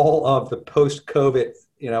accept all of the post-COVID,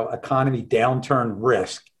 economy downturn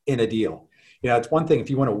risk in a deal. It's one thing if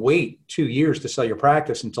you want to wait 2 years to sell your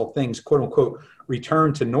practice until things, quote unquote,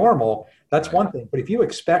 return to normal, that's one thing. But if you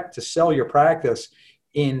expect to sell your practice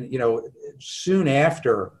in, soon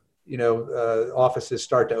after, offices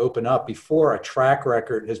start to open up, before a track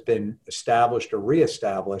record has been established or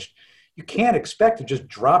reestablished, you can't expect to just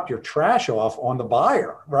drop your trash off on the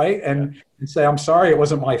buyer, right? And say, I'm sorry, it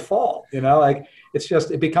wasn't my fault.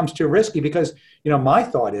 It becomes too risky because, my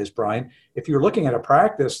thought is, Brian, if you're looking at a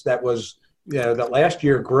practice that was, that last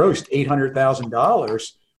year grossed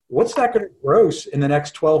 $800,000, what's that going to gross in the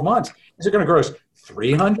next 12 months? Is it going to gross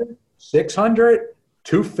 300, 600,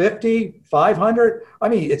 250, 500? I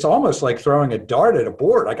mean, it's almost like throwing a dart at a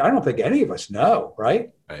board. Like, I don't think any of us know,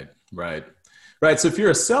 right? Right. So if you're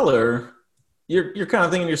a seller, you're kind of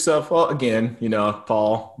thinking to yourself, well, again,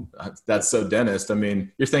 Paul, that's so dentist. I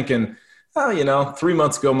mean, you're thinking, 3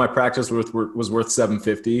 months ago, my practice was worth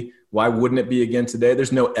 $750. Why wouldn't it be again today?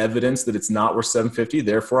 There's no evidence that it's not worth $750.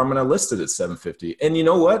 Therefore, I'm going to list it at $750. And you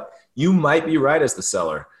know what? You might be right as the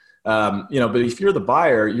seller. But if you're the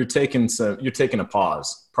buyer, you're taking a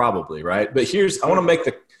pause, probably, right? But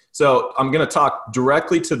so I'm going to talk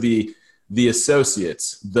directly to the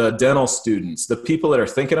associates, the dental students, the people that are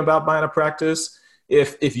thinking about buying a practice.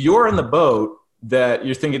 If you're in the boat that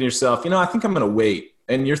you're thinking to yourself, I think I'm going to wait,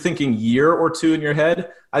 and you're thinking year or two in your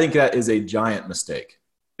head, I think that is a giant mistake.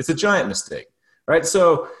 It's a giant mistake, right?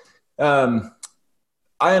 So I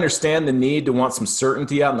understand the need to want some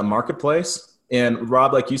certainty out in the marketplace. And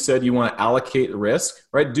Rob, like you said, you want to allocate the risk,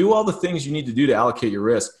 right? Do all the things you need to do to allocate your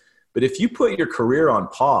risk. But if you put your career on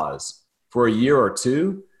pause for a year or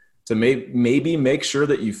two to maybe make sure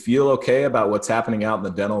that you feel okay about what's happening out in the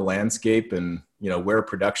dental landscape and, where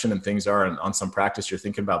production and things are on some practice you're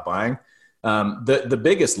thinking about buying, the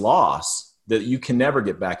biggest loss that you can never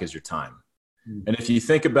get back is your time. And if you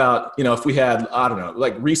think about, if we had, I don't know,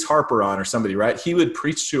 like Reese Harper on or somebody, right? He would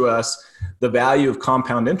preach to us the value of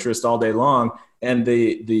compound interest all day long. And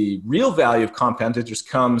the real value of compound interest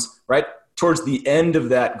comes right towards the end of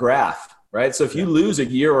that graph, right? So if you lose a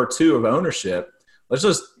year or two of ownership,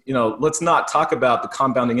 let's not talk about the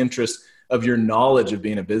compounding interest of your knowledge of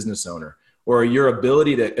being a business owner or your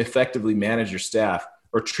ability to effectively manage your staff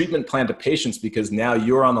or treatment plan to patients because now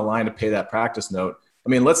you're on the line to pay that practice note. I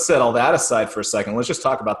mean, let's set all that aside for a second. Let's just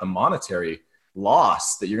talk about the monetary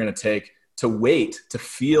loss that you're going to take to wait to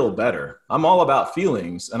feel better. I'm all about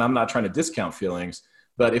feelings, and I'm not trying to discount feelings.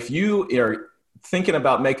 But if you are thinking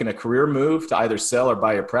about making a career move to either sell or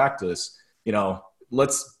buy your practice,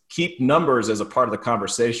 let's keep numbers as a part of the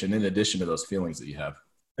conversation in addition to those feelings that you have.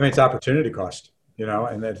 I mean, it's opportunity cost,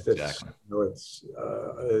 and that's exactly.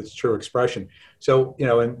 It's true expression. So,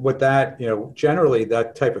 and with that, generally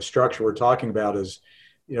that type of structure we're talking about is,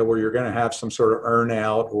 where you're going to have some sort of earn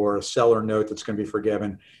out or a seller note that's going to be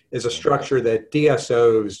forgiven, is a structure that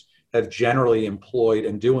DSOs have generally employed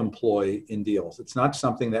and do employ in deals. It's not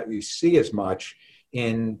something that we see as much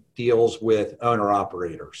in deals with owner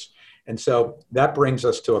operators. And so that brings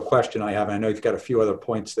us to a question I have. And I know you've got a few other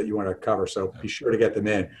points that you want to cover, so be sure to get them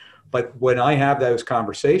in. But when I have those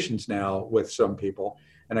conversations now with some people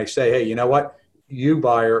and I say, hey, you know what, you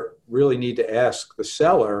buyer really need to ask the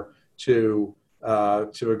seller to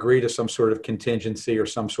agree to some sort of contingency or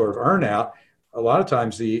some sort of earnout, a lot of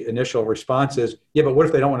times the initial response is, yeah, but what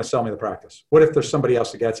if they don't want to sell me the practice? What if there's somebody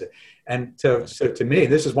else that gets it? And so to me,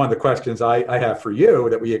 this is one of the questions I have for you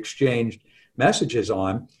that we exchanged messages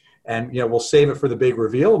on. And, we'll save it for the big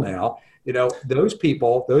reveal now. Those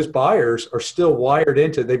people, those buyers are still wired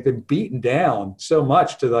into, they've been beaten down so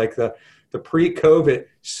much to like the pre-COVID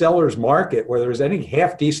seller's market where there's any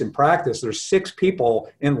half decent practice. There's 6 people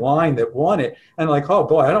in line that want it. And like, oh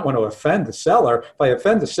boy, I don't want to offend the seller. If I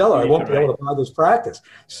offend the seller, I won't be able to buy this practice.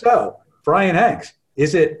 So Brian Hanks,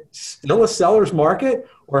 Is it still a seller's market,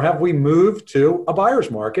 or have we moved to a buyer's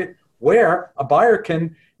market where a buyer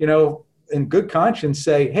can, in good conscience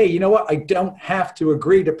say, hey, you know what? I don't have to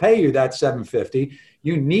agree to pay you that $750.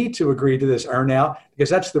 You need to agree to this earnout because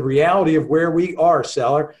that's the reality of where we are,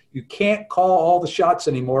 seller. You can't call all the shots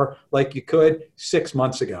anymore like you could 6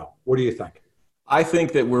 months ago. What do you think? I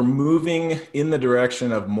think that we're moving in the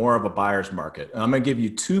direction of more of a buyer's market. And I'm going to give you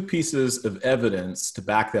two pieces of evidence to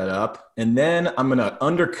back that up. And then I'm going to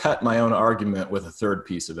undercut my own argument with a third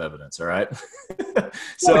piece of evidence. All right.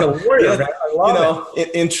 So, like a warrior, man. I love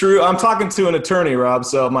it. In true, I'm talking to an attorney, Rob.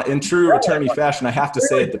 So in true attorney fashion, I have to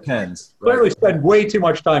say it depends. Right? Clearly spend way too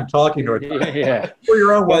much time talking to it. Yeah. For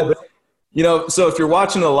your own well-being. So if you're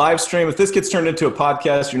watching the live stream, if this gets turned into a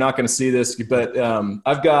podcast, you're not going to see this. But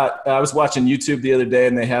I was watching YouTube the other day,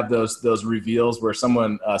 and they have those reveals where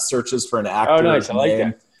someone searches for an actor. Oh, nice! I like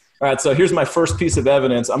that. All right, so here's my first piece of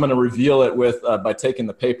evidence. I'm going to reveal it by taking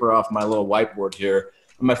the paper off my little whiteboard here.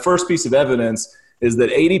 And my first piece of evidence is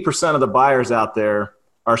that 80% of the buyers out there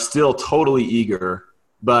are still totally eager,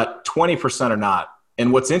 but 20% are not.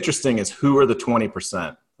 And what's interesting is who are the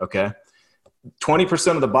 20%? Okay.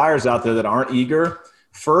 20% of the buyers out there that aren't eager.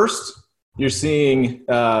 First, you're seeing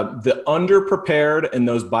the underprepared and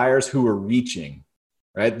those buyers who are reaching,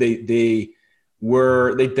 right? They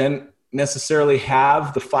didn't necessarily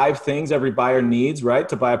have the 5 things every buyer needs, right?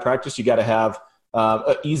 To buy a practice, you got to have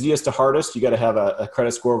easiest to hardest. You got to have a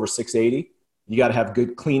credit score over 680. You got to have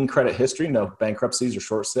good, clean credit history, no bankruptcies or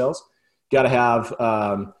short sales. You got to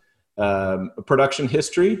have production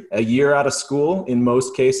history, a year out of school in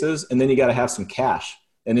most cases, and then you got to have some cash.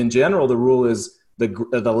 And in general, the rule is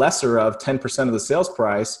the lesser of 10% of the sales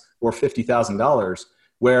price or $50,000,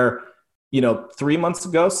 where 3 months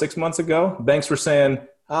ago, 6 months ago, banks were saying,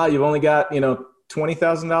 you've only got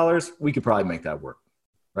 $20,000. We could probably make that work,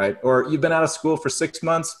 right? Or you've been out of school for 6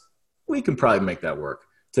 months. We can probably make that work.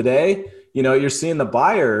 Today, you're seeing the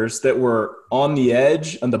buyers that were on the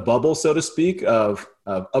edge, on the bubble, so to speak, of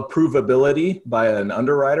approvability by an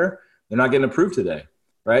underwriter. They're not getting approved today,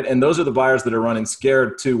 right? And those are the buyers that are running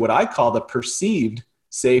scared to what I call the perceived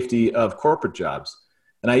safety of corporate jobs.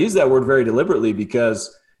 And I use that word very deliberately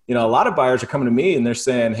because, a lot of buyers are coming to me and they're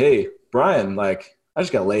saying, hey, Brian, I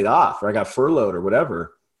just got laid off or I got furloughed or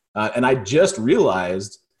whatever. And I just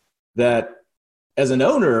realized that as an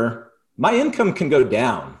owner, my income can go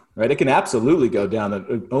down, right? It can absolutely go down.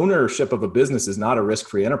 The ownership of a business is not a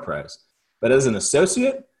risk-free enterprise. But as an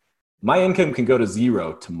associate, my income can go to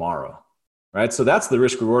 0 tomorrow, right? So that's the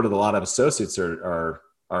risk reward that a lot of associates are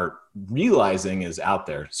realizing is out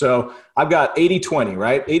there. So I've got 80-20,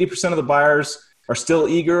 right? 80% of the buyers are still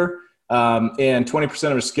eager and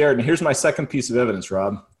 20% are scared. And here's my second piece of evidence,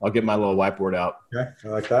 Rob. I'll get my little whiteboard out. Okay, I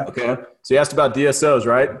like that. Okay. So you asked about DSOs,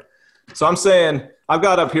 right? So I'm saying I've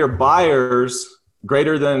got up here buyers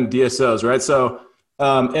greater than DSOs, right? So,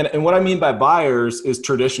 and what I mean by buyers is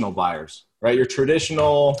traditional buyers, right? Your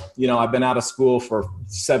traditional, I've been out of school for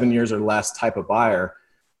 7 years or less type of buyer.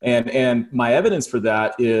 And my evidence for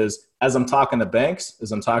that is as I'm talking to banks,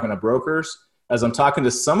 as I'm talking to brokers, as I'm talking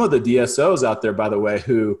to some of the DSOs out there, by the way,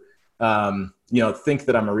 who, think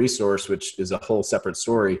that I'm a resource, which is a whole separate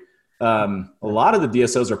story. A lot of the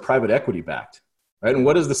DSOs are private equity backed, right? And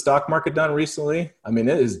what has the stock market done recently? I mean,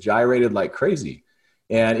 it is gyrated like crazy.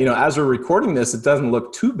 And, as we're recording this, it doesn't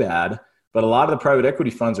look too bad, but a lot of the private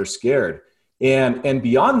equity funds are scared. And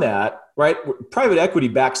beyond that, right, private equity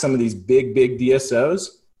backs some of these big DSOs.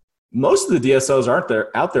 Most of the DSOs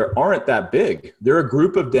out there aren't that big. They're a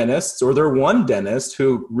group of dentists, or they're one dentist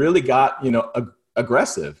who really got,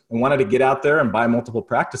 aggressive and wanted to get out there and buy multiple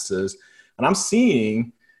practices. And I'm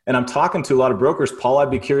seeing, and I'm talking to a lot of brokers. Paul,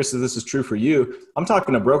 I'd be curious if this is true for you. I'm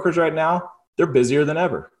talking to brokers right now. They're busier than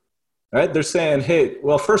ever, right? They're saying, hey,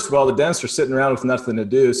 well, first of all, the dentists are sitting around with nothing to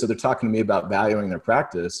do. So they're talking to me about valuing their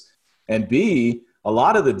practice. And B, a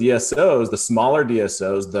lot of the DSOs, the smaller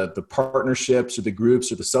DSOs, the partnerships or the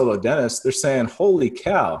groups or the solo dentists, they're saying, holy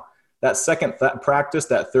cow, that practice,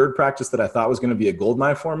 that third practice that I thought was going to be a gold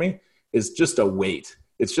mine for me is just a weight.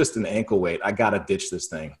 It's just an ankle weight. I got to ditch this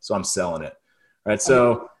thing. So I'm selling it. Right.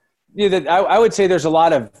 So I would say there's a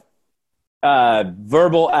lot of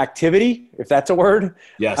verbal activity, if that's a word.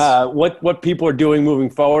 Yes. What people are doing moving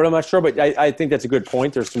forward, I'm not sure, but I think that's a good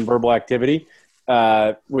point. There's some verbal activity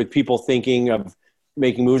with people thinking of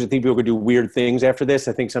making moves. I think people could do weird things after this.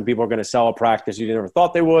 I think some people are going to sell a practice you never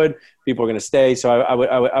thought they would. People are going to stay. So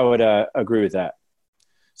I would agree with that.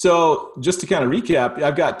 So just to kind of recap,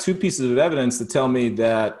 I've got two pieces of evidence that tell me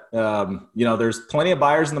that, there's plenty of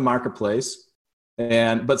buyers in the marketplace,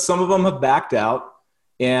 but some of them have backed out.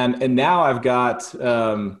 And now I've got,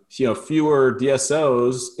 fewer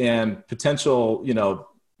DSOs and potential,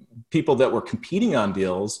 people that were competing on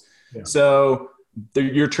deals. Yeah. So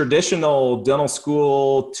your traditional dental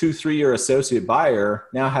school 2-3 year associate buyer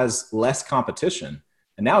now has less competition.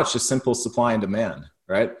 And now it's just simple supply and demand,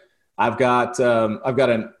 right? I've got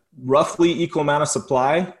a roughly equal amount of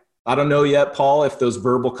supply. I don't know yet, Paul, if those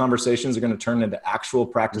verbal conversations are going to turn into actual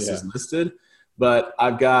practices listed, but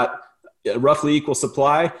I've got a roughly equal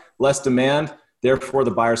supply, less demand. Therefore,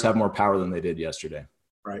 the buyers have more power than they did yesterday.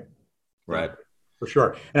 Right. Right. For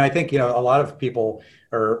sure. And I think, a lot of people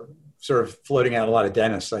are sort of floating out, a lot of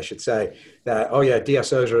dentists, I should say, that, oh yeah,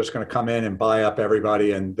 DSOs are just going to come in and buy up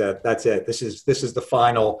everybody. And that's it. This is the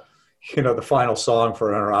final, the final song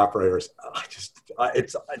for owner operators.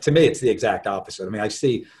 To me, it's the exact opposite. I mean, I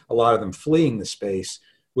see a lot of them fleeing the space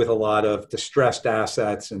with a lot of distressed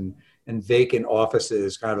assets and vacant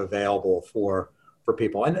offices kind of available for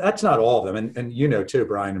people. And that's not all of them. And too,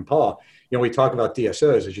 Brian and Paul, we talk about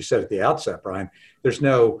DSOs, as you said at the outset, Brian, there's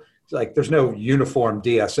no uniform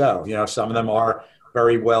DSO. Some of them are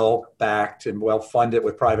very well backed and well funded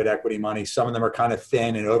with private equity money. Some of them are kind of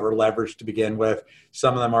thin and over leveraged to begin with.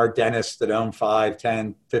 Some of them are dentists that own 5,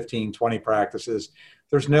 10, 15, 20 practices.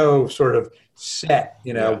 There's no sort of set,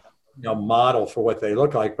 model for what they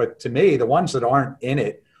look like. But to me, the ones that aren't in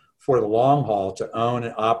it for the long haul to own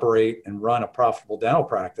and operate and run a profitable dental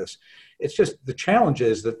practice, it's just the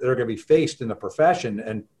challenges that they're going to be faced in the profession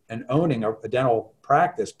and owning a dental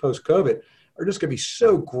practice post-COVID are just going to be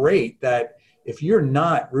so great that if you're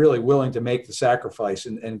not really willing to make the sacrifice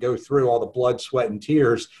and go through all the blood, sweat, and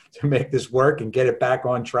tears to make this work and get it back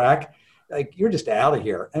on track, like you're just out of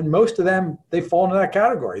here. And most of them, they fall into that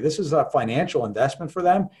category. This is a financial investment for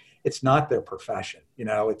them. It's not their profession.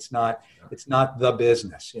 It's not the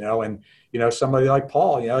business, and, somebody like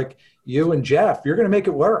Paul, like you and Jeff, you're going to make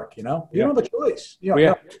it work. You don't have a choice.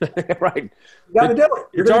 Right. You got to do it.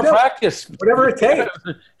 It's our practice. Whatever it takes.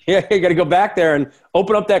 Yeah, you got to go back there and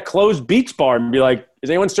open up that closed beach bar and be like, is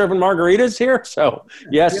anyone serving margaritas here? So,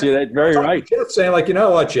 yes, you're very right. Jeff's saying, like, you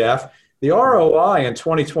know what, Jeff? The ROI in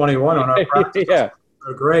 2021 on our practice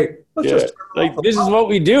are great. This is what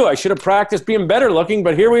we do. I should have practiced being better looking,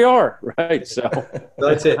 but here we are, right? So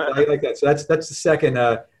that's it. I like that. So that's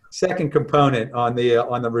the second component on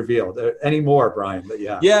the reveal. Any more, Brian?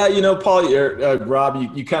 Yeah, Paul,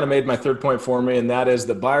 Rob, you kind of made my third point for me, and that is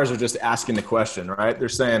that buyers are just asking the question, right? They're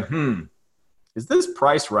saying, is this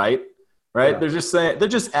price right? Right? Yeah. They're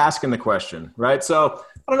just asking the question, right? So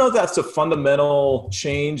I don't know if that's a fundamental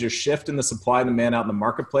change or shift in the supply and demand out in the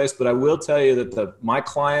marketplace, but I will tell you that my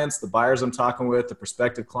clients, the buyers I'm talking with, the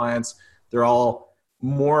prospective clients, they're all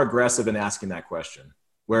more aggressive in asking that question.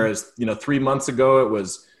 Whereas, 3 months ago, it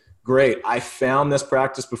was, great, I found this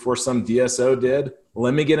practice before some DSO did.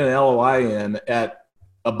 Let me get an LOI in at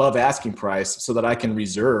above asking price so that I can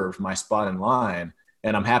reserve my spot in line,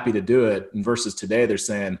 and I'm happy to do it. And versus today, they're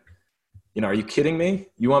saying, are you kidding me?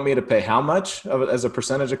 You want me to pay how much as a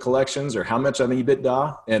percentage of collections or how much on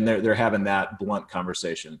EBITDA? And they're having that blunt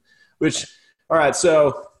conversation, all right.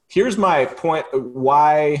 So here's my point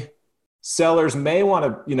why sellers may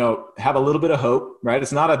want to, have a little bit of hope, right?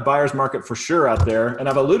 It's not a buyer's market for sure out there. And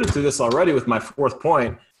I've alluded to this already with my fourth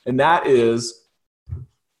point. And that is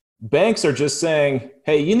banks are just saying,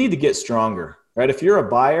 hey, you need to get stronger, right? If you're a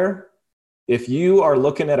buyer, if you are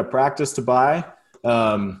looking at a practice to buy,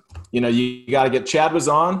 you got to get, Chad was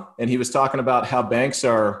on and he was talking about how banks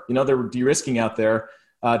are, they're de-risking out there.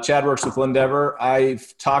 Chad works with Lendeavor.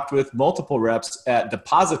 I've talked with multiple reps at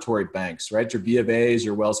depository banks, right? Your B of A's,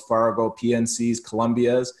 your Wells Fargo, PNC's,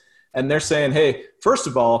 Columbia's. And they're saying, hey, first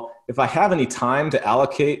of all, if I have any time to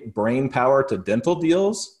allocate brain power to dental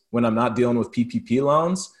deals when I'm not dealing with PPP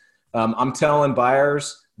loans, I'm telling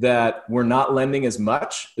buyers that we're not lending as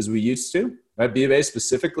much as we used to. Right? B of A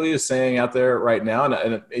specifically is saying out there right now,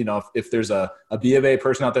 and if there's a B of A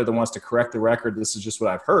person out there that wants to correct the record, this is just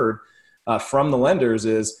what I've heard from the lenders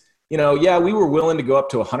is, we were willing to go up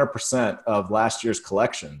to 100% of last year's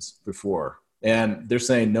collections before. And they're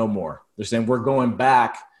saying no more. They're saying we're going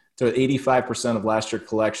back to 85% of last year's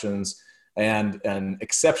collections and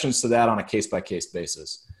exceptions to that on a case-by-case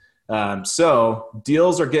basis. So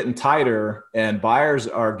deals are getting tighter and buyers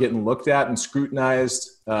are getting looked at and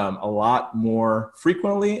scrutinized a lot more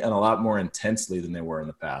frequently and a lot more intensely than they were in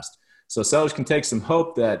the past. So sellers can take some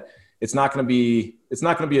hope that it's not going to be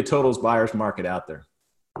a totals buyer's market out there.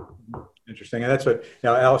 Interesting. And that's what,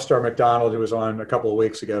 Alistair McDonald, who was on a couple of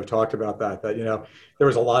weeks ago, talked about that there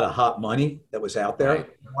was a lot of hot money that was out there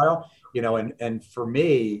for a while, and for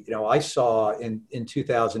me, I saw in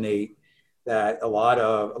 2008, that a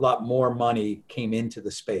lot more money came into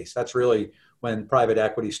the space. That's really when private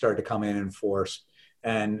equity started to come in force,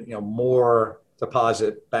 and more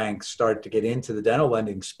deposit banks started to get into the dental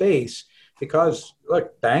lending space, because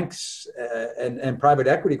look, banks and private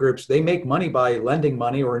equity groups, they make money by lending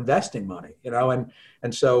money or investing money,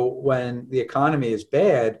 and so when the economy is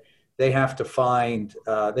bad, they have to find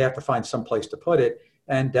some place to put it.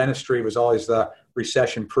 And dentistry was always the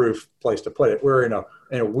recession-proof place to put it. We're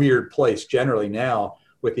in a weird place generally now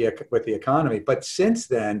with the economy. But since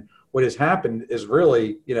then, what has happened is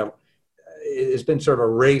really, it's been sort of a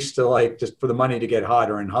race to just for the money to get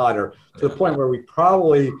hotter and hotter, to the point where we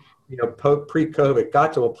probably, pre-COVID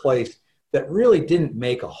got to a place that really didn't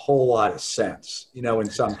make a whole lot of sense, in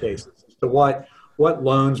some cases, as to what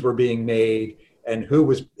loans were being made and who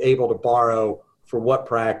was able to borrow for what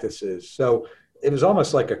practices. So it was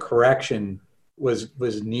almost like a correction was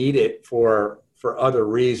needed for other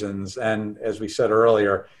reasons. And as we said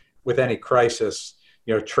earlier, with any crisis,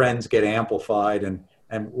 trends get amplified, and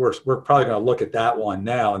we're probably going to look at that one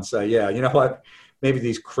now and say, yeah, you know what, maybe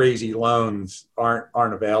these crazy loans aren't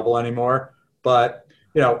available anymore. But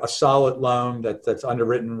a solid loan that's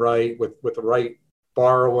underwritten right with the right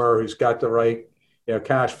borrower who's got the right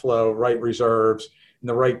cash flow, right reserves, and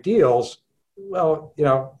the right deals. Well,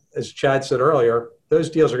 as Chad said earlier, those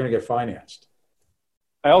deals are going to get financed.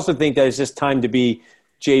 I also think that it's just time to be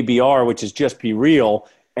JBR, which is just be real.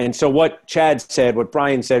 And so what Chad said, what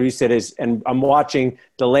Brian said, he said is, and I'm watching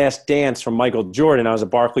The Last Dance from Michael Jordan. I was a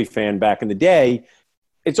Barkley fan back in the day.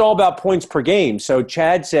 It's all about points per game. So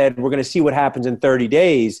Chad said, we're going to see what happens in 30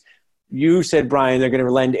 days. You said, Brian, they're going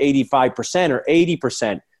to lend 85% or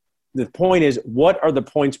 80%. The point is, what are the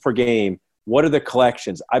points per game? What are the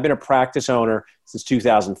collections? I've been a practice owner since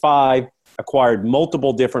 2005, acquired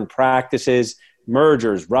multiple different practices,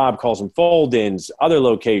 mergers, Rob calls them fold-ins, other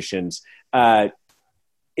locations.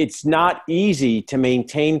 It's not easy to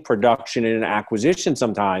maintain production in an acquisition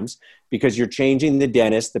sometimes, because you're changing the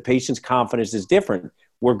dentist. The patient's confidence is different.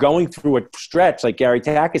 We're going through a stretch, like Gary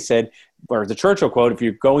Tackett said, or the Churchill quote, if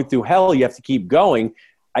you're going through hell, you have to keep going.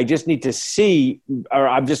 I just need to see, or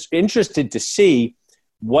I'm just interested to see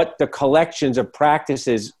what the collections of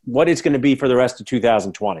practices, what it's going to be for the rest of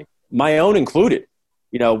 2020, my own included.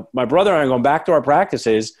 My brother and I are going back to our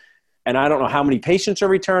practices, and I don't know how many patients are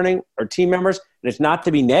returning or team members. And it's not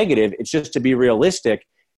to be negative. It's just to be realistic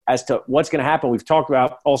as to what's going to happen. We've talked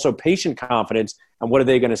about also patient confidence and what are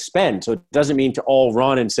they going to spend. So it doesn't mean to all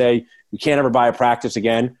run and say, we can't ever buy a practice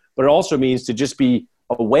again, but it also means to just be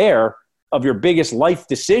aware of your biggest life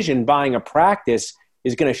decision. Buying a practice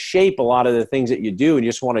is going to shape a lot of the things that you do, and you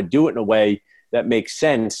just want to do it in a way that makes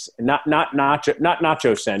sense, not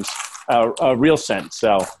nacho sense, real sense.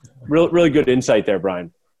 So really good insight there,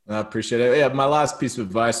 Brian. I appreciate it. Yeah, my last piece of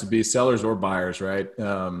advice would be sellers or buyers, right?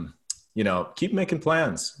 Keep making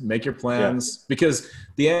plans. Make your plans, because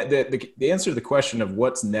the answer to the question of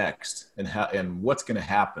what's next and how and what's going to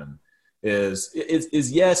happen is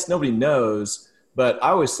yes. Nobody knows, but I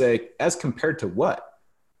always say, as compared to what?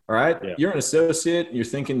 All right, You're an associate. You're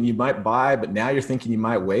thinking you might buy, but now you're thinking you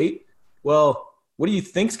might wait. Well, what do you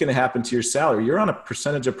think is going to happen to your salary? You're on a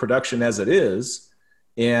percentage of production as it is,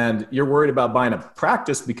 and you're worried about buying a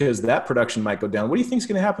practice because that production might go down. What do you think is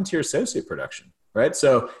going to happen to your associate production? Right.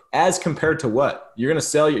 So as compared to what you're going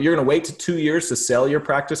to you're going to wait to 2 years to sell your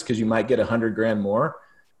practice because you might get $100,000 more.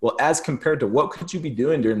 Well, as compared to what could you be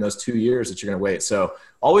doing during those 2 years that you're going to wait? So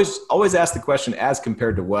always ask the question, as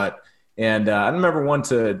compared to what. And I'm never one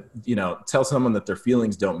to, tell someone that their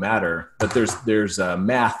feelings don't matter, but there's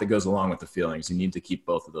math that goes along with the feelings. You need to keep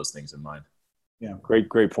both of those things in mind. Yeah. Great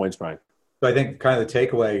points, Brian. So I think kind of the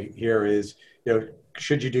takeaway here is,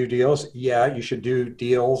 should you do deals? Yeah, you should do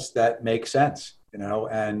deals that make sense,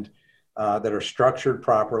 and that are structured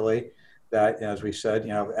properly, that, as we said,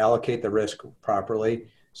 allocate the risk properly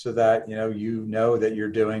so that, that you're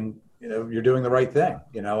doing the right thing,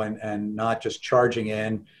 and not just charging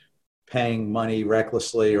in, paying money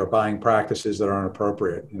recklessly or buying practices that aren't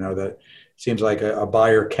appropriate. That seems like a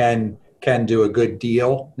buyer can do a good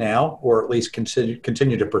deal now, or at least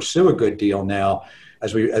continue to pursue a good deal now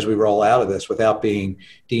as we roll out of this without being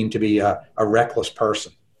deemed to be a reckless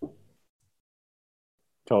person.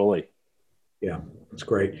 Totally. Yeah, that's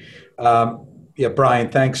great. Brian,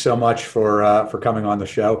 thanks so much for coming on the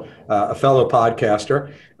show. A fellow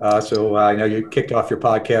podcaster. So I know you kicked off your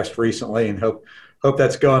podcast recently, and hope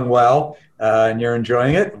that's going well and you're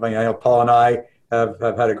enjoying it. I know Paul and I have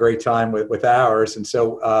had a great time with ours. And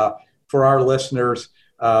so for our listeners,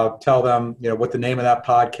 tell them, what the name of that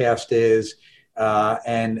podcast is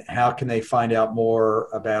and how can they find out more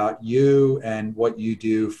about you and what you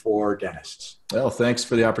do for dentists? Well, thanks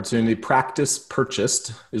for the opportunity. Practice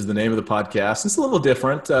Purchased is the name of the podcast. It's a little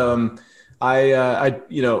different.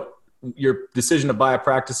 Your decision to buy a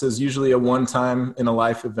practice is usually a one-time in a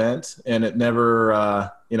life event, and it never,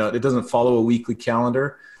 it doesn't follow a weekly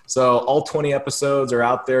calendar. So all 20 episodes are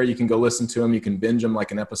out there. You can go listen to them. You can binge them like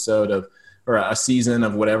an episode or a season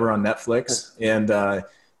of whatever on Netflix. And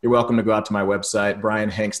you're welcome to go out to my website,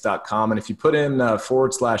 brianhanks.com. And if you put in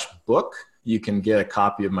 /book, you can get a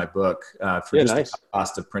copy of my book for the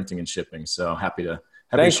cost of printing and shipping. So happy to.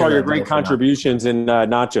 Thanks for all your great contributions in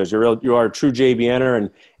nachos. You are a true JBNer and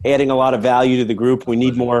adding a lot of value to the group. We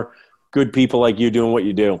need more good people like you doing what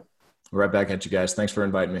you do. Right back at you guys. Thanks for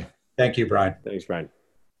inviting me. Thank you, Brian. Thanks, Brian.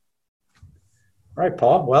 All right,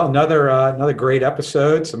 Paul. Well, another great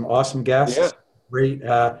episode. Some awesome guests.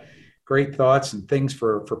 Yeah. Great thoughts and things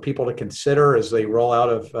for people to consider as they roll out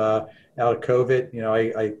of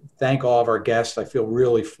COVID. I thank all of our guests. I feel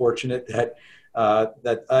really fortunate that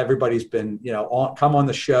everybody's been, come on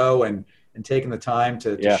the show and taking the time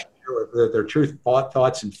to share their true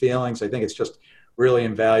thoughts and feelings. I think it's just really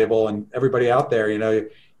invaluable. And everybody out there, you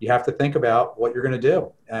have to think about what you're going to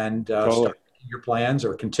do and start making your plans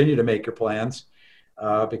or continue to make your plans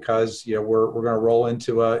because we're going to roll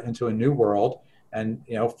into a new world. And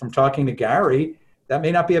from talking to Gary, that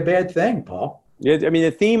may not be a bad thing, Paul. Yeah, I mean,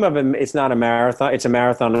 the theme of it's not a marathon. It's a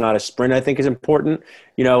marathon, not a sprint, I think is important.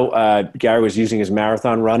 Gary was using his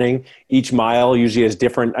marathon running. Each mile usually is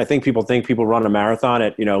different. I think people run a marathon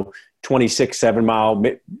at, 26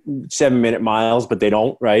 7-minute miles, but they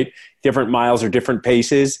don't, right? Different miles are different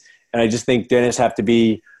paces. And I just think dentists have to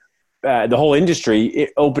be, the whole industry,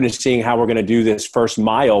 open to seeing how we're going to do this first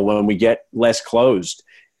mile when we get less closed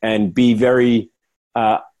and be very,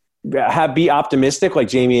 be optimistic, like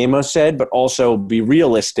Jamie Amos said, but also be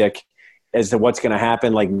realistic as to what's going to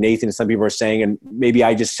happen, like Nathan and some people are saying, and maybe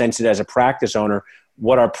I just sense it as a practice owner,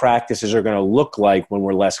 what our practices are going to look like when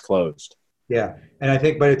we're less closed. Yeah, and I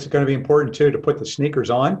think, but it's going to be important too to put the sneakers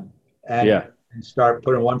on and start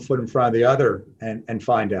putting one foot in front of the other and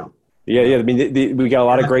find out. Yeah. I mean, we got a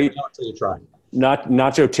lot of great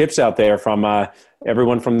nacho tips out there from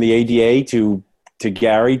everyone from the ADA to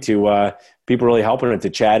Gary to people really helping it to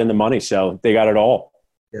Chad and the money. So they got it all.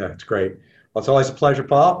 Yeah, it's great. Well, it's always a pleasure,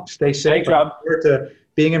 Paul. Stay safe. Thanks, Rob. Look forward to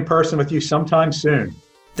being in person with you sometime soon.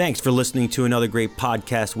 Thanks for listening to another great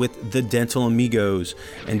podcast with the Dental Amigos.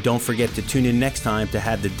 And don't forget to tune in next time to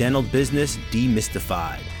have the dental business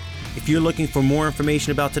demystified. If you're looking for more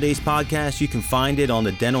information about today's podcast, you can find it on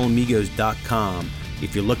thedentalamigos.com.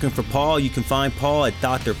 If you're looking for Paul, you can find Paul at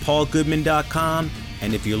drpaulgoodman.com.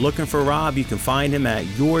 And if you're looking for Rob, you can find him at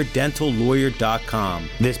yourdentallawyer.com.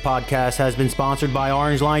 This podcast has been sponsored by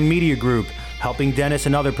Orange Line Media Group, helping dentists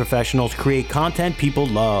and other professionals create content people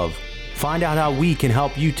love. Find out how we can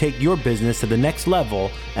help you take your business to the next level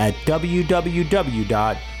at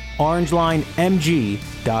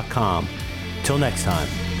www.orangelinemg.com. Till next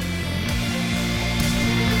time.